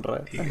कौन ही सुन रहा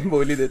है,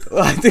 बोल ही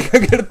देता, आई थिंक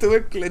अगर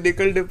तुम्हें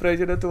क्लिनिकल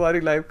डिप्रेशन है, तुम्हारी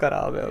लाइफ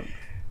खराब है।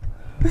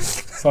 अब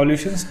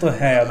सॉल्यूशंस तो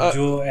है अब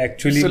जो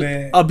एक्चुअली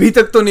में अभी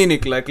तक तो नहीं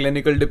निकला है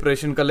क्लिनिकल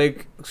डिप्रेशन का,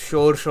 लाइक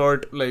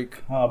शॉर्ट लाइक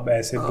हाँ अब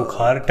ऐसे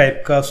बुखार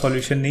टाइप का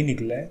सॉल्यूशन नहीं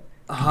निकला है।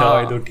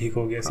 दवाई दो ठीक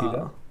हो गया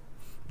सीधा,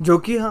 जो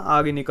कि हाँ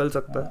आगे निकल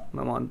सकता है।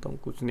 मैं मानता हूँ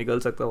कुछ निकल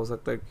सकता, हो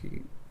सकता है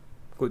कि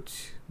कुछ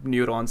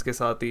न्यूरॉन्स के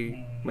साथ ही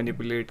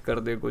मैनिपुलेट कर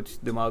दे कुछ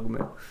दिमाग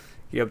में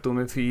कि अब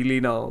तुम्हें फील ही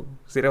ना हो,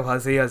 सिर्फ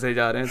हंसे ही हंसे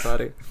जा रहे हैं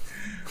सारे,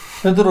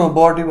 तो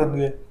रोबोट ही बन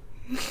गए।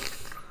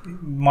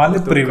 मान लो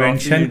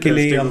प्रिवेंशन के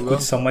लिए हम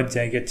कुछ समझ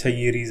जाए कि अच्छा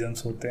ये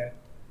रीजंस होते हैं।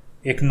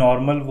 एक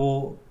नॉर्मल वो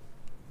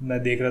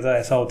मैं देख रहा था,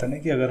 ऐसा होता है ना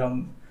कि अगर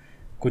हम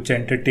कुछ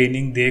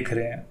एंटरटेनिंग देख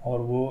रहे हैं और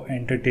वो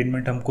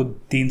एंटरटेनमेंट हमको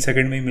 3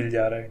 सेकंड में ही मिल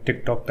जा रहा है,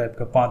 टिकटॉक टाइप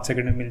का 5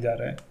 सेकंड में मिल जा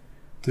रहा है,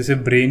 तो इसे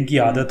ब्रेन की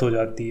आदत हो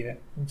जाती है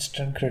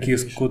कि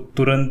उसको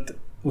तुरंत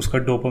उसका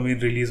डोपामिन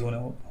रिलीज हो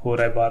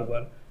रहा है बार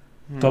बार,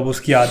 तो अब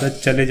उसकी आदत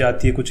चले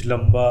जाती है कुछ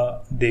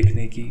लंबा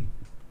देखने की।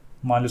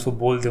 मान लो उसको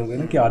बोल दोगे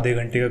ना कि आधे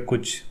घंटे का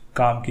कुछ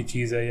काम की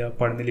चीज़ है या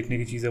पढ़ने लिखने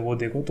की चीज़ है वो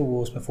देखो, तो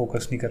वो उसमें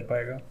फोकस नहीं कर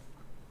पाएगा।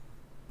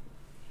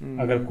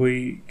 अगर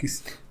कोई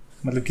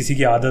मतलब किसी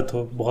की आदत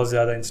हो बहुत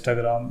ज़्यादा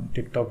इंस्टाग्राम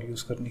टिकटॉक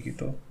यूज़ करने की,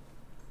 तो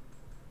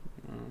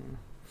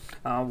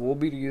हाँ वो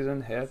भी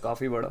रीज़न है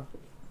काफ़ी बड़ा,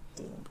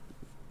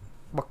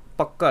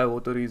 पक्का है वो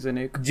तो रीज़न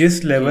एक।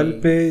 जिस लेवल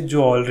पे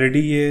जो ऑलरेडी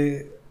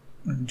ये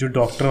जो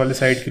डॉक्टर वाले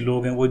साइड के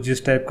लोग हैं वो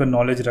जिस टाइप का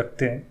नॉलेज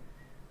रखते हैं,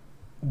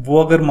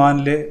 वो अगर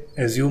मान ले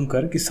एज्यूम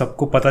कर कि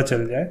सबको पता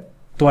चल जाए,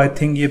 तो आई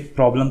थिंक ये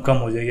प्रॉब्लम कम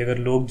हो जाएगी। अगर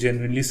लोग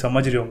जेन्युइनली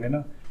समझ रहे होंगे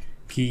ना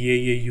कि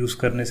ये यूज़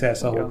करने से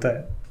ऐसा होता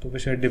है, तो फिर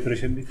शायद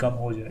डिप्रेशन भी कम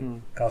हो जाए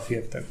काफ़ी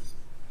हद तक।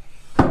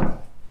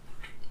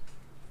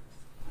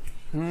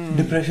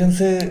 डिप्रेशन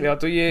से या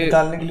तो ये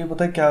निकालने के लिए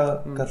पता है क्या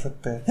कर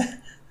सकते हैं?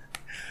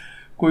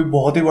 कोई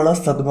बहुत ही बड़ा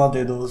सदमा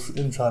दे दो उस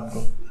इंसान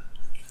को,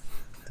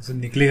 तो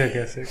निकलेगा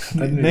कैसे?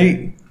 नहीं,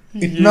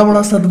 इतना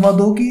बड़ा सदमा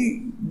दो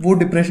कि वो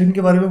डिप्रेशन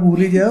के बारे में भूल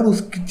ही जाए और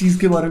उसकी चीज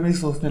के बारे में ही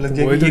सोचने लग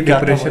जाए। तो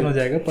डिप्रेशन हो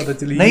जाएगा, पता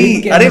चले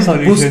नहीं, अरे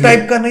उस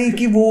टाइप का नहीं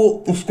कि वो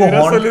उसको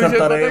हॉन्ट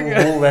करता रहे,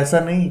 वो वैसा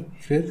नहीं।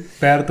 फिर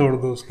पैर तोड़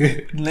दो उसके,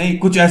 नहीं,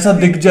 कुछ ऐसा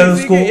दिख जाए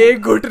उसको,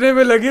 एक घुटने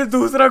में लगे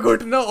दूसरा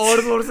घुटना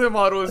और जोर से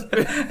मारो उस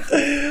पे।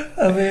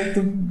 अबे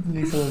तुम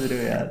नहीं समझ रहे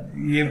हो यार,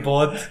 ये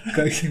बहुत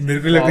मेरे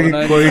को लगता है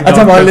कि कोई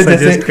अच्छा मान ले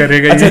जैसे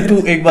करेगा। अच्छा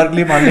तू एक बार के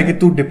लिए मान ले कि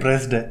तू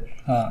डिप्रेस्ड है,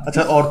 हाँ,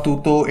 अच्छा, और तू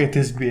तो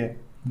एथिस्ट भी है,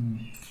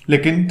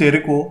 लेकिन तेरे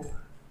को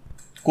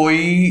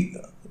कोई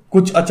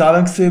कुछ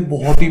अचानक से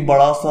बहुत ही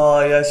बड़ा सा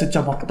या ऐसे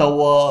चमकता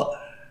हुआ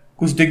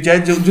कुछ दिख जाए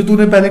जो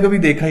तूने पहले कभी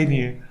देखा ही नहीं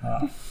है,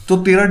 हाँ, तो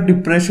तेरा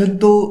डिप्रेशन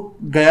तो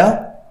गया।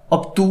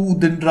 अब तू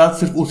दिन रात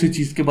सिर्फ उसी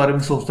चीज के बारे में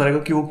सोचता रहेगा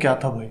कि वो क्या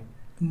था भाई।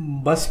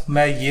 बस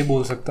मैं ये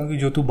बोल सकता हूँ कि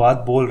जो तू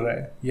बात बोल रहा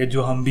है या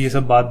जो हम भी ये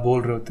सब बात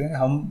बोल रहे होते हैं,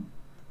 हम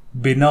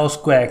बिना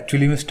उसको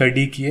एक्चुअली में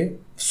स्टडी किए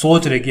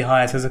सोच रहे कि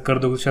हाँ ऐसे ऐसे कर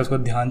दो शायद उसका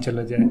ध्यान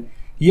चला जाए।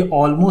 ये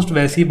ऑलमोस्ट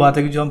वैसी बात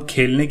है कि जो हम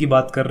खेलने की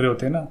बात कर रहे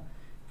होते हैं ना,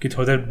 कि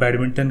थोड़ा देर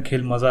बैडमिंटन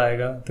खेल, मज़ा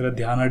आएगा, तेरा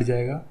ध्यान हट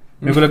जाएगा।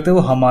 मेरे को लगता है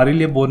वो हमारे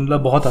लिए बोलना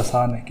बहुत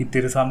आसान है कि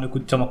तेरे सामने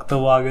कुछ चमकता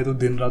हुआ आ गया तो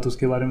दिन रात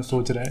उसके बारे में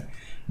सोच रहा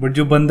है। बट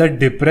जो बंदा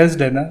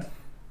डिप्रेस्ड है ना,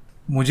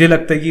 मुझे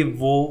लगता है कि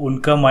वो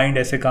उनका माइंड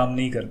ऐसे काम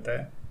नहीं करता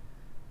है,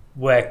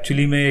 वो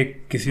एक्चुअली में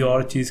किसी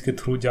और चीज़ के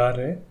थ्रू जा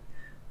रहे हैं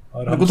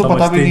और हमको तो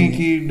पता भी नहीं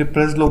कि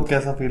डिप्रेस्ड लोग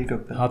कैसा फील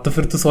करते हैं। हाँ, तो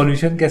फिर तो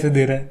सॉल्यूशन कैसे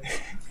दे रहा है?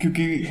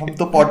 क्योंकि हम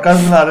तो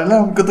पॉडकास्ट बना रहे हैं ना,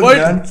 हमको तो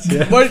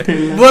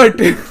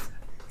बट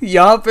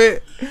यहाँ पे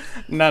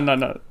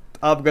ना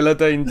आप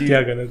गलत है इन चीज़।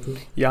 क्या गलत हो?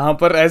 यहाँ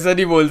पर ऐसा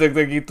नहीं बोल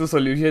सकता कि तू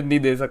सॉल्यूशन नहीं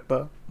दे सकता।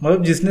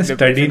 मतलब जिसने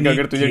स्टडी नहीं,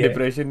 अगर तुझे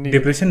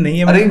डिप्रेशन नहीं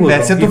है, अरे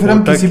वैसे तो फिर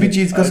हम किसी भी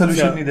चीज का अच्छा,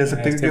 सॉल्यूशन नहीं दे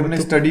सकते क्योंकि हमने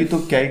स्टडी तो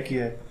क्या ही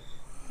किया है।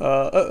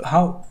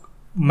 हाँ,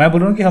 मैं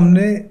बोल रहा हूँ कि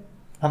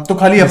हम तो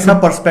खाली अपना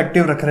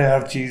पर्सपेक्टिव रख रहे हैं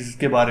हर चीज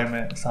के बारे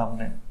में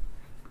सामने।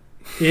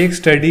 एक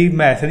स्टडी,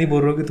 मैं ऐसा नहीं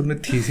बोल रहा हूँ कि तुमने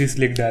थीसिस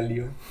लिख डाली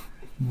हो,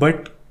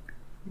 बट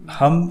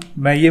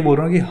मैं ये बोल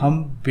रहा हूँ कि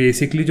हम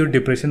बेसिकली जो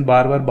डिप्रेशन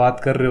बार बार बात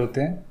कर रहे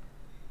होते हैं,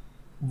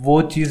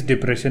 वो चीज़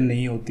डिप्रेशन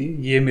नहीं होती।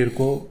 ये मेरे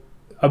को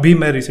अभी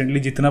मैं रिसेंटली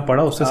जितना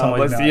पढ़ा उससे समझ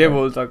में आया। ये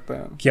बोल सकते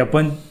हैं कि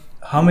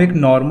हम एक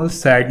नॉर्मल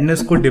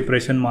सैडनेस को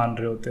डिप्रेशन मान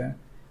रहे होते हैं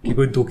कि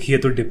कोई दुखी है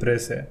तो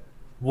डिप्रेस है।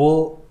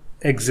 वो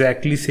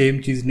एग्जैक्टली सेम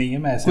चीज़ नहीं है।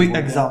 मैं ऐसे कोई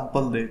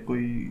एग्जांपल दे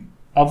कोई।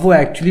 अब वो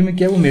एक्चुअली में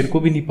क्या है वो मेरे को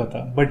भी नहीं पता,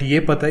 बट ये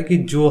पता है कि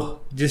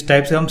जिस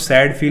टाइप से हम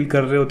सैड फील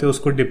कर रहे होते हैं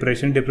उसको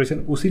डिप्रेशन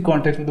उसी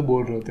कॉन्टेक्स्ट में तो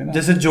बोल रहे होते हैं ना।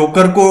 जैसे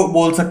जोकर को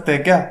बोल सकते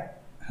हैं क्या?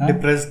 हाँ?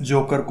 डिप्रेस्ड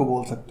जोकर को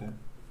बोल सकते हैं।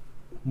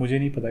 मुझे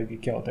नहीं पता कि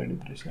क्या होता है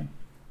डिप्रेशन,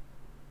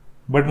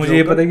 बट मुझे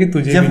ये पता है कि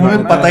तुझे जब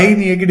हमें पता ही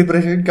नहीं है कि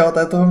डिप्रेशन क्या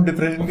होता है तो हम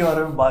डिप्रेशन के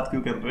बारे में बात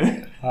क्यों कर रहे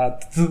हैं? हाँ,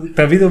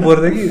 तभी तो बोल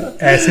रहे हैं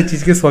कि ऐसे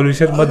चीज के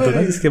सॉल्यूशन मत दो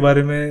ना जिसके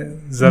बारे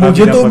में जरा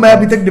मुझे तो मैं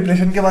अभी तक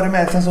डिप्रेशन के बारे में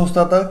ऐसा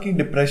सोचता था कि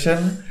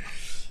डिप्रेशन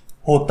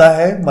होता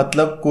है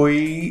मतलब कोई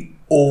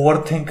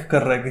ओवर थिंक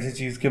कर रहा है किसी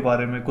चीज के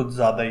बारे में कुछ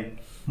ज्यादा ही।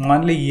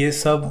 मान ले ये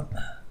सब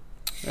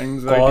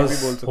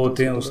कॉज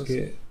होते हैं उसके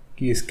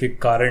कि इसके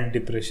कारण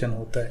डिप्रेशन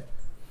होता है।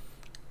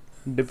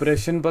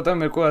 डिप्रेशन पता है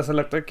मेरे को ऐसा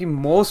लगता है कि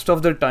मोस्ट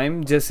ऑफ द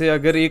टाइम, जैसे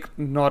अगर एक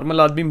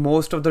नॉर्मल आदमी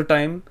मोस्ट ऑफ द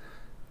टाइम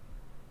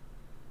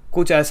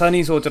कुछ ऐसा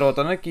नहीं सोच रहा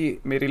होता ना कि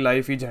मेरी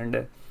लाइफ ही झंड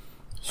है,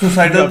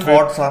 सुसाइडल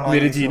थॉट्स आना,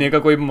 मेरे जीने का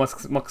कोई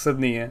मकसद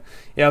नहीं है,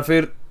 या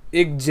फिर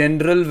एक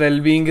जनरल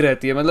वेलबींग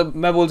रहती है। मतलब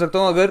मैं बोल सकता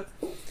हूँ अगर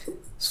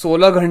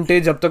 16 घंटे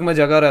जब तक मैं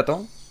जगा रहता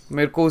हूँ,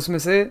 मेरे को उसमें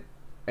से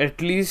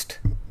एटलीस्ट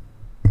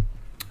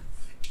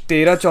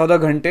 13-14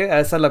 घंटे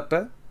ऐसा लगता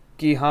है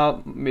कि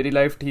हाँ मेरी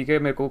लाइफ ठीक है,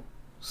 मेरे को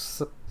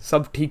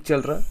सब ठीक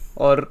चल रहा है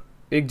और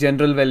एक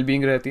जनरल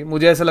वेलबींग रहती है।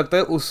 मुझे ऐसा लगता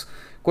है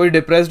कोई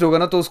डिप्रेस्ड होगा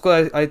ना तो उसको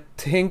आई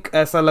थिंक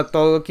ऐसा लगता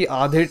होगा कि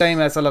आधे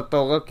टाइम ऐसा लगता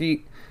होगा कि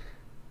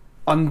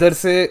अंदर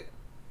से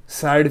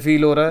सैड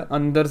फील हो रहा है,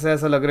 अंदर से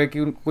ऐसा लग रहा है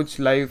कि कुछ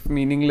लाइफ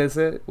मीनिंगलेस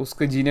है,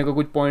 उसके जीने का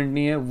कुछ पॉइंट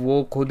नहीं है,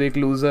 वो खुद एक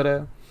लूज़र है।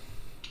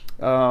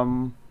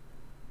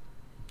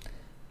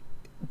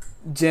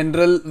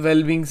 जनरल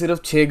वेलबींग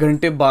सिर्फ 6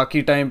 घंटे,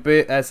 बाकी टाइम पे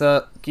ऐसा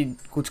कि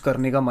कुछ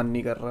करने का मन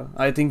नहीं कर रहा।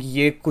 आई थिंक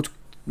ये कुछ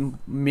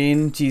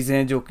मेन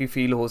चीज़ें जो कि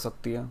फील हो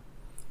सकती हैं,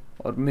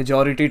 और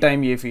मेजॉरिटी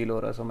टाइम ये फील हो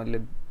रहा है, समझ ले,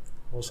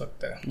 हो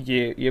सकता है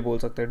ये बोल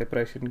सकते हैं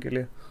डिप्रेशन के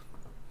लिए।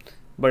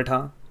 बट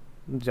हाँ,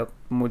 जब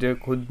मुझे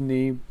खुद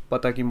नहीं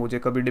पता कि मुझे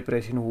कभी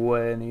डिप्रेशन हुआ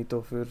है नहीं,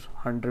 तो फिर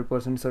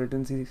 100%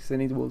 सर्टेनिटी से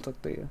नहीं बोल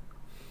सकते ये।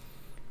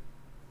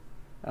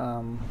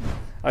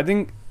 आई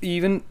थिंक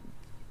इवन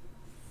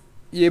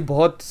ये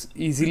बहुत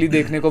इजीली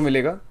देखने को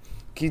मिलेगा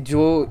कि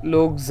जो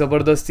लोग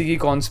ज़बरदस्ती की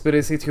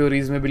कॉन्स्पिरेसी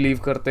थ्योरीज में बिलीव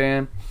करते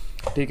हैं,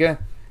 ठीक है,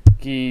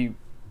 कि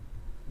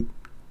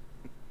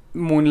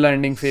मून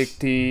लैंडिंग फेक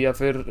थी, या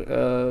फिर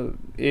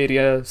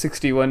एरिया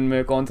 61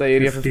 में, कौन सा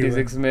एरिया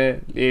 56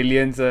 में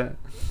एलियंस है,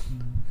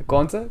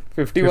 कौन सा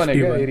 51 है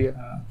क्या एरिया,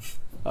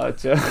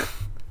 अच्छा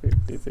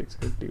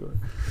 51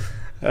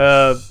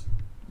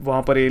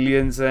 वहाँ पर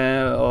एलियंस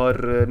हैं,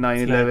 और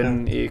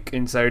 9/11 एक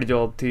इनसाइड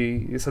जॉब थी,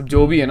 ये सब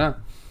जो भी है ना,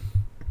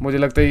 मुझे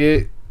लगता है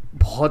ये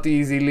बहुत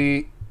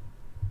इजीली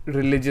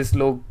रिलीजियस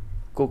लोग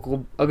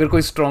को अगर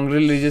कोई स्ट्रॉन्ग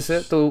रिलीजियस है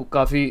तो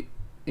काफ़ी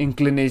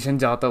इंक्लिनेशन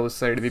जाता है उस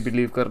साइड भी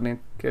बिलीव करने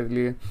के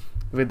लिए,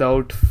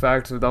 विदाउट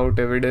फैक्ट्स, विदाउट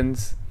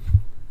एविडेंस,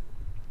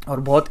 और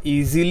बहुत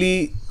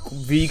इजीली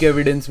वीक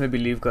एविडेंस में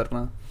बिलीव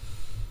करना।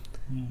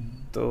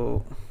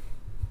 तो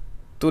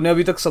तूने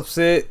अभी तक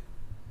सबसे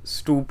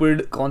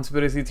स्टूपिड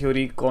कॉन्स्पिरेसी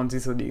थ्योरी कौन सी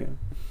सुनी है?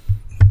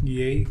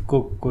 यही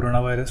कोरोना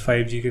वायरस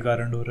 5G के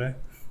कारण हो रहा है।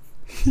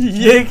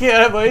 ये क्या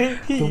है भाई?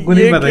 तुमको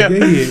नहीं पता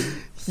क्या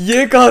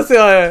ये कहाँ से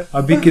आया है?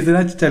 अभी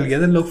कितना चल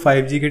गया था, लोग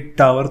 5G के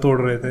टावर तोड़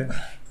रहे थे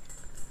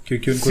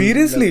क्योंकि उनको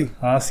सीरियसली?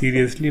 हाँ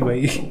सीरियसली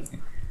भाई,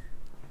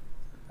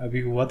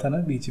 अभी हुआ था ना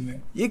बीच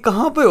में। ये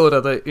कहाँ पे हो रहा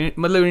था,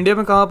 मतलब इंडिया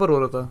में कहाँ पर हो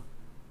रहा था?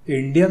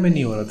 इंडिया में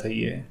नहीं हो रहा था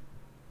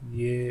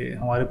ये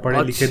हमारे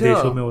पढ़े लिखे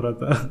देशों में हो रहा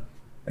था।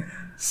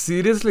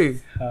 सीरियसली?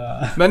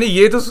 हाँ। मैंने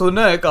ये तो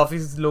सुना है काफी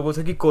लोगों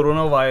से कि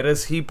कोरोना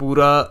वायरस ही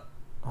पूरा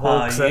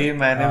होक्स है। ये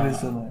मैंने भी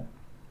सुना है,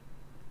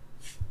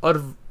 और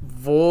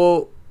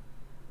वो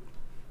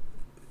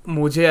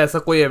मुझे ऐसा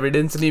कोई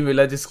एविडेंस नहीं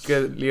मिला जिसके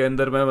लिए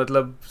अंदर मैं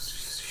मतलब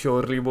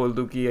श्योरली बोल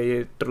दूं कि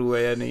ये ट्रू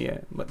है या नहीं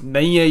है।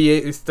 नहीं है, ये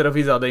इस तरफ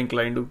ही ज़्यादा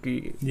इंक्लाइंड हूँ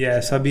कि ये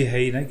ऐसा भी है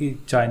ही ना कि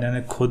चाइना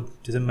ने खुद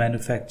जैसे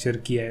मैन्युफैक्चर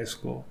किया है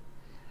इसको,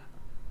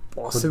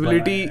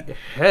 पॉसिबिलिटी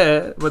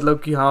है, मतलब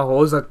कि हाँ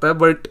हो सकता है,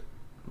 बट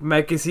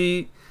मैं किसी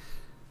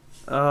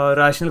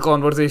रैशनल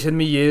कॉन्वर्सेशन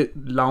में ये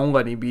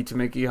लाऊंगा नहीं बीच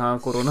में कि हाँ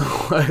कोरोना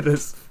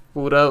वायरस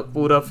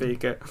पूरा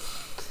फेक है।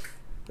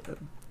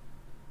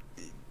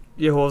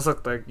 ये हो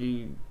सकता है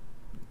कि,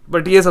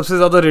 बट ये सबसे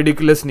ज्यादा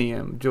रिडिकुलस नहीं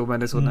है जो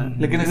मैंने सुना है।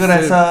 लेकिन अगर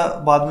ऐसा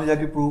बाद में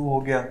जाके प्रूव हो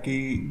गया कि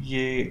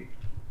ये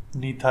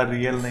नहीं था,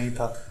 रियल नहीं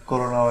था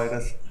कोरोना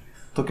वायरस,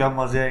 तो क्या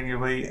मजे आएंगे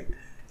भाई,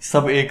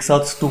 सब एक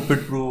साथ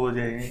स्टूपिड प्रूव हो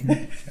जाएंगे।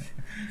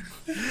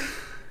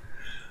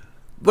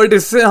 बट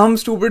इससे हम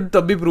स्टूपिड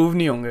तब भी प्रूव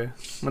नहीं होंगे,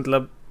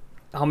 मतलब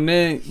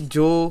हमने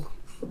जो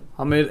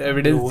हमें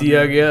एविडेंस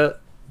दिया गया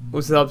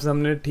उस हिसाब से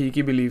हमने ठीक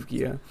ही बिलीव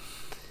किया।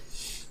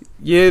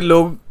 ये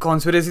लोग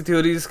कॉन्स्पिरेसी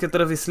थ्योरीज की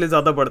तरफ इसलिए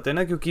ज़्यादा बढ़ते हैं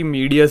ना क्योंकि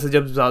मीडिया से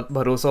जब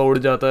भरोसा उड़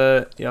जाता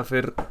है, या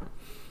फिर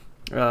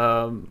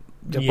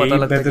जब पता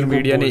लगता है कि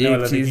मीडिया ने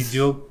एक चीज़,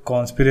 जो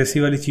कॉन्स्पिरेसी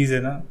वाली चीज़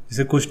है ना,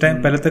 जैसे कुछ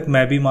टाइम पहले तक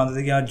मैं भी मानता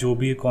था कि हाँ जो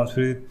भी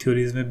कॉन्स्पिरेसी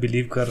थ्योरीज में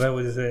बिलीव कर रहा है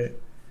वो जैसे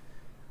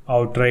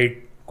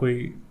आउटराइट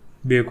कोई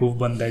बेवकूफ़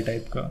बंदा है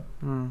टाइप का।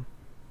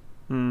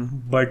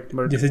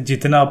 बट जैसे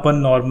जितना अपन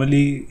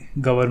नॉर्मली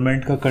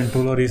गवर्नमेंट का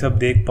कंट्रोल और ये सब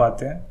देख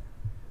पाते हैं,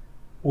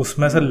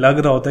 उसमें ऐसा लग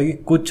रहा होता है कि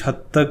कुछ हद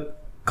तक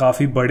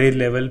काफ़ी बड़े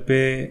लेवल पे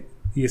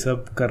ये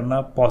सब करना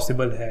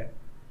पॉसिबल है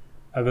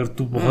अगर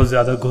तू बहुत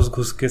ज़्यादा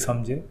घुस के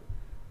समझे।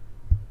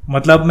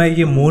 मतलब मैं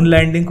ये मून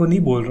लैंडिंग को नहीं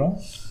बोल रहा हूँ,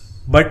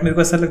 बट मेरे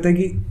को ऐसा लगता है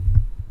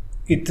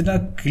कि इतना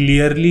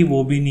क्लियरली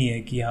वो भी नहीं है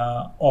कि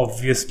हाँ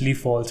ऑब्वियसली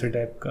फॉल्स है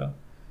टाइप का,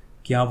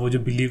 कि हाँ वो जो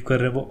बिलीव कर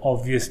रहे हैं वो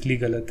ऑब्वियसली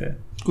गलत है।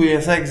 कोई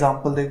ऐसा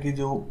एग्जांपल दे कि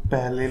जो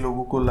पहले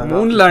लोगों को लगा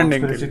मून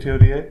लैंडिंग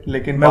थ्योरी है,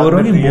 लेकिन मैं बोल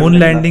रहा हूँ मून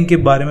लैंडिंग के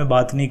बारे में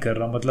बात नहीं कर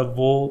रहा, मतलब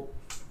वो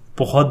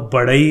बहुत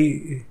बड़ा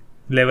ही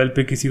लेवल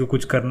पे किसी को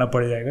कुछ करना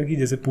पड़ जाएगा कि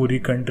जैसे पूरी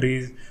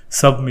कंट्रीज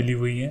सब मिली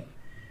हुई हैं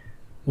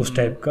उस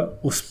टाइप का,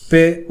 उस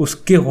पे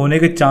उसके होने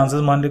के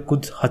चांसेस मान ले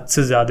कुछ हद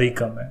से ज़्यादा ही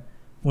कम है।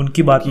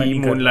 उनकी बात मैं नहीं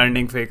कर रहा, मून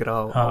लैंडिंग फेक रहा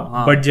हो।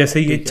 हाँ, बट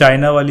जैसे ये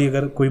चाइना वाली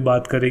अगर कोई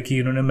बात करे कि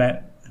इन्होंने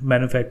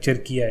मैन्युफैक्चर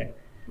किया है,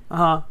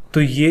 हाँ,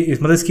 तो ये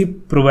मतलब इसकी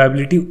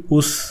प्रोबेबिलिटी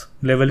उस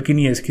लेवल की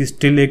नहीं है, इसकी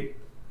स्टिल एक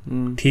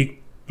ठीक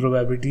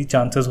प्रोबेबिलिटी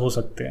चांसेस हो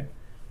सकते हैं।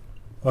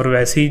 और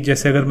वैसे ही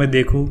जैसे अगर मैं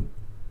देखूं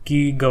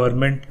कि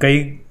कई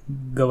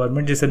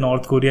गवर्नमेंट जैसे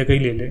नॉर्थ कोरिया का ही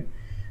ले ले,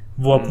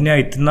 वो अपने यहाँ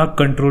इतना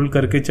कंट्रोल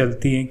करके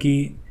चलती हैं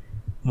कि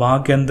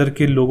वहाँ के अंदर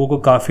के लोगों को,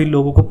 काफ़ी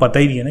लोगों को पता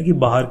ही नहीं है ना कि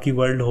बाहर की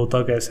वर्ल्ड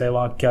होता कैसा है,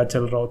 वहाँ क्या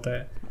चल रहा होता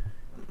है।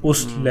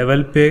 उस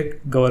लेवल पे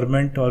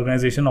गवर्नमेंट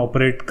ऑर्गेनाइजेशन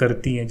ऑपरेट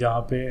करती हैं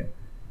जहाँ पे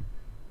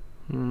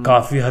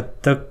काफ़ी हद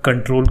तक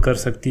कंट्रोल कर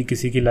सकती है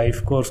किसी की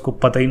लाइफ को और उसको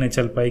पता ही नहीं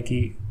चल पाए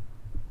कि,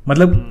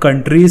 मतलब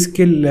कंट्रीज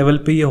के लेवल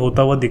पे ये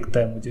होता हुआ दिखता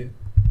है मुझे।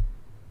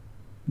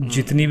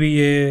 जितनी भी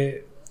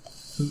ये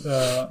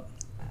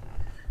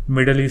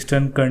मिडल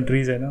ईस्टर्न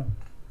कंट्रीज है ना,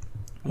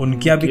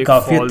 उनके यहाँ भी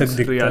काफ़ी हद तक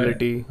दिखता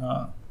है।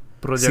 हाँ,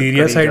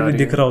 सीरिया साइड में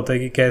दिख रहा होता है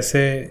कि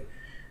कैसे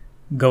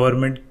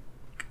गवर्नमेंट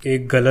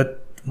एक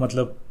गलत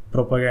मतलब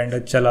प्रोपागेंडा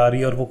चला रही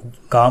है और वो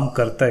काम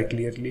करता है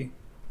क्लियरली,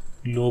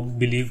 लोग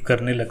बिलीव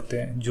करने लगते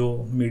हैं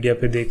जो मीडिया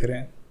पे देख रहे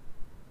हैं।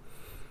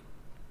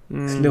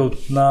 इसलिए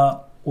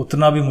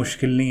उतना भी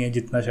मुश्किल नहीं है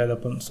जितना शायद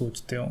अपन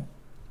सोचते हो,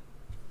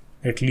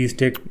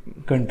 एटलीस्ट एक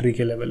कंट्री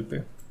के लेवल पे।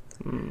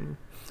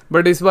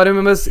 बट इस बारे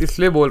में मैं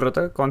इसलिए बोल रहा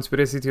था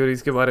कॉन्स्पिरेसी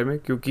थ्योरीज के बारे में,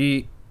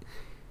 क्योंकि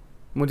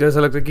मुझे ऐसा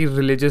लगता है कि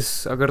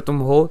रिलीजियस अगर तुम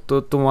हो तो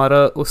तुम्हारा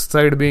उस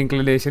साइड भी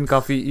इंक्लिनेशन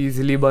काफ़ी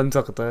इजीली बन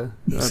सकता है।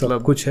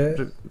 मतलब कुछ है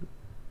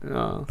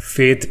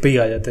फेथ पे ही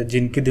आ जाता है,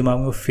 जिनके दिमाग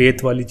में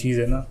फेथ वाली चीज़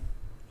है ना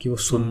कि वो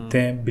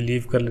सुनते हैं,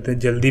 बिलीव कर लेते हैं,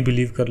 जल्दी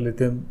बिलीव कर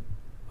लेते हैं,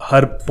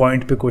 हर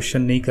पॉइंट पे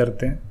क्वेश्चन नहीं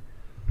करते हैं,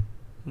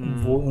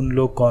 वो उन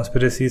लोग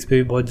कॉन्स्पिरेसीज पे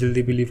भी बहुत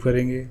जल्दी बिलीव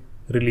करेंगे,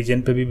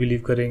 रिलीजन पे भी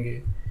बिलीव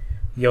करेंगे,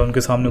 या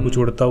उनके सामने कुछ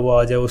उड़ता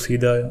हुआ आ जाए वो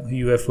सीधा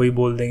यूएफओ ही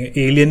बोल देंगे,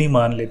 एलियन ही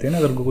मान लेते हैं ना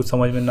अगर उनको कुछ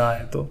समझ में ना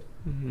आए तो।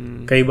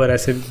 कई बार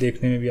ऐसे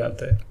देखने में भी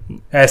आता है।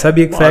 ऐसा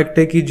भी एक फैक्ट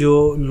है कि जो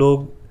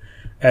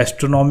लोग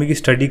एस्ट्रोनॉमी की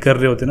स्टडी कर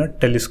रहे होते हैं ना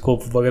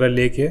टेलीस्कोप वगैरह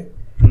लेके,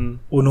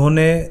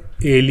 उन्होंने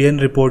एलियन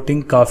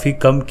रिपोर्टिंग काफ़ी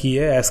कम की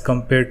है एज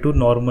कम्पेयर टू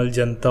नॉर्मल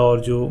जनता और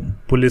जो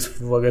पुलिस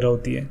वगैरह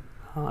होती है।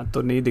 हाँ,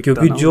 तो नहीं दिखता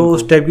क्योंकि जो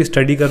उस टाइप की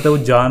स्टडी करता है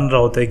वो जान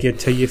रहा होता है कि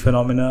अच्छा ये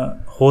फिनोमेना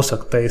हो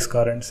सकता है, इस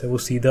कारण से वो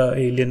सीधा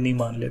एलियन नहीं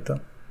मान लेता।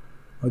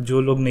 और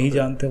जो लोग नहीं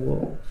जानते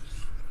वो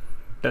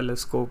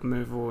टेलीस्कोप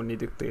में वो नहीं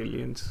दिखते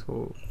एलियंस।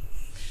 वो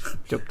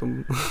जब तुम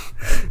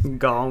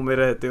गांव में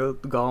रहते हो,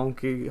 गांव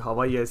की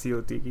हवा ही ऐसी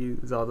होती है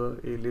कि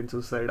ज़्यादा एलियंस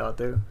उस साइड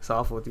आते हैं,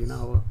 साफ़ होती है ना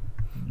हवा।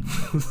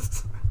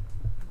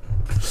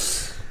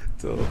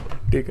 तो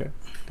ठीक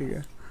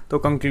है। तो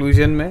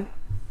कंक्लूजन में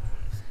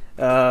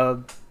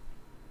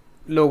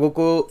लोगों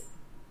को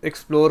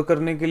एक्सप्लोर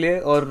करने के लिए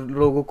और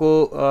लोगों को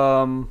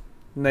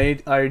नए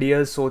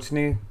आइडियाज़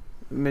सोचने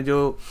में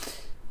जो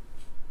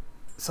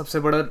सबसे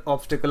बड़ा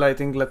ऑब्स्टिकल आई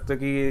थिंक लगता है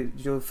कि ये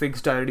जो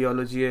फिक्स्ड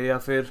आइडियोलॉजी है या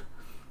फिर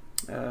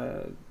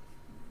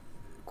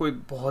कोई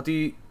बहुत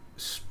ही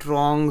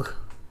स्ट्रॉन्ग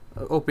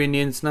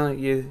ओपिनियंस ना,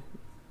 ये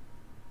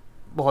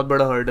बहुत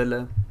बड़ा हर्डल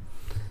है।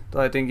 तो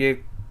आई थिंक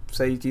ये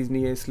सही चीज़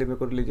नहीं है, इसलिए मेरे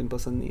को रिलीजन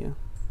पसंद नहीं है।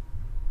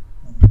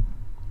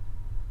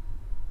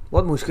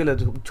 बहुत मुश्किल है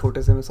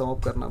छोटे से में सम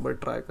अप करना, बट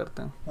ट्राई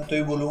करते हैं। मैं तो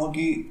ये बोलूँगा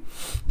कि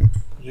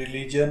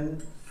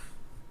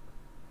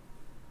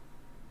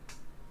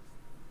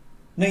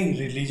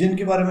रिलीजन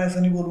के बारे में ऐसा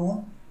नहीं बोलूँगा,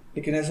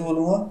 लेकिन ऐसा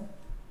बोलूँगा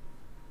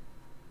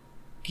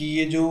कि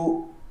ये जो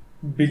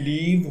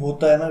बिलीव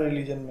होता है ना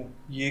रिलीजन में,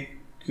 ये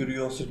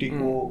क्यूरियोसिटी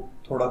को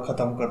थोड़ा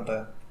खत्म करता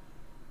है।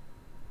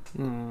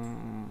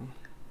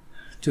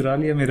 चुरा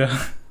लिया मेरा।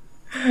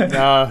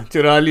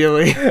 चुरा लिया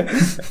भाई।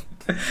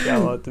 क्या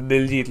बात है,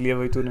 दिल जीत लिया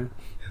भाई तूने।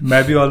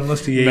 मैं भी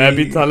ऑलमोस्ट यही, मैं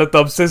भी साला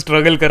तब से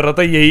स्ट्रगल कर रहा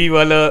था यही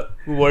वाला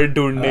वर्ड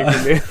ढूंढने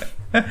के लिए।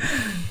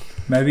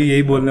 मैं भी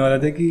यही बोलने वाला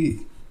था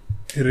कि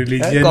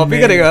रिलीजन कॉपी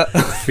करेगा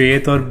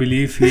फेथ और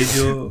बिलीफ ये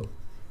जो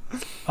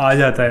आ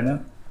जाता है ना,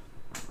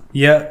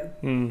 या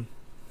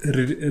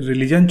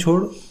रिलीजन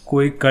छोड़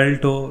कोई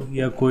कल्ट हो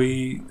या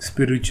कोई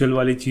स्पिरिचुअल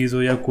वाली चीज़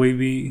हो या कोई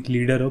भी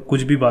लीडर हो,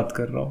 कुछ भी बात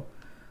कर रहा हो,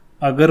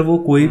 अगर वो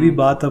कोई भी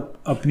बात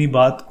अपनी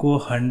बात को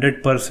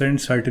 100%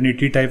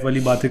 सर्टेनिटी टाइप वाली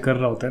बातें कर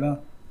रहा होता है ना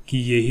कि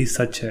यही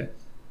सच है,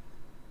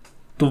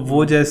 तो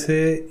वो जैसे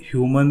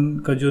ह्यूमन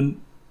का जो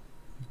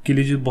के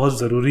लिए जो बहुत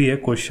ज़रूरी है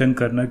क्वेश्चन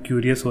करना,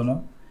 क्यूरियस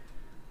होना,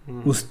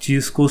 उस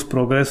चीज़ को, उस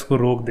प्रोग्रेस को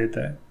रोक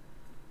देता है।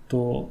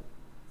 तो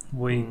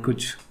वही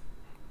कुछ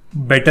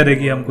बेटर है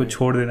कि हमको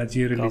छोड़ देना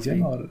चाहिए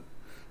रिलीजन और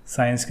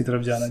साइंस की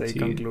तरफ जाना चाहिए।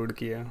 कंक्लूड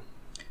किया।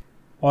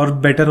 और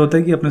बेटर होता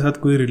है कि अपने साथ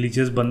कोई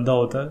रिलीजियस बंदा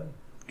होता है,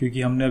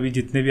 क्योंकि हमने अभी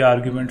जितने भी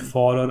आर्ग्यूमेंट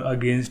फॉर और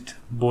अगेंस्ट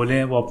बोले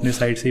हैं वो अपने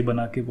साइड से ही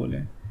बना के बोले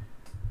हैं।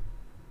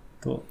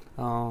 तो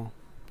हाँ,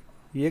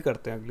 ये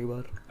करते हैं अगली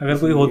बार। अगर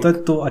कोई होता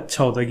तो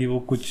अच्छा होता कि वो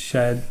कुछ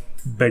शायद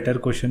बेटर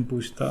क्वेश्चन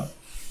पूछता,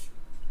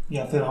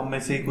 या फिर हम में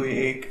से कोई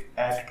एक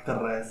एक्ट कर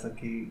रहा है ऐसा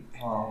कि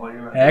हाँ वही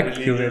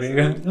एक्ट क्यों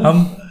करेगा,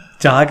 हम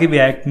चाह के भी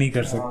एक्ट नहीं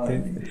कर सकते।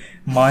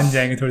 मान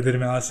जाएंगे थोड़ी देर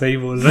में, हाँ सही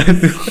बोल रहा है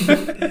तू।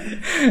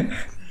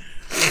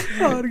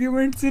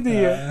 आर्ग्यूमेंट ही नहीं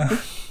है।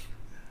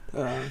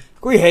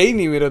 कोई है ही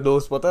नहीं मेरा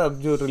दोस्त, पता है, अब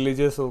जो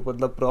रिलीजियस हो,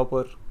 मतलब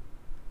प्रॉपर।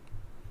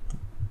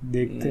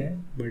 देखते हैं,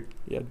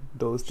 बट यार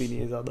दोस्त ही नहीं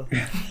है ज़्यादा।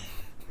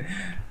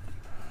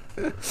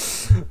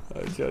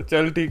 अच्छा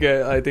चल ठीक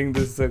है, I think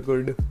this is a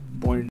good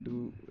point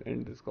to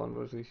end this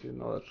conversation,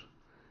 और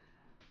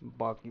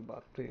बाकी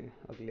बातें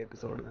अगले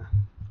एपिसोड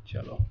में।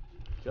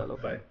 चलो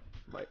बाय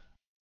बाय।